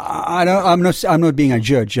that. I'm not being a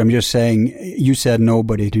judge. I'm just saying you said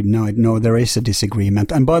nobody denied. No, there is a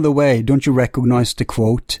disagreement. And by the way, don't you recognize the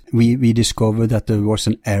quote? We discovered that there was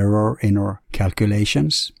an error in our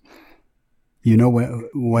calculations. You know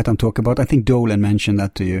what I'm talking about? I think Dolan mentioned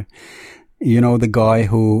that to you. You know, the guy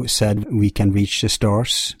who said we can reach the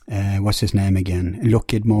stars, what's his name again?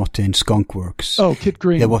 Lockheed Martin Skunk Works. Oh, Kit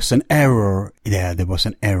Green. There was an error. Yeah, there was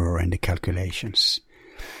an error in the calculations.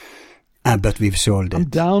 But we've solved it. I'm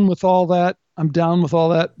down with all that,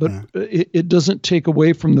 but it doesn't take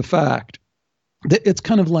away from the fact that it's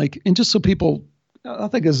kind of like, and just so people, I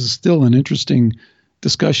think this is still an interesting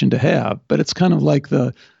discussion to have, but it's kind of like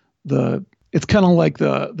the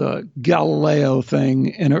Galileo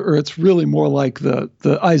thing, or it's really more like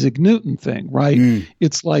the Isaac Newton thing, right?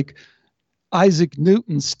 It's like Isaac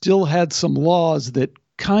Newton still had some laws that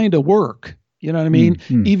kind of work. You know what I mean?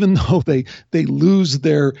 Even though they lose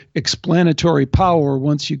their explanatory power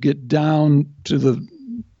once you get down to the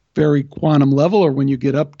very quantum level, or when you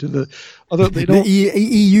get up to the other. They don't. The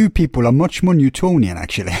EU people are much more Newtonian,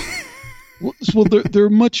 actually. Well,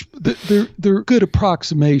 they're good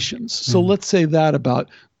approximations. So let's say that about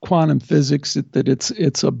quantum physics, that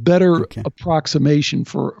it's a better approximation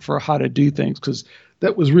for how to do things, because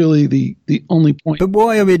that was really the only point. But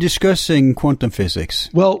why are we discussing quantum physics?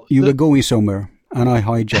 Well, you were going somewhere, and I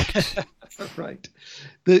hijacked. Right.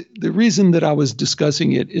 The reason that I was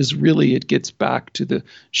discussing it is really it gets back to the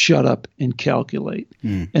shut up and calculate,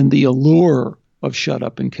 and the allure of shut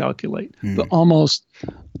up and calculate, the almost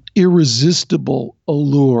irresistible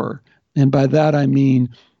allure. And by that I mean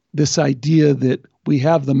this idea that we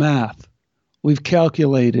have the math, we've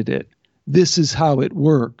calculated it, this is how it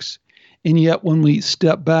works. And yet when we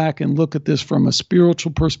step back and look at this from a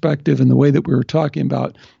spiritual perspective in the way that we were talking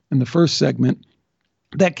about in the first segment,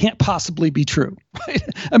 that can't possibly be true. Right?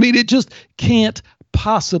 I mean, it just can't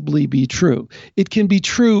possibly be true. It can be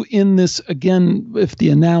true in this, again, if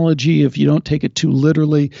you don't take it too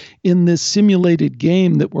literally, in this simulated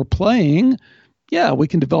game that we're playing. Yeah, we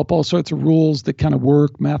can develop all sorts of rules that kind of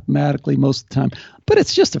work mathematically most of the time, but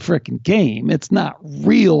it's just a freaking game. It's not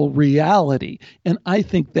real reality. And I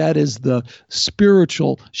think that is the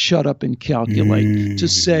spiritual shut up and calculate, to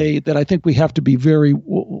say that I think we have to be very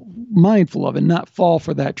mindful of and not fall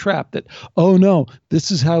for that trap that, oh no,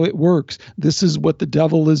 this is how it works. This is what the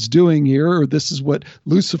devil is doing here, or this is what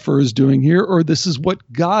Lucifer is doing here, or this is what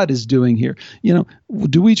God is doing here. You know,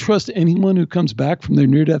 do we trust anyone who comes back from their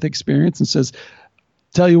near-death experience and says,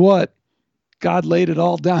 tell you what, God laid it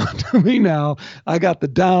all down to me now. I got the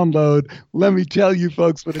download. Let me tell you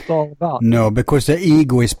folks what it's all about. No, because the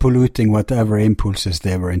ego is polluting whatever impulses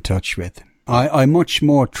they were in touch with. I much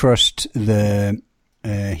more trust the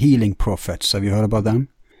healing prophets. Have you heard about them?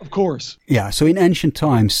 Of course. Yeah, so in ancient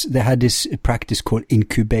times, they had this practice called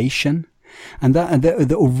incubation. And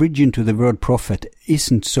the origin to the word prophet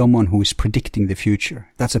isn't someone who is predicting the future.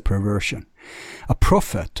 That's a perversion. A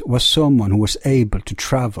prophet was someone who was able to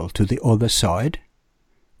travel to the other side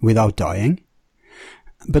without dying.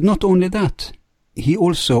 But not only that, he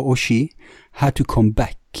also, or she, had to come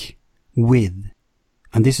back with,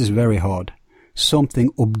 and this is very hard, something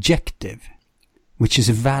objective, which is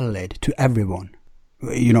valid to everyone.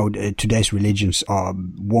 You know, today's religions are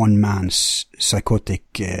one man's psychotic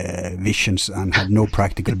visions and have no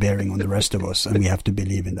practical bearing on the rest of us, and we have to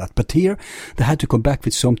believe in that. But here, they had to come back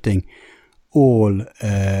with something all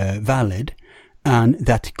valid and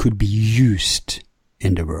that could be used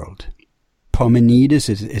in the world. Parmenides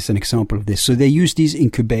is an example of this. So they used these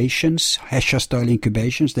incubations, Hesha-style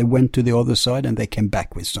incubations. They went to the other side and they came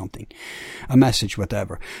back with something, a message,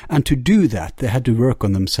 whatever. And to do that, they had to work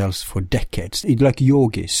on themselves for decades. Like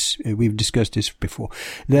yogis, we've discussed this before.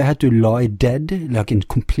 They had to lie dead, like in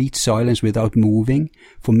complete silence without moving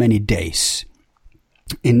for many days.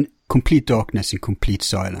 In complete darkness, in complete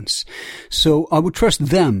silence. So I would trust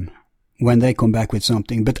them when they come back with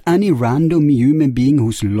something. But any random human being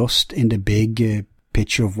who's lost in the big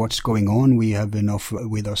picture of what's going on. We have enough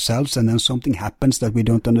with ourselves, and then something happens that we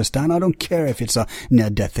don't understand. I don't care if it's a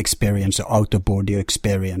near-death experience, or out-of-body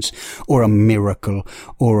experience, or a miracle,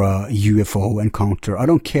 or a UFO encounter. I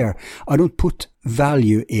don't care. I don't put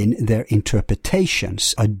value in their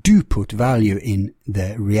interpretations. I do put value in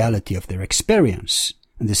the reality of their experience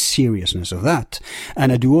and the seriousness of that.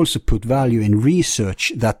 And I do also put value in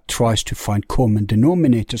research that tries to find common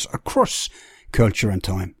denominators across culture and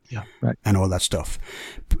time. Yeah, right. And all that stuff.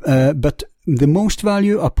 But the most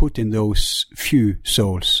value I put in those few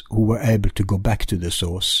souls who were able to go back to the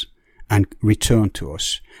source and return to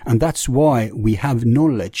us. And that's why we have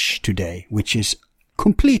knowledge today, which is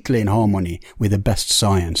completely in harmony with the best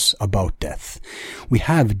science about death. We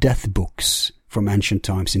have death books from ancient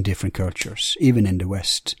times in different cultures, even in the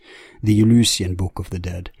West. The Eleusinian Book of the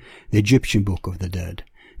Dead, the Egyptian Book of the Dead,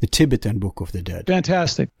 the Tibetan Book of the Dead.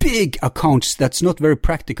 Fantastic. Big accounts that's not very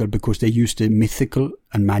practical because they use the mythical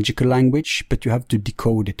and magical language, but you have to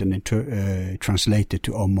decode it and translate it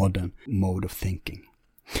to our modern mode of thinking.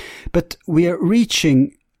 But we are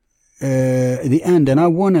reaching the end, and I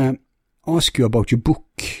want to ask you about your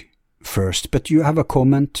book first, but you have a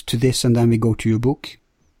comment to this and then we go to your book?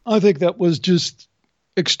 I think that was just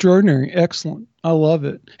extraordinary. Excellent. I love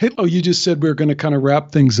it. Hey, you just said we were going to kind of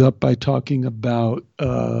wrap things up by talking about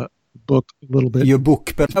book a little bit. Your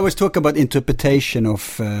book, but I was talking about interpretation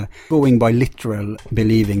of going by literal,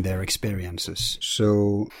 believing their experiences.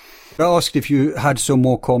 So I asked if you had some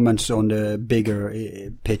more comments on the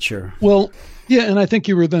bigger picture. Well, yeah, and I think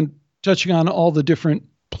you were then touching on all the different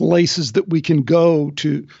places that we can go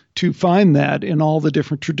to find that in all the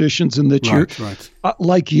different traditions in the church. Right.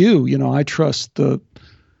 Like I trust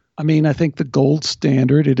I think the gold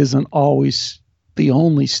standard, it isn't always the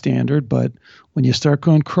only standard, but when you start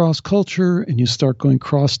going cross culture and you start going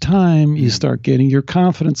cross time, you start getting your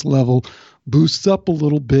confidence level boosts up a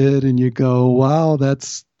little bit and you go, wow,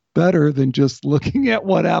 that's better than just looking at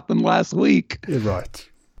what happened last week. Right.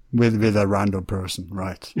 With a random person,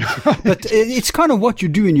 right. But it's kind of what you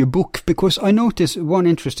do in your book, because I noticed one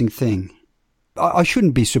interesting thing. I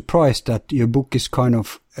shouldn't be surprised that your book is kind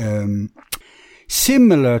of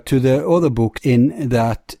similar to the other book in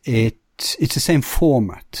that it's the same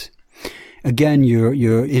format. Again,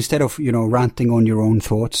 you're instead of, ranting on your own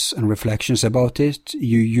thoughts and reflections about it,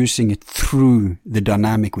 you're using it through the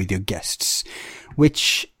dynamic with your guests,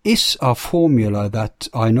 which is a formula that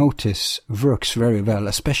I notice works very well,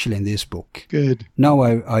 especially in this book. Good. Now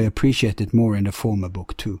I appreciate it more in the former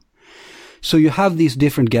book too. So you have these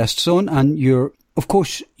different guests on, and you're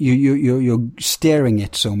steering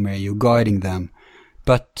it somewhere, you're guiding them,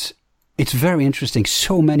 but it's very interesting.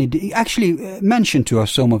 So many, actually mention to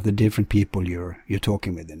us some of the different people you're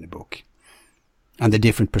talking with in the book and the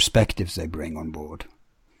different perspectives they bring on board.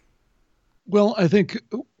 Well, I think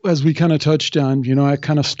as we kind of touched on, I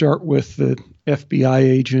kind of start with the FBI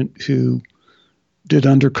agent who did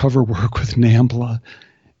undercover work with NAMBLA.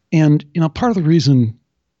 And, part of the reason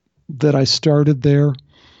that I started there,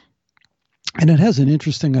 and it has an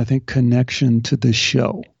interesting, I think, connection to this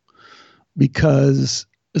show, because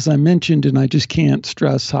as I mentioned, and I just can't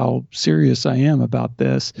stress how serious I am about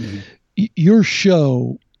this, your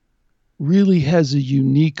show really has a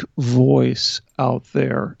unique voice out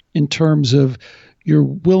there in terms of your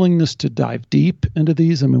willingness to dive deep into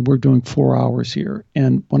these. I mean, we're doing 4 hours here.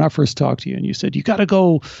 And when I first talked to you and you said, you got to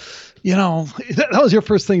go, that was your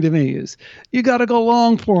first thing to me is, you got to go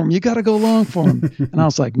long form. You got to go long form. And I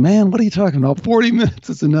was like, man, what are you talking about? 40 minutes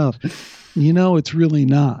is enough. It's really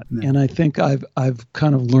not. No. And I think I've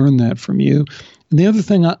kind of learned that from you. And the other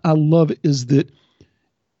thing I love is that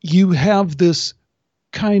you have this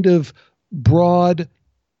kind of broad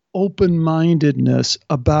open-mindedness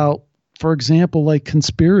about, for example, like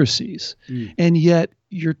conspiracies. And yet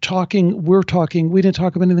we didn't talk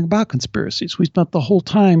about anything about conspiracies. We spent the whole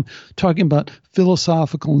time talking about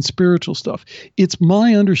philosophical and spiritual stuff. It's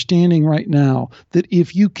my understanding right now that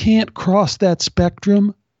if you can't cross that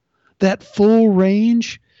spectrum, that full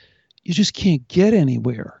range, you just can't get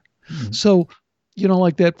anywhere. So,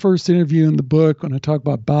 like that first interview in the book when I talk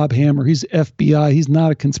about Bob Hammer, he's FBI. He's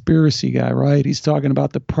not a conspiracy guy, right? He's talking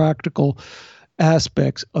about the practical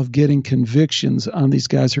aspects of getting convictions on these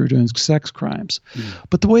guys who are doing sex crimes.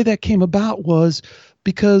 But the way that came about was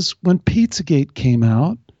because when Pizzagate came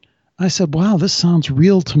out, I said, wow, this sounds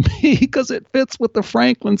real to me because it fits with the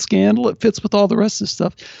Franklin scandal. It fits with all the rest of the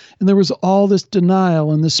stuff. And there was all this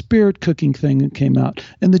denial, and the spirit cooking thing that came out,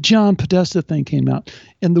 and the John Podesta thing came out,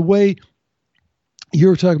 and the way you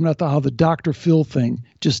were talking about how the Dr. Phil thing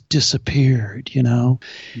just disappeared,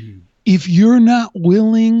 If you're not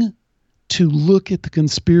willing to look at the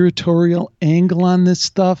conspiratorial angle on this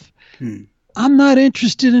stuff, I'm not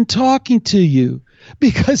interested in talking to you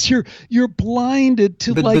because you're blinded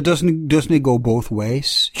to But doesn't it go both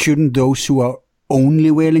ways? Shouldn't those who are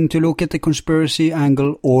only willing to look at the conspiracy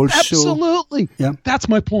angle also? Absolutely. Yeah. That's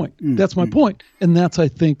my point. That's my point. And that's, I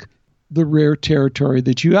think, the rare territory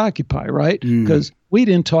that you occupy, right? Because we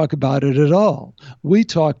didn't talk about it at all. We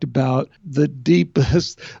talked about the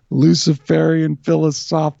deepest Luciferian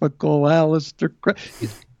philosophical Aleister Crowley.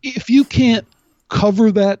 If you can't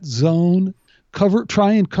cover that zone,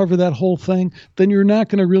 try and cover that whole thing, then you're not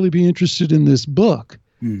going to really be interested in this book,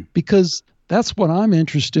 because that's what I'm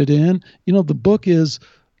interested in. You know, the book is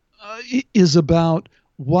about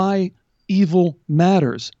why evil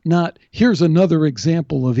matters. Not here's another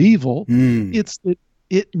example of evil. It's that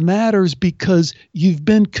it matters because you've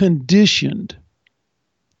been conditioned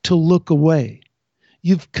to look away.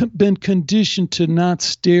 You've been conditioned to not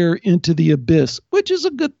stare into the abyss, which is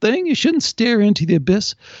a good thing. You shouldn't stare into the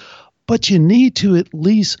abyss, but you need to at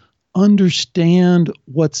least understand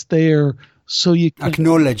what's there so you can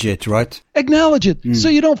acknowledge it, right? Acknowledge it so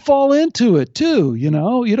you don't fall into it too. You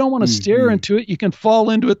know, you don't want to stare into it. You can fall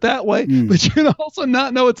into it that way, but you can also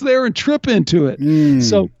not know it's there and trip into it.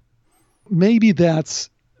 So maybe that's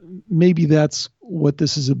what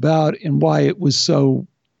this is about, and why it was so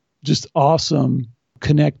just awesome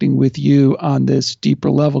connecting with you on this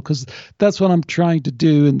deeper level, because that's what I'm trying to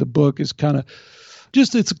do in the book, is kind of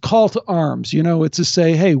just, it's a call to arms, you know. It's to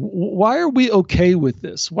say, hey, why are we okay with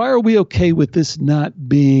this? Why are we okay with this not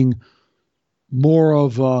being more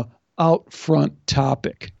of a out front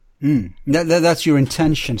topic? That's your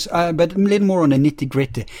intentions. But a little more on the nitty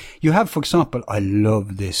gritty. You have, for example, I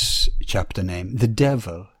love this chapter name, The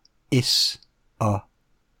Devil is a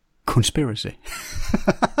Conspiracy.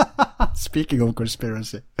 Speaking of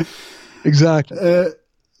conspiracy. Exactly.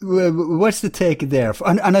 What's the take there?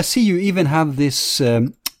 And I see you even have this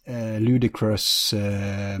ludicrous,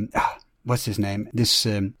 what's his name? This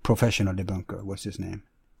professional debunker, what's his name?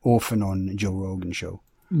 Often on Joe Rogan show.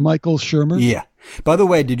 Michael Shermer? Yeah. By the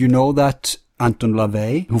way, did you know that Anton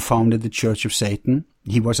LaVey, who founded the Church of Satan,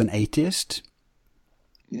 he was an atheist?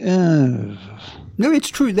 Yeah. No, it's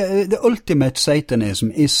true. The ultimate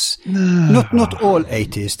Satanism is not all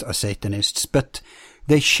atheists are Satanists, but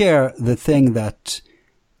they share the thing that,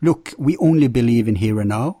 look, we only believe in here and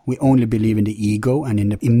now. We only believe in the ego and in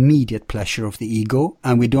the immediate pleasure of the ego,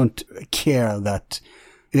 and we don't care that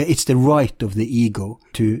it's the right of the ego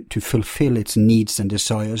to fulfill its needs and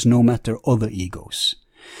desires, no matter other egos.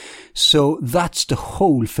 So that's the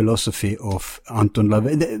whole philosophy of Anton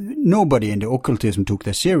LaVey. Nobody in the occultism took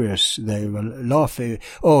that serious. They were laughing.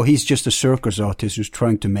 Oh, he's just a circus artist who's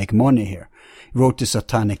trying to make money here. He wrote the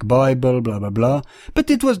Satanic Bible, blah, blah, blah. But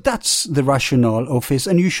that's the rationale of his,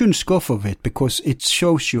 and you shouldn't scoff of it, because it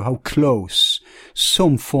shows you how close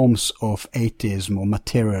some forms of atheism or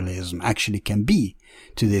materialism actually can be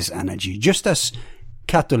to this energy, just as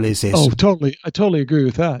Catholicism. Oh, totally. I totally agree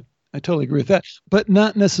with that. But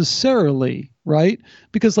not necessarily, right?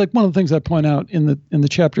 Because like one of the things I point out in the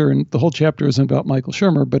chapter, and the whole chapter isn't about Michael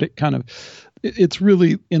Shermer, but it's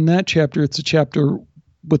really, in that chapter, it's a chapter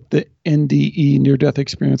with the NDE, near-death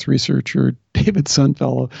experience researcher, David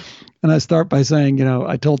Sunfellow. And I start by saying, you know,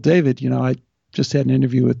 I told David, you know, I just had an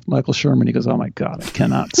interview with Michael Shermer. He goes, oh my God, I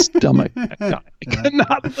cannot stomach that guy. I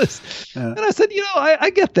cannot listen. And I said, you know,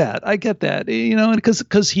 I get that, you know, and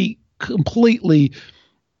because he completely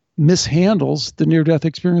mishandles the near-death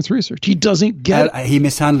experience research. He doesn't get it. He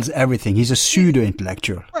mishandles everything. He's a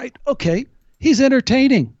pseudo-intellectual. Right. Okay. He's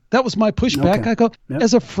entertaining. That was my pushback. Okay. I go,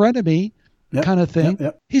 as a frenemy kind of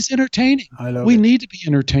thing, he's entertaining. We need to be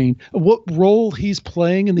entertained. What role he's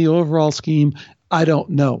playing in the overall scheme, I don't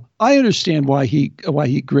know. I understand why he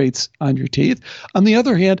grates on your teeth. On the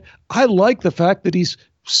other hand, I like the fact that he's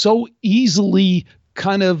so easily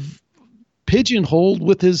kind of pigeonholed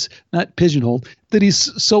with his, not pigeonholed, that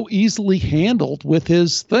he's so easily handled with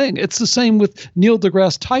his thing. It's the same with Neil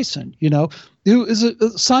deGrasse Tyson, you know, who is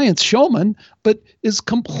a science showman, but is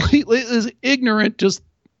completely ignorant just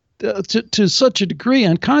to such a degree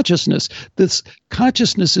on consciousness. This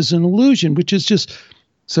consciousness is an illusion, which is just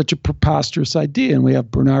such a preposterous idea. And we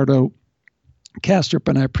have Bernardo Kastrup,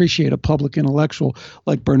 and I appreciate a public intellectual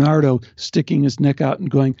like Bernardo sticking his neck out and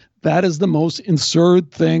going, that is the most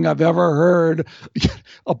absurd thing I've ever heard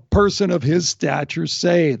a person of his stature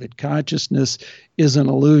say, that consciousness is an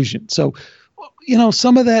illusion. So, you know,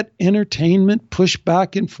 some of that entertainment push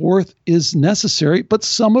back and forth is necessary, but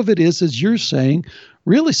some of it is, as you're saying,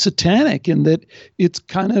 really satanic in that it's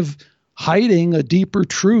kind of hiding a deeper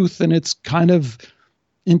truth, and it's kind of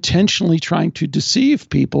intentionally trying to deceive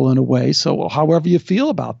people in a way. So however you feel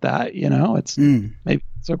about that, it's maybe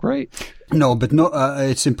so great. No, but no,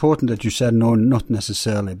 it's important that you said no, not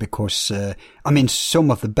necessarily, because,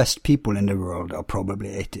 some of the best people in the world are probably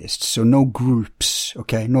atheists. So no groups,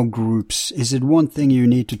 okay? No groups. Is it one thing you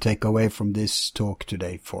need to take away from this talk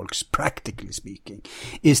today, folks, practically speaking,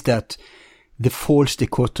 is that the false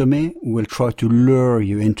dichotomy will try to lure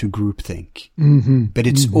you into groupthink. Mm-hmm. But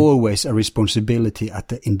it's always a responsibility at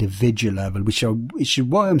the individual level, which is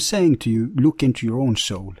why I'm saying to you, look into your own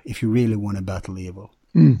soul if you really want to battle evil.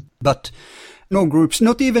 But no groups,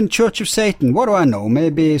 not even Church of Satan. What do I know?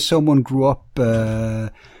 Maybe someone grew up,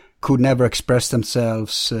 could never express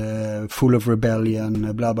themselves, full of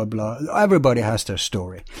rebellion, blah, blah, blah. Everybody has their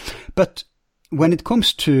story. But when it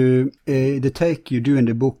comes to the take you do in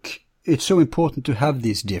the book, it's so important to have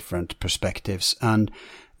these different perspectives. And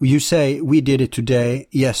you say, we did it today.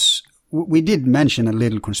 Yes, we did mention a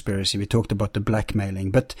little conspiracy. We talked about the blackmailing.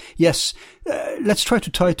 But yes, let's try to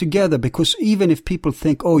tie it together, because even if people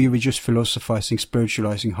think, oh, you were just philosophizing,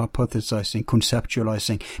 spiritualizing, hypothesizing,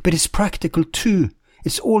 conceptualizing, but it's practical too.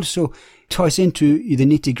 It's also ties into the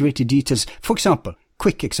nitty-gritty details. For example,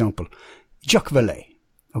 quick example, Jacques Vallée,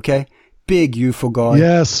 okay? Big UFO guy.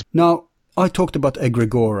 Yes. Now, I talked about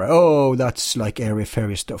egregore. Oh, that's like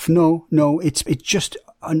airy-fairy stuff. No, it's just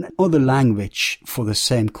another language for the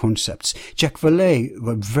same concepts. Jacques Vallée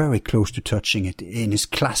were very close to touching it in his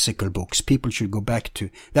classical books. People should go back to.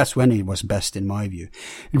 That's when he was best, in my view.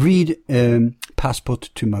 Read Passport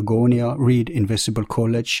to Magonia. Read Invisible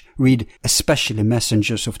College. Read especially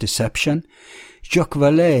Messengers of Deception. Jacques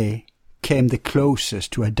Vallée came the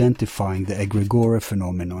closest to identifying the egregore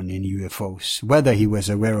phenomenon in UFOs, whether he was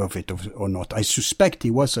aware of it or not. I suspect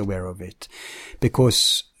he was aware of it,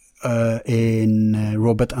 because in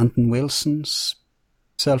Robert Anton Wilson's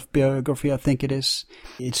self-biography, I think it is,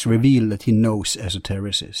 it's revealed that he knows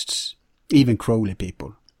esotericists, even Crowley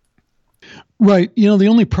people. Right. The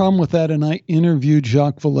only problem with that, and I interviewed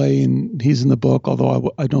Jacques Vallée, and he's in the book,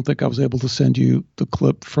 although I don't think I was able to send you the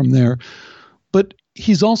clip from there, but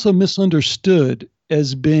he's also misunderstood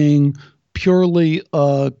as being purely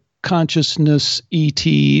a consciousness ET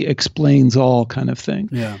explains all kind of thing.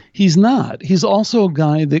 Yeah. He's not. He's also a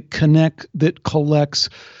guy that collects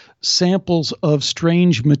samples of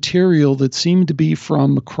strange material that seem to be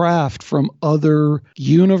from craft from other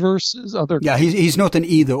universes, Yeah, he's not an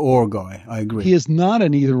either-or guy. I agree. He is not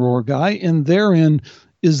an either-or guy, and therein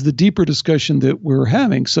is the deeper discussion that we're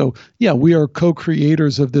having. So, yeah, we are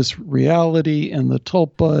co-creators of this reality and the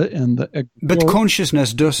tulpa and the egregore. But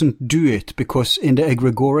consciousness doesn't do it, because in the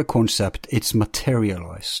egregore concept, it's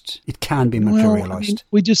materialized. It can be materialized.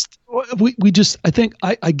 Well, we just, I think,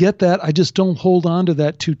 I get that. I just don't hold on to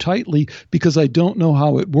that too tightly, because I don't know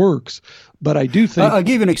how it works. But I do think... I'll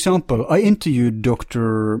give you an example. I interviewed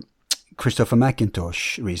Dr. Christopher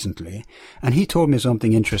McIntosh recently, and he told me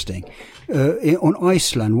something interesting. On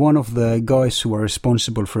Iceland, one of the guys who are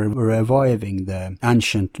responsible for reviving the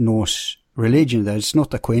ancient Norse religion, that it's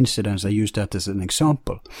not a coincidence I used that as an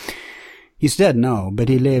example. He's dead now, but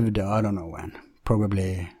he lived, I don't know when,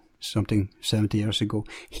 probably something 70 years ago.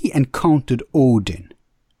 He encountered Odin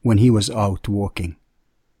when he was out walking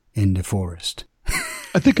in the forest.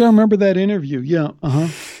 I think I remember that interview. Yeah. Uh-huh.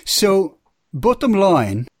 So, bottom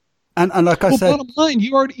line, and like I said, bottom line,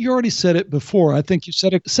 you already said it before. I think you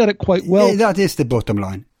said it quite well. That is the bottom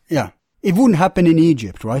line. Yeah, it wouldn't happen in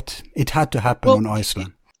Egypt, right? It had to happen on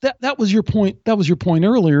Iceland. That was your point. That was your point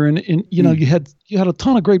earlier, and you had a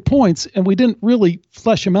ton of great points, and we didn't really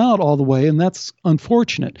flesh them out all the way, and that's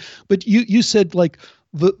unfortunate. But you said like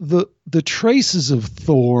the traces of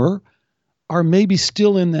Thor are maybe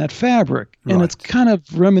still in that fabric. And right. It's kind of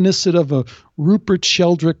reminiscent of a Rupert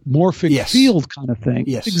Sheldrake morphic yes. field kind of thing.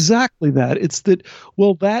 Yes. Exactly that. It's that,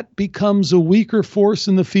 well, that becomes a weaker force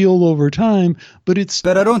in the field over time, but it's...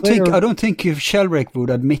 But I don't think if Sheldrake would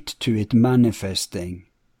admit to it manifesting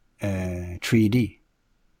 3D.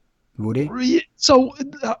 Would he? So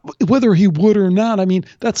whether he would or not, I mean,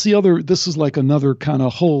 this is like another kind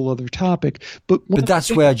of whole other topic. But that's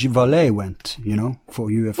where Vallée went, for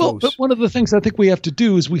UFOs. Well, but one of the things I think we have to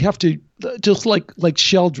do is we have to, just like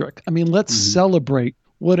Sheldrake, I mean, let's celebrate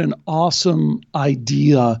what an awesome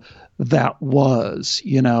idea that was,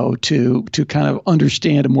 to kind of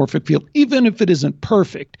understand a morphic field, even if it isn't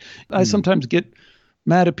perfect. I sometimes get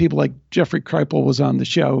mad at people like Jeffrey Kripal was on the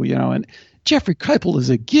show, and Jeffrey Kripal is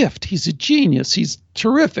a gift. He's a genius. He's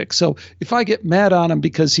terrific. So if I get mad on him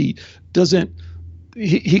because he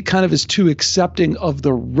kind of is too accepting of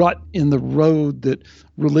the rut in the road that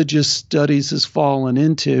religious studies has fallen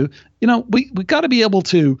into, we got to be able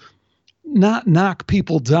to not knock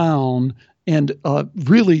people down and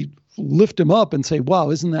really lift them up and say, wow,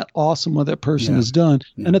 isn't that awesome what that person has done?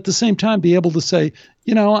 Yeah. And at the same time, be able to say,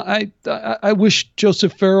 I wish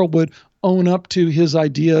Joseph Farrell would own up to his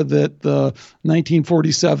idea that the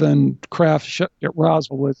 1947 crash shot at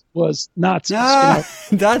Roswell was Nazis.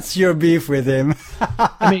 That's your beef with him.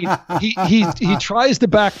 I mean, he tries to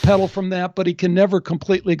backpedal from that, but he can never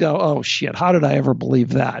completely go, oh shit, how did I ever believe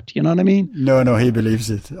that? You know what I mean? No, he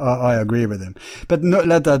believes it. I agree with him. But no,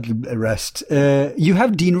 let that rest. You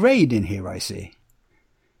have Dean Raid in here, I see.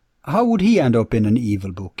 How would he end up in an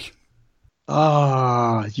evil book?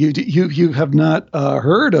 You have not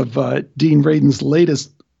heard of Dean Radin's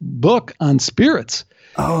latest book on spirits.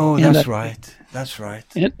 Oh, that's right. That's right.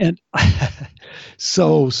 And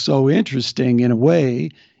so interesting in a way,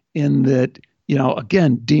 in that,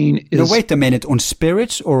 again, Dean is... No, wait a minute, on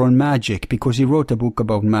spirits or on magic? Because he wrote a book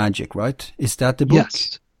about magic, right? Is that the book?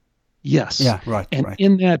 Yes. Yeah, right. And right.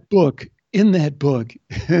 in that book, and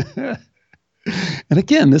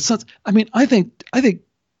again, I think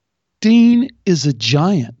Dean is a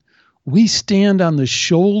giant. We stand on the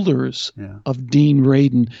shoulders of Dean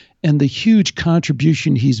Radin and the huge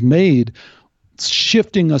contribution he's made,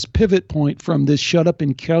 shifting us pivot point from this shut up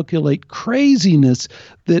and calculate craziness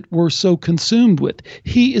that we're so consumed with.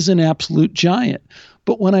 He is an absolute giant.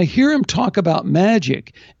 But when I hear him talk about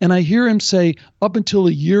magic, and I hear him say, up until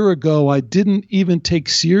a year ago, I didn't even take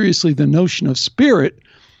seriously the notion of spirit,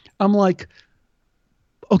 I'm like,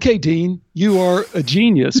 okay, Dean, you are a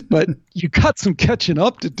genius, but you got some catching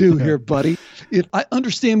up to do here, buddy. I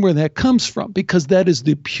understand where that comes from, because that is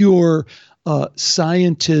the pure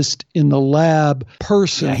scientist in the lab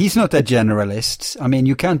person. Yeah, he's not a generalist. I mean,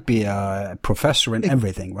 you can't be a professor in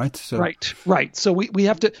everything, right? So, right. So we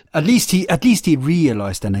have to. At least he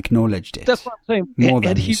realized and acknowledged it. That's what I'm saying. More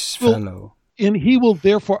than his fellow. And he will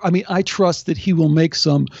therefore. I trust that he will make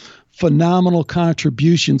some phenomenal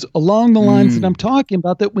contributions along the lines that I'm talking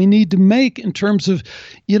about, that we need to make in terms of,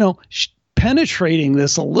 penetrating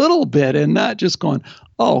this a little bit and not just going,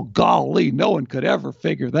 oh, golly, no one could ever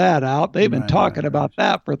figure that out. They've been talking about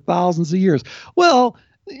that for thousands of years. Well,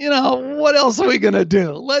 what else are we going to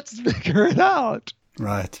do? Let's figure it out.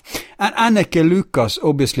 Right. And Anneke Lucas,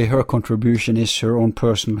 obviously her contribution is her own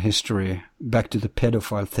personal history, back to the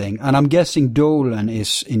pedophile thing. And I'm guessing Dolan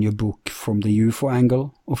is in your book from the UFO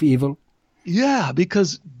angle of evil. Yeah,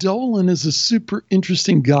 because Dolan is a super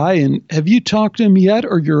interesting guy. And have you talked to him yet,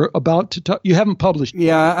 or you're about to talk? You haven't published?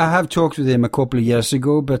 Yeah, I have talked with him a couple of years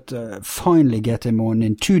ago, but finally get him on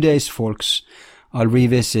in 2 days, folks. I'll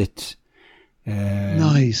revisit.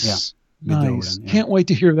 Nice. Dolan, Can't wait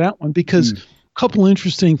to hear that one, because a couple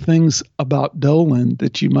interesting things about Dolan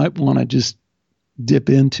that you might want to just dip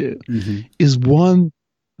into is, one,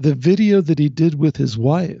 the video that he did with his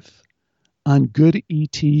wife on good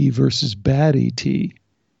ET versus bad ET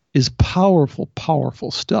is powerful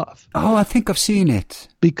stuff. Oh, I think I've seen it.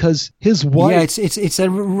 Because his wife... Yeah, it's a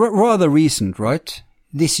rather recent, right?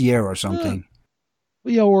 This year or something.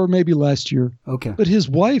 Yeah, or maybe last year. Okay. But his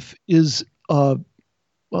wife is a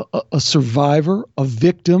survivor, a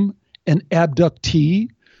victim, an abductee.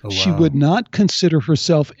 Oh, wow. She would not consider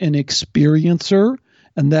herself an experiencer.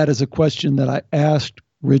 And that is a question that I asked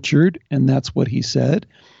Richard, and that's what he said.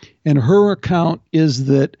 And her account is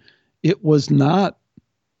that it was not,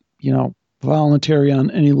 voluntary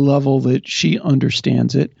on any level that she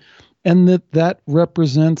understands it, and that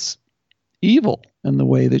represents evil in the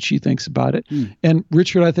way that she thinks about it. And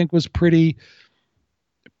Richard, I think, was pretty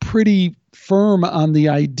firm on the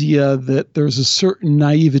idea that there's a certain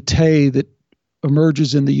naivete that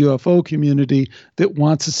emerges in the UFO community that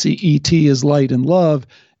wants to see ET as light and love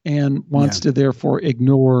and wants to therefore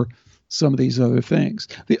ignore some of these other things.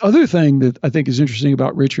 The other thing that I think is interesting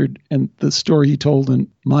about Richard and the story he told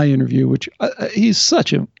in my interview, which he's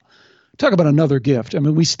such a, talk about another gift. I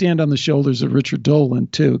mean, we stand on the shoulders of Richard Dolan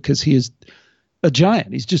too, because he is a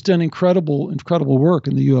giant. He's just done incredible work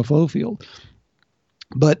in the UFO field.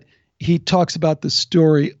 But he talks about the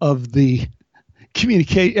story of the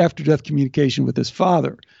after-death communication with his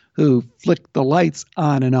father, who flicked the lights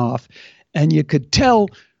on and off. And you could tell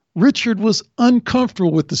Richard was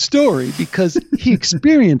uncomfortable with the story because he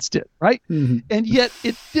experienced it, right? And yet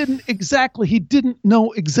he didn't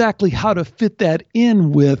know exactly how to fit that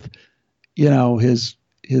in with, his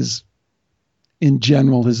in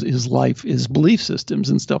general, his life, his belief systems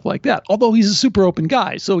and stuff like that. Although he's a super open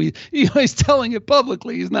guy. So he's telling it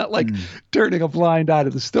publicly. He's not like turning a blind eye to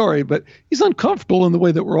the story, but he's uncomfortable in the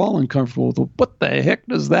way that we're all uncomfortable with. What the heck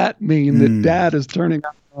does that mean that dad is turning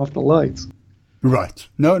off the lights? Right.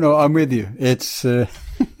 No, I'm with you. It's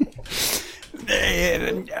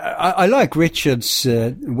I like Richard's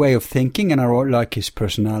way of thinking, and I like his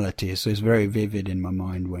personality, so it's very vivid in my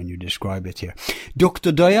mind when you describe it here.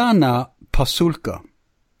 Dr. Diana Pasulka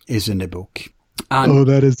is in the book. And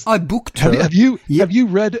that is. I booked her. Have you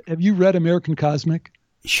read American Cosmic?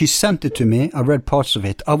 She sent it to me. I read parts of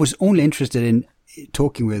it. I was only interested in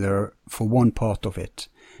talking with her for one part of it.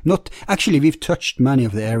 Actually, we've touched many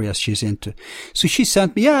of the areas she's into. So she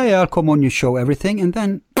sent me, I'll come on your show, everything. And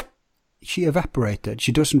then she evaporated.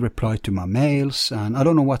 She doesn't reply to my mails. And I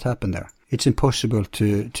don't know what happened there. It's impossible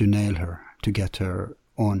to nail her, to get her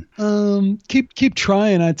on. Keep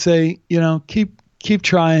trying, I'd say. Keep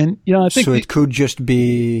trying. I think so. It could just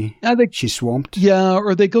be. I think she's swamped. Yeah,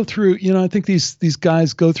 or they go through. I think these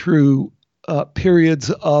guys go through periods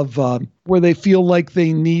of where they feel like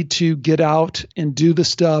they need to get out and do the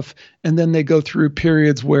stuff, and then they go through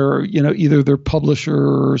periods where either their publisher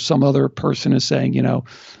or some other person is saying,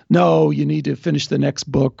 no, you need to finish the next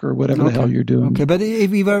book or whatever the hell you're doing. Okay, but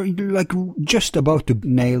if we were like just about to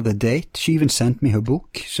nail the date, she even sent me her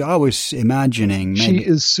book, so I was imagining. Maybe. She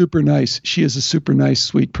is super nice. She is a super nice,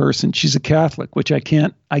 sweet person. She's a Catholic, which I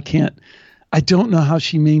don't know how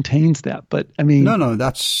she maintains that, but I mean... No,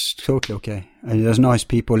 that's totally okay. There's nice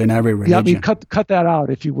people in every religion. Yeah, I mean, cut that out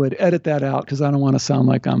if you would. Edit that out, because I don't want to sound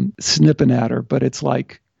like I'm snipping at her, but it's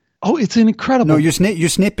like, it's an incredible... No, you're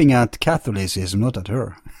snipping at Catholicism, not at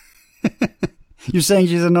her. You're saying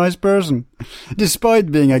she's a nice person,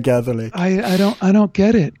 despite being a Catholic. I don't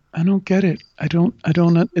get it. I don't get it. I don't.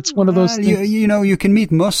 It's one of those things. You can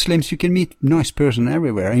meet Muslims, you can meet nice person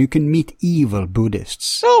everywhere, and you can meet evil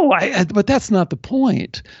Buddhists. No, but that's not the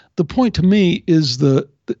point. The point to me is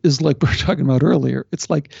like we were talking about earlier. It's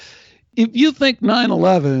like, if you think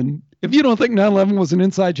 9/11, if you don't think 9/11 was an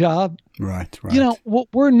inside job, right.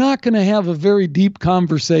 We're not going to have a very deep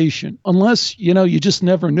conversation unless, you just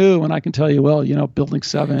never knew. And I can tell you, Building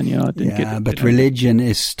 7, it didn't get... but religion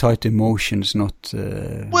is tied to emotions, not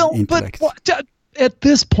intellect. But at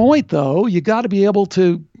this point, though, you got to be able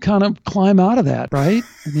to kind of climb out of that, right?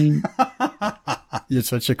 I mean... You're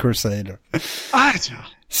such a crusader.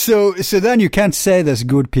 So then you can't say there's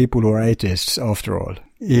good people who are atheists after all.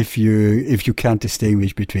 If you can't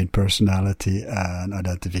distinguish between personality and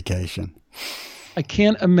identification. I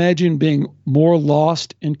can't imagine being more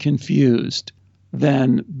lost and confused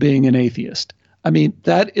than being an atheist. I mean,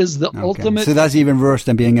 that is the ultimate... So that's even worse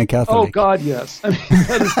than being a Catholic. Oh, God, yes. I mean,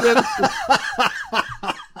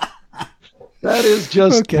 that is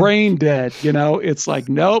just brain dead, It's like,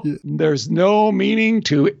 nope, there's no meaning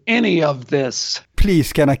to any of this.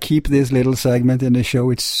 Please, can I keep this little segment in the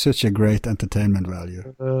show? It's such a great entertainment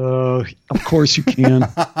value. Of course you can.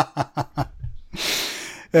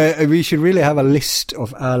 We should really have a list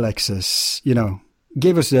of Alex's,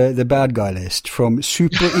 give us the bad guy list from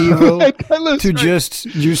super evil to just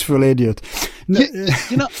useful idiot.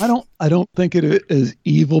 No, I don't think of it as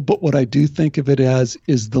evil, but what I do think of it as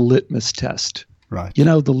is the litmus test. Right.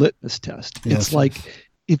 The litmus test. Yes. It's like,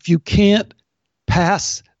 if you can't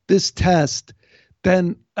pass this test,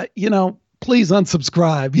 then, please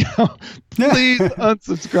unsubscribe, please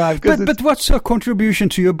unsubscribe. But what's her contribution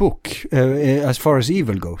to your book as far as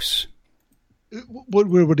evil goes?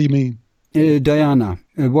 What do you mean? Diana,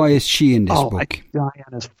 why is she in this book?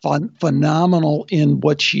 Diana's phenomenal in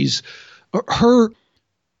what she's... Did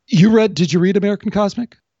you read American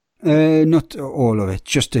Cosmic? Not all of it,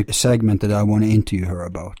 just a segment that I want to interview her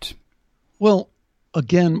about. Well,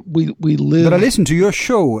 again, we live... But I listened to your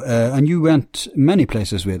show, and you went many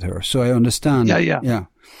places with her, so I understand. Yeah.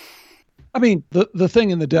 I mean, the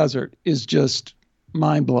thing in the desert is just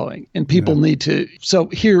mind-blowing, and people need to... So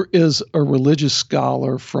here is a religious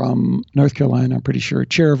scholar from North Carolina, I'm pretty sure,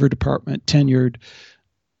 chair of her department, tenured,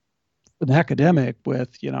 an academic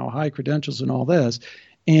with, high credentials and all this.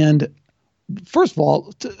 And first of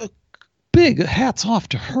all, big hats off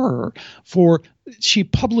to her for she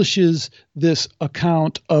publishes this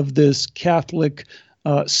account of this Catholic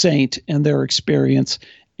saint and their experience.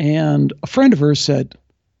 And a friend of hers said,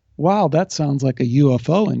 wow, that sounds like a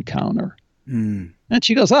UFO encounter. Mm. And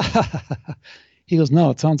she goes, he goes,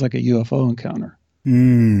 no, it sounds like a UFO encounter.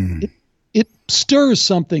 Mm. It stirs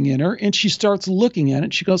something in her, and she starts looking at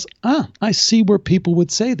it. She goes, I see where people would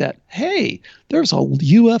say that. Hey, there's a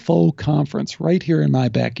UFO conference right here in my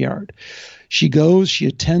backyard. She goes, she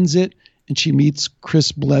attends it, and she meets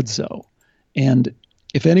Chris Bledsoe. And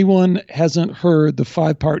if anyone hasn't heard the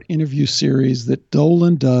 5-part interview series that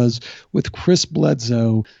Dolan does with Chris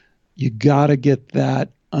Bledsoe, you got to get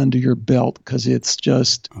that under your belt, because it's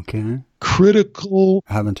just critical,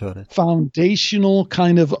 I haven't heard it. Foundational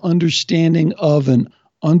kind of understanding of an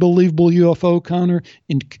unbelievable UFO encounter,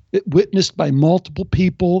 witnessed by multiple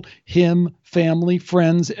people, him, family,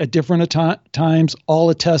 friends at different times, all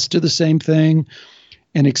attest to the same thing.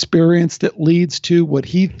 An experience that leads to what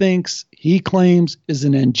he claims is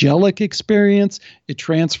an angelic experience. It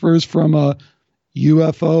transfers from a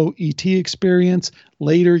UFO ET experience.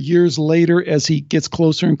 Later, years later, as he gets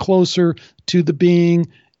closer and closer to the being,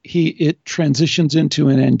 it transitions into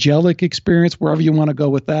an angelic experience, wherever you want to go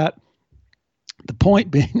with that. The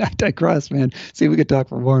point being, I digress, man. See, we could talk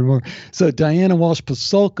for more and more. So Diana Walsh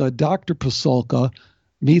Pasulka, Dr. Pasulka,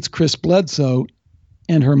 meets Chris Bledsoe,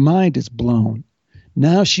 and her mind is blown.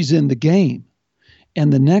 Now she's in the game.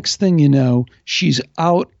 And the next thing you know, she's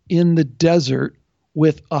out in the desert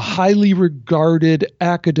with a highly regarded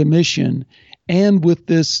academician and with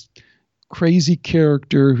this crazy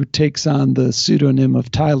character who takes on the pseudonym of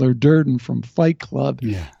Tyler Durden from Fight Club.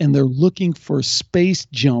 Yeah. And they're looking for space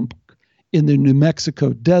junk in the New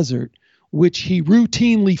Mexico desert, which he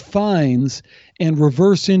routinely finds and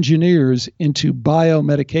reverse engineers into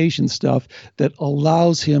biomedication stuff that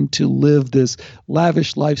allows him to live this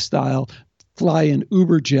lavish lifestyle, fly in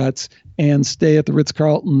Uber jets, and stay at the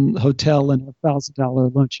Ritz-Carlton Hotel and have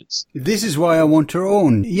 $1,000 lunches. This is why I want her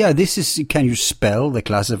own. Yeah, can you spell the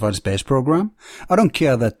classified space program? I don't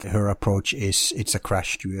care that her approach it's a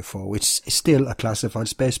crashed UFO. It's still a classified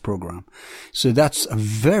space program. So that's a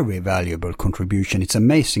very valuable contribution. It's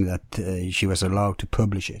amazing that she was allowed to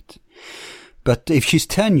publish it. But if she's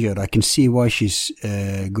tenured, I can see why she's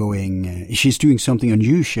she's doing something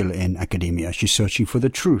unusual in academia. She's searching for the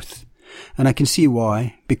truth. And I can see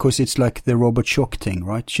why, because it's like the Robert Schoch thing,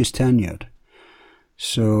 right? She's tenured.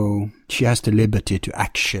 So she has the liberty to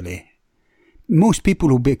actually... Most people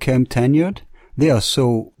who became tenured, they are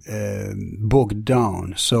so bogged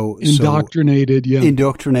down, so... Indoctrinated, yeah.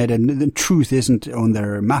 Indoctrinated. The truth isn't on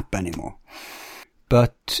their map anymore.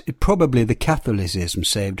 But probably the Catholicism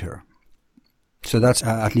saved her. So that's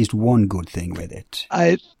at least one good thing with it.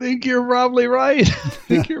 I think you're probably right. I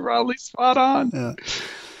think you're probably spot on. Yeah.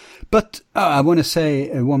 But I want to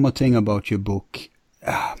say one more thing about your book.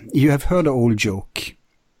 You have heard the old joke.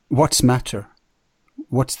 What's matter?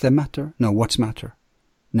 What's the matter? No, what's matter?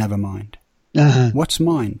 Never mind. Uh-huh. What's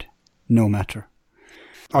mind? No matter.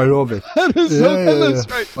 I love it. That's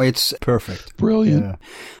right. Oh, it's perfect. Brilliant. Yeah.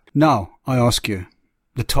 Now, I ask you,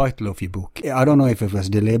 the title of your book. I don't know if it was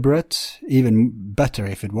deliberate, even better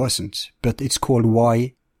if it wasn't, but it's called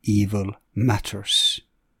Why Evil Matters.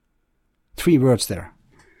 3 words there.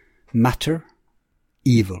 Matter,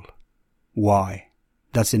 evil, why?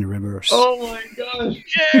 That's in reverse. Oh my gosh.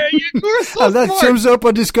 Yeah, you were so and that smart. sums up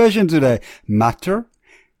our discussion today. Matter,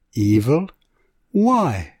 evil,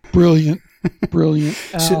 why? Brilliant. Brilliant.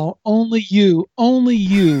 Al, only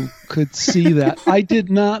you could see that. I did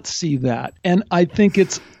not see that. And I think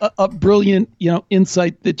it's a brilliant,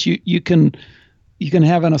 insight that you can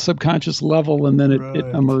have on a subconscious level, and then it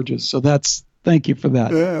emerges. So thank you for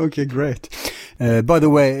that. Okay, great. By the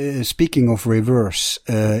way, speaking of reverse,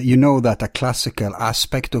 you know that a classical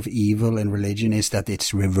aspect of evil in religion is that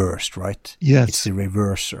it's reversed, right? Yes. It's the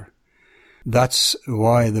reverser. That's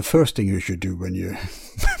why the first thing you should do when you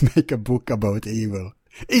make a book about evil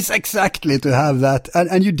is exactly to have that.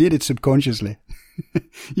 And you did it subconsciously.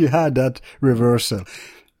 You had that reversal.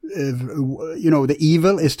 The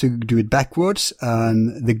evil is to do it backwards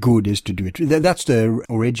and the good is to do it. That's the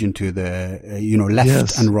origin to the, left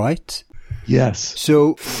Yes. and right. Yes.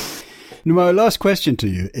 So my last question to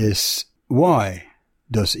you is, why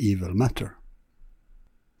does evil matter?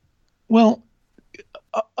 Well,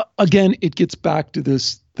 again, it gets back to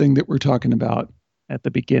this thing that we're talking about at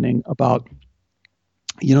the beginning about,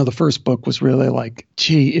 the first book was really like,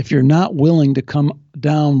 gee, if you're not willing to come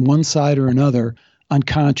down one side or another on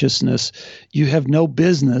consciousness, you have no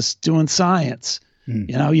business doing science.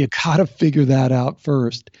 You got to figure that out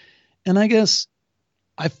first. And I guess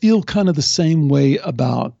I feel kind of the same way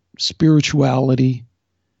about spirituality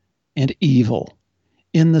and evil,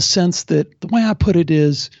 in the sense that the way I put it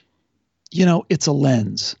is, it's a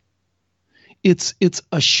lens. It's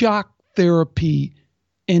a shock therapy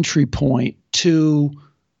entry point to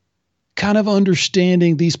kind of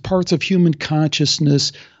understanding these parts of human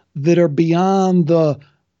consciousness that are beyond the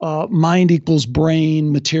mind equals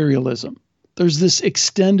brain materialism. There's this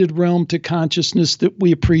extended realm to consciousness that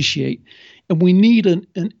we appreciate, and we need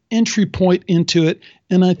an entry point into it.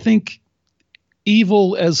 And I think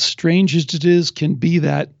evil, as strange as it is, can be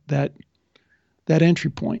that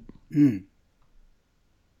entry point.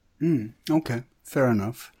 Okay, fair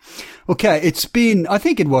enough. Okay, I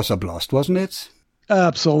think it was a blast, wasn't it?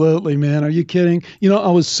 Absolutely, man. Are you kidding?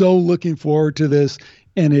 I was so looking forward to this.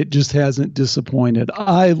 and it just hasn't disappointed.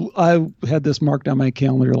 I had this marked on my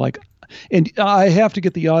calendar, like, and I have to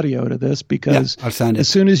get the audio to this because I'll send it. as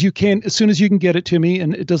soon as you can get it to me,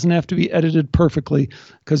 and it doesn't have to be edited perfectly,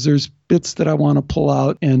 because there's bits that I want to pull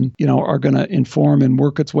out and, are going to inform and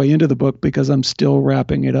work its way into the book, because I'm still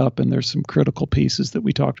wrapping it up, and there's some critical pieces that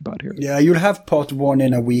we talked about here. Yeah, you'll have part 1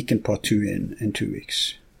 in a week and part 2 in 2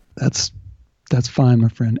 weeks. That's fine, my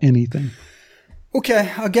friend. Anything.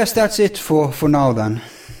 Okay, I guess that's it for now then.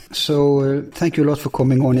 So thank you a lot for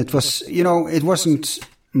coming on. It was, it wasn't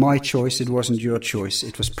my choice, it wasn't your choice.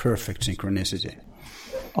 It was perfect synchronicity.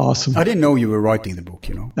 Awesome. I didn't know you were writing the book,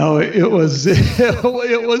 No, it was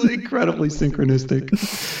incredibly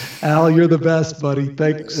synchronistic. Al, you're the best, buddy.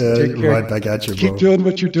 Thanks. Take care. Right back at you, bro. Keep doing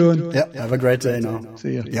what you're doing. Yeah, have a great day now.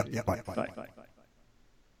 See you. Yeah, bye. Bye.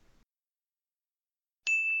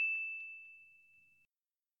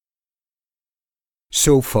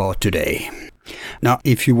 So far today. Now,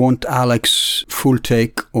 if you want Alex's full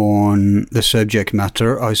take on the subject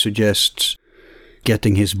matter, I suggest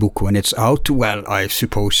getting his book when it's out. Well, I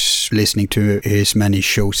suppose listening to his many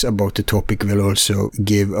shows about the topic will also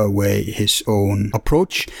give away his own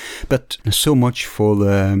approach. But so much for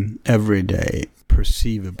the everyday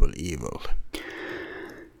perceivable evil.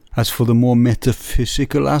 As for the more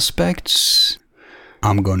metaphysical aspects,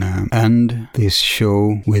 I'm gonna end this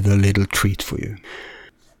show with a little treat for you.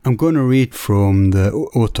 I'm going to read from the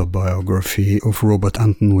autobiography of Robert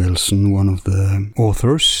Anton Wilson, one of the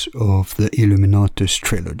authors of the Illuminatus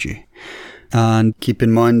trilogy. And keep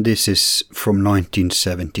in mind, this is from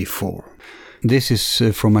 1974. This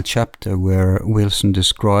is from a chapter where Wilson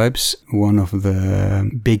describes one of the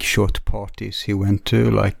big shot parties he went to,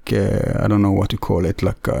 like, I don't know what to call it,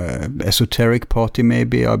 like a esoteric party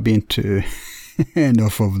maybe. I've been to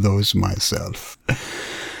enough of those myself.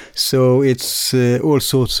 So it's all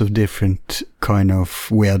sorts of different kind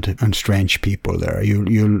of weird and strange people there.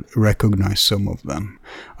 You'll recognize some of them.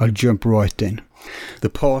 I'll jump right in. The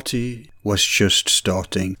party was just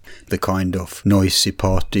starting, the kind of noisy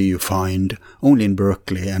party you find only in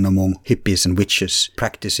Berkeley and among hippies and witches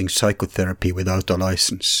practicing psychotherapy without a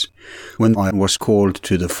license. When I was called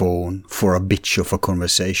to the phone for a bitch of a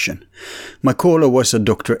conversation. My caller was a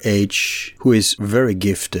Dr. H, who is a very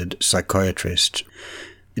gifted psychiatrist.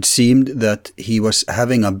 It seemed that he was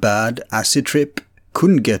having a bad acid trip,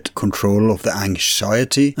 couldn't get control of the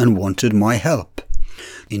anxiety, and wanted my help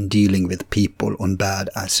in dealing with people on bad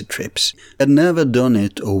acid trips. I'd never done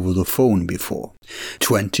it over the phone before.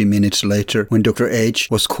 20 minutes later, when Dr. H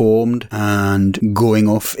was calmed and going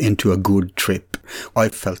off into a good trip, I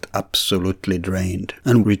felt absolutely drained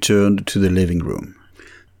and returned to the living room.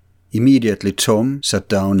 Immediately Tom sat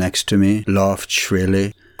down next to me, laughed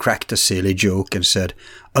shrilly, cracked a silly joke and said,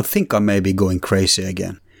 "I think I may be going crazy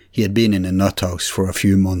again." He had been in a nut house for a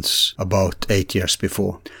few months, about 8 years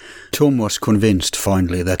before. Tom was convinced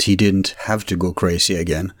finally that he didn't have to go crazy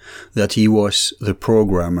again, that he was the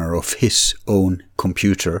programmer of his own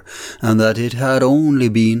computer, and that it had only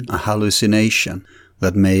been a hallucination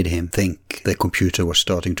that made him think the computer was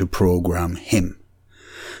starting to program him.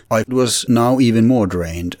 I was now even more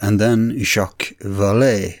drained, and then Jacques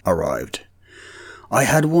Vallée arrived. I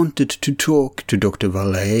had wanted to talk to Dr.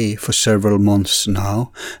 Vallée for several months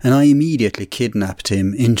now, and I immediately kidnapped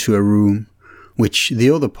him into a room which the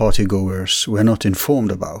other partygoers were not informed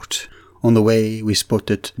about. On the way we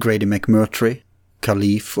spotted Grady McMurtry,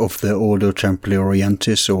 Caliph of the Ordo Templi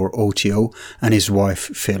Orientis, or OTO, and his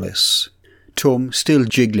wife Phyllis. Tom, still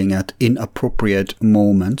jiggling at inappropriate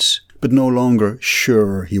moments, but no longer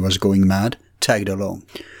sure he was going mad, tagged along.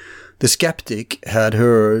 The skeptic had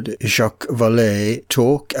heard Jacques Vallée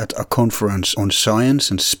talk at a conference on science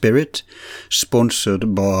and spirit,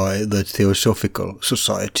 sponsored by the Theosophical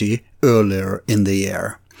Society earlier in the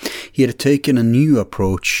year. He had taken a new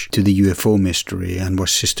approach to the UFO mystery and was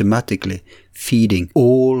systematically feeding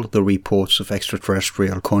all the reports of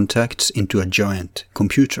extraterrestrial contacts into a giant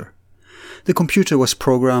computer. The computer was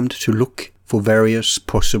programmed to look for various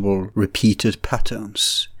possible repeated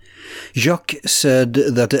patterns. Jacques said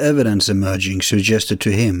that the evidence emerging suggested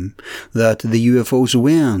to him that the UFOs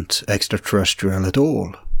weren't extraterrestrial at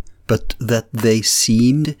all, but that they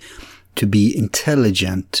seemed to be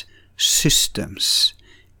intelligent systems,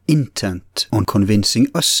 intent on convincing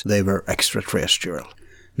us they were extraterrestrial.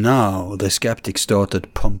 Now the skeptic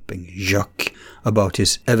started pumping Jacques about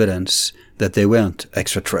his evidence that they weren't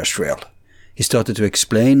extraterrestrial. He started to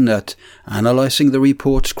explain that, analyzing the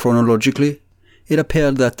reports chronologically, it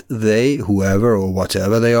appeared that they, whoever or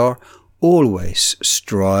whatever they are, always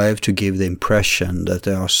strive to give the impression that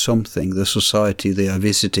they are something the society they are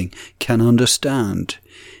visiting can understand.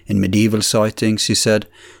 In medieval sightings, he said,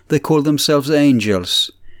 they call themselves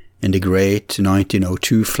angels. In the great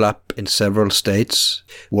 1902 flap in several states,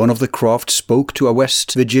 one of the craft spoke to a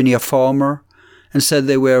West Virginia farmer and said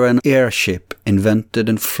they were an airship invented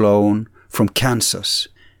and flown from Kansas.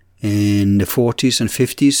 In the 40s and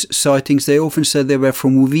 50s sightings, they often said they were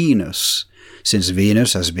from Venus. Since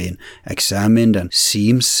Venus has been examined and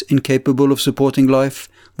seems incapable of supporting life,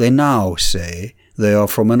 they now say they are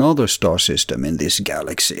from another star system in this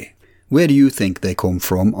galaxy. Where do you think they come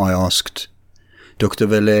from? I asked. Dr.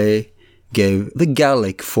 Vallée gave the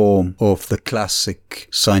Gallic form of the classic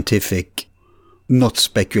scientific, not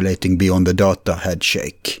speculating beyond the data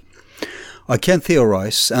headshake. I can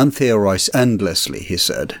theorize and theorize endlessly, he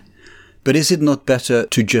said. But is it not better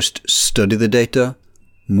to just study the data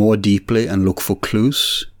more deeply and look for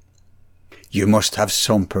clues? You must have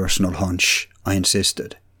some personal hunch, I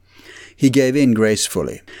insisted. He gave in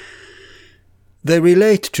gracefully. They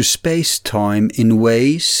relate to space-time in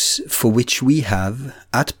ways for which we have,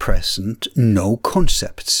 at present, no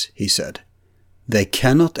concepts, he said. They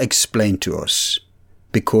cannot explain to us,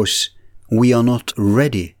 because we are not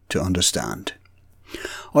ready to understand.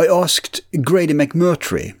 I asked Grady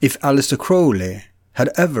McMurtry if Aleister Crowley had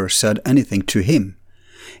ever said anything to him,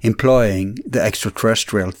 implying the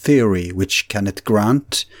extraterrestrial theory which Kenneth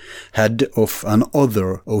Grant, head of an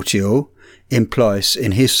other OTO, implies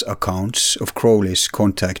in his accounts of Crowley's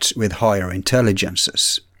contacts with higher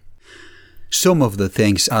intelligences. Some of the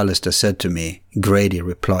things Aleister said to me, Grady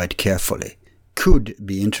replied carefully, could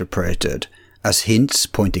be interpreted as hints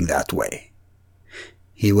pointing that way.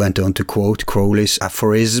 He went on to quote Crowley's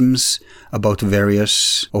aphorisms about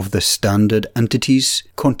various of the standard entities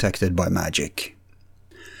contacted by magic.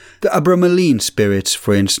 The Abramelin spirits,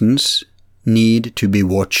 for instance, need to be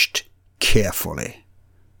watched carefully.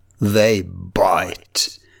 They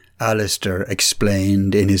bite, Aleister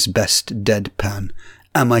explained in his best deadpan,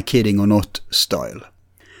 am I kidding or not style.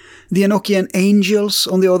 The Enochian angels,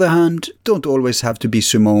 on the other hand, don't always have to be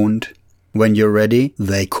summoned. When you're ready,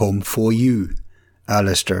 they come for you,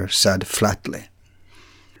 Aleister said flatly.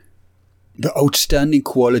 The outstanding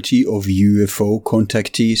quality of UFO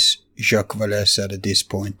contactees, Jacques Vallée said at this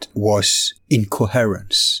point, was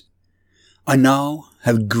incoherence. I now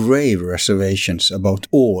have grave reservations about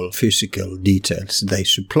all physical details they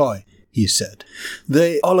supply, he said.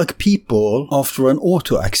 They are like people after an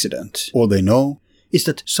auto accident. All they know is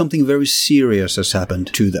that something very serious has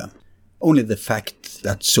happened to them. Only the fact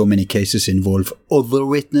that so many cases involve other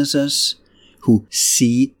witnesses who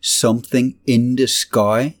see something in the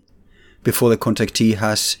sky before the contactee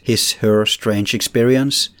has his/her strange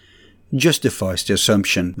experience justifies the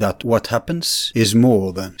assumption that what happens is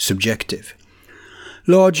more than subjective.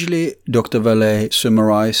 Largely, Dr. Vallée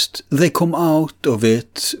summarized, they come out of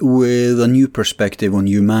it with a new perspective on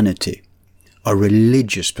humanity, a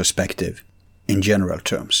religious perspective in general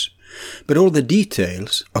terms. But all the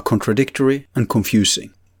details are contradictory and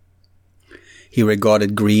confusing. He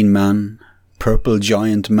regarded green man, purple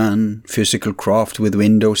giant man, physical craft with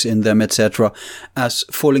windows in them, etc., as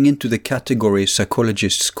falling into the category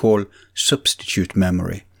psychologists call substitute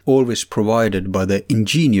memory, always provided by the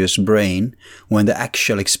ingenious brain when the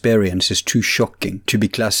actual experience is too shocking to be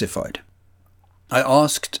classified. I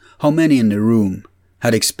asked how many in the room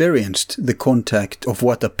had experienced the contact of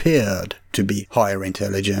what appeared to be higher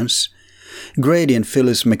intelligence. Grady and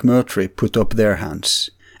Phyllis McMurtry put up their hands,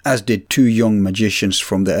 as did two young magicians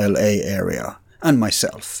from the LA area, and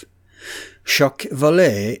myself. Jacques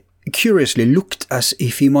Vallée curiously looked as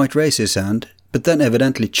if he might raise his hand, but then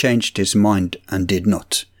evidently changed his mind and did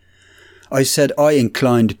not. I said I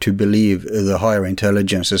inclined to believe the higher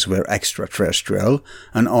intelligences were extraterrestrial,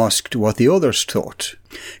 and asked what the others thought.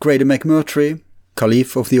 Grady McMurtry,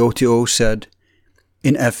 Caliph of the OTO, said,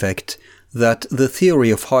 in effect, that the theory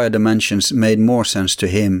of higher dimensions made more sense to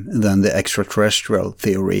him than the extraterrestrial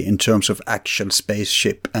theory in terms of actual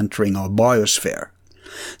spaceship entering our biosphere.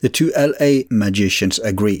 The two LA magicians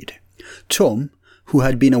agreed. Tom, who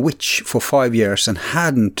had been a witch for 5 years and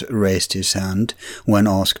hadn't raised his hand when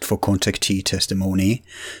asked for contactee testimony,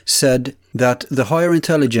 said that the higher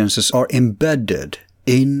intelligences are embedded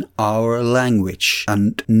in our language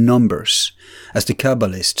and numbers, as the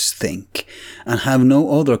Kabbalists think, and have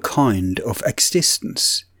no other kind of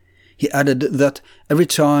existence. He added that every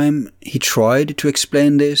time he tried to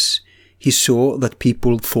explain this, he saw that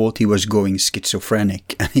people thought he was going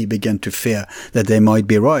schizophrenic, and he began to fear that they might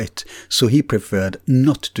be right, so he preferred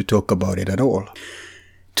not to talk about it at all.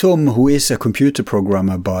 Tom, who is a computer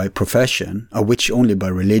programmer by profession, a witch only by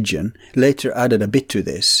religion, later added a bit to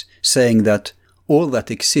this, saying that all that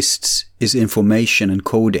exists is information and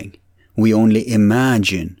coding. We only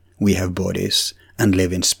imagine we have bodies and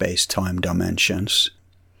live in space-time dimensions.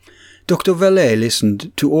 Dr. Vallée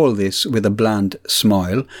listened to all this with a bland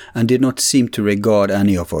smile and did not seem to regard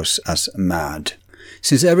any of us as mad.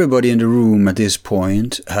 Since everybody in the room at this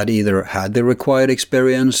point had either had the required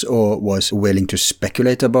experience or was willing to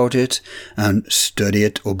speculate about it and study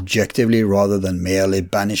it objectively rather than merely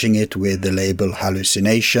banishing it with the label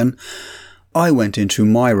hallucination, I went into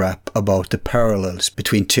my rap about the parallels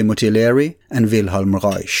between Timothy Leary and Wilhelm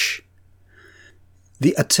Reich.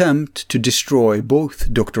 The attempt to destroy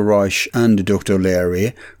both Dr. Reich and Dr.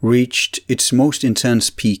 Leary reached its most intense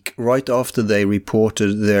peak right after they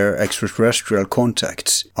reported their extraterrestrial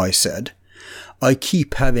contacts, I said. I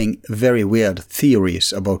keep having very weird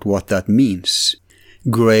theories about what that means.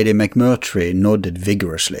 Grady McMurtry nodded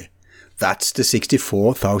vigorously. That's the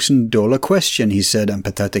 $64,000 question, he said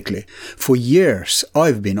empathetically. For years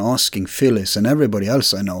I've been asking Phyllis and everybody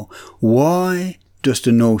else I know, why does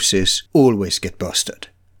the gnosis always get busted?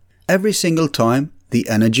 Every single time the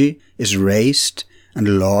energy is raised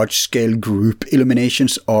and large-scale group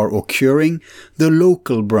eliminations are occurring, the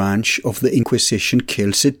local branch of the Inquisition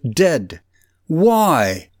kills it dead.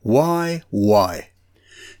 Why? Why?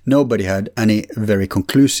 Nobody had any very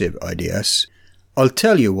conclusive ideas. I'll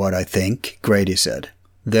tell you what I think, Grady said.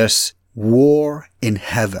 There's war in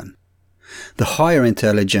heaven. The higher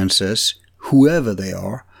intelligences, whoever they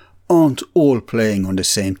are, aren't all playing on the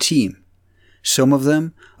same team. Some of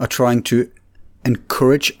them are trying to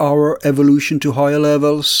encourage our evolution to higher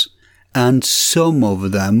levels, and some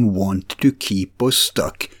of them want to keep us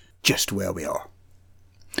stuck just where we are.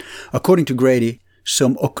 According to Grady,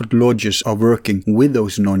 some occult lodges are working with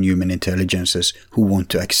those non-human intelligences who want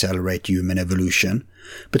to accelerate human evolution,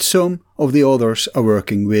 but some of the others are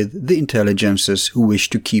working with the intelligences who wish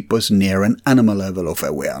to keep us near an animal level of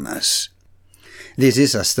awareness. This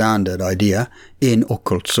is a standard idea in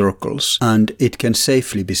occult circles, and it can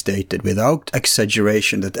safely be stated without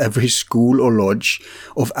exaggeration that every school or lodge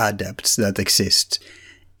of adepts that exists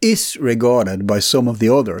is regarded by some of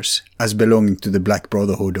the others as belonging to the Black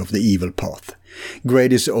Brotherhood of the Evil Path.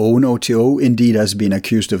 Grady's own OTO indeed has been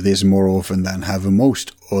accused of this more often than have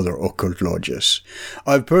most other occult lodges.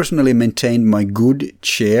 I've personally maintained my good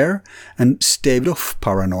cheer and staved off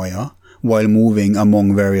paranoia while moving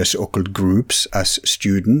among various occult groups as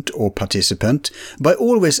student or participant by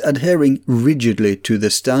always adhering rigidly to the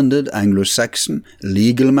standard Anglo-Saxon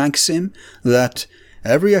legal maxim that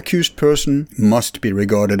every accused person must be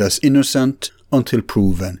regarded as innocent until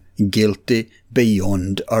proven guilty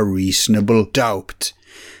beyond a reasonable doubt.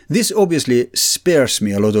 This obviously spares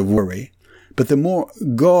me a lot of worry, but the more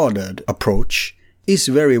guarded approach is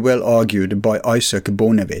very well argued by Isaac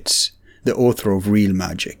Bonewitz, the author of Real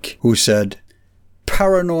Magic, who said,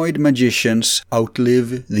 "Paranoid magicians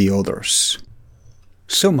outlive the others."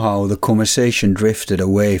 Somehow the conversation drifted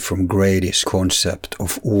away from Grady's concept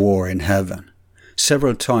of war in heaven.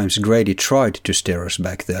 Several times Grady tried to steer us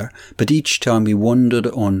back there, but each time we wandered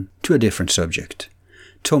on to a different subject.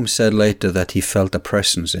 Tom said later that he felt a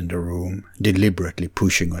presence in the room, deliberately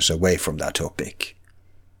pushing us away from that topic.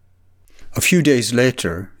 A few days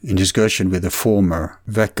later, in discussion with the former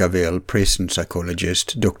Vacaville prison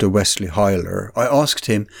psychologist Dr. Wesley Hyler, I asked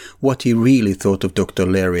him what he really thought of Dr.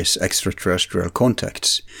 Leary's extraterrestrial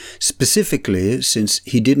contacts. Specifically, since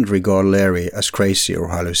he didn't regard Leary as crazy or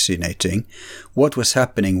hallucinating, what was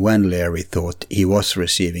happening when Leary thought he was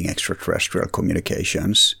receiving extraterrestrial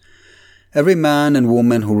communications. Every man and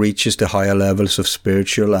woman who reaches the higher levels of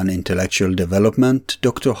spiritual and intellectual development,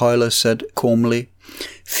 Dr. Hyler said calmly,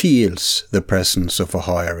 feels the presence of a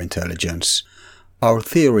higher intelligence. Our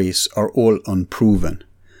theories are all unproven.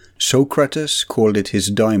 Socrates called it his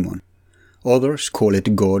daimon. Others call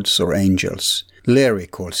it gods or angels. Leary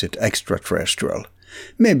calls it extraterrestrial.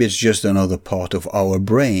 Maybe it's just another part of our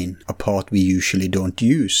brain, a part we usually don't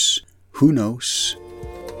use. Who knows?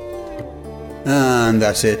 And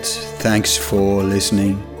that's it. Thanks for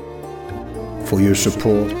listening, for your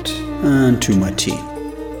support, and to my team.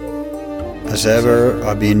 As ever,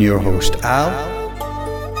 I've been your host, Al.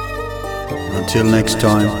 Until next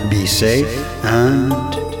time, be safe and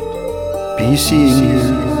be seeing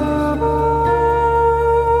you.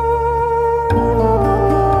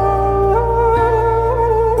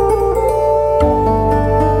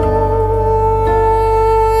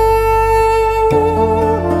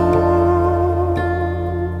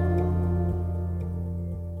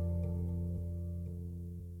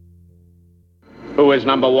 Who is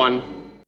number one?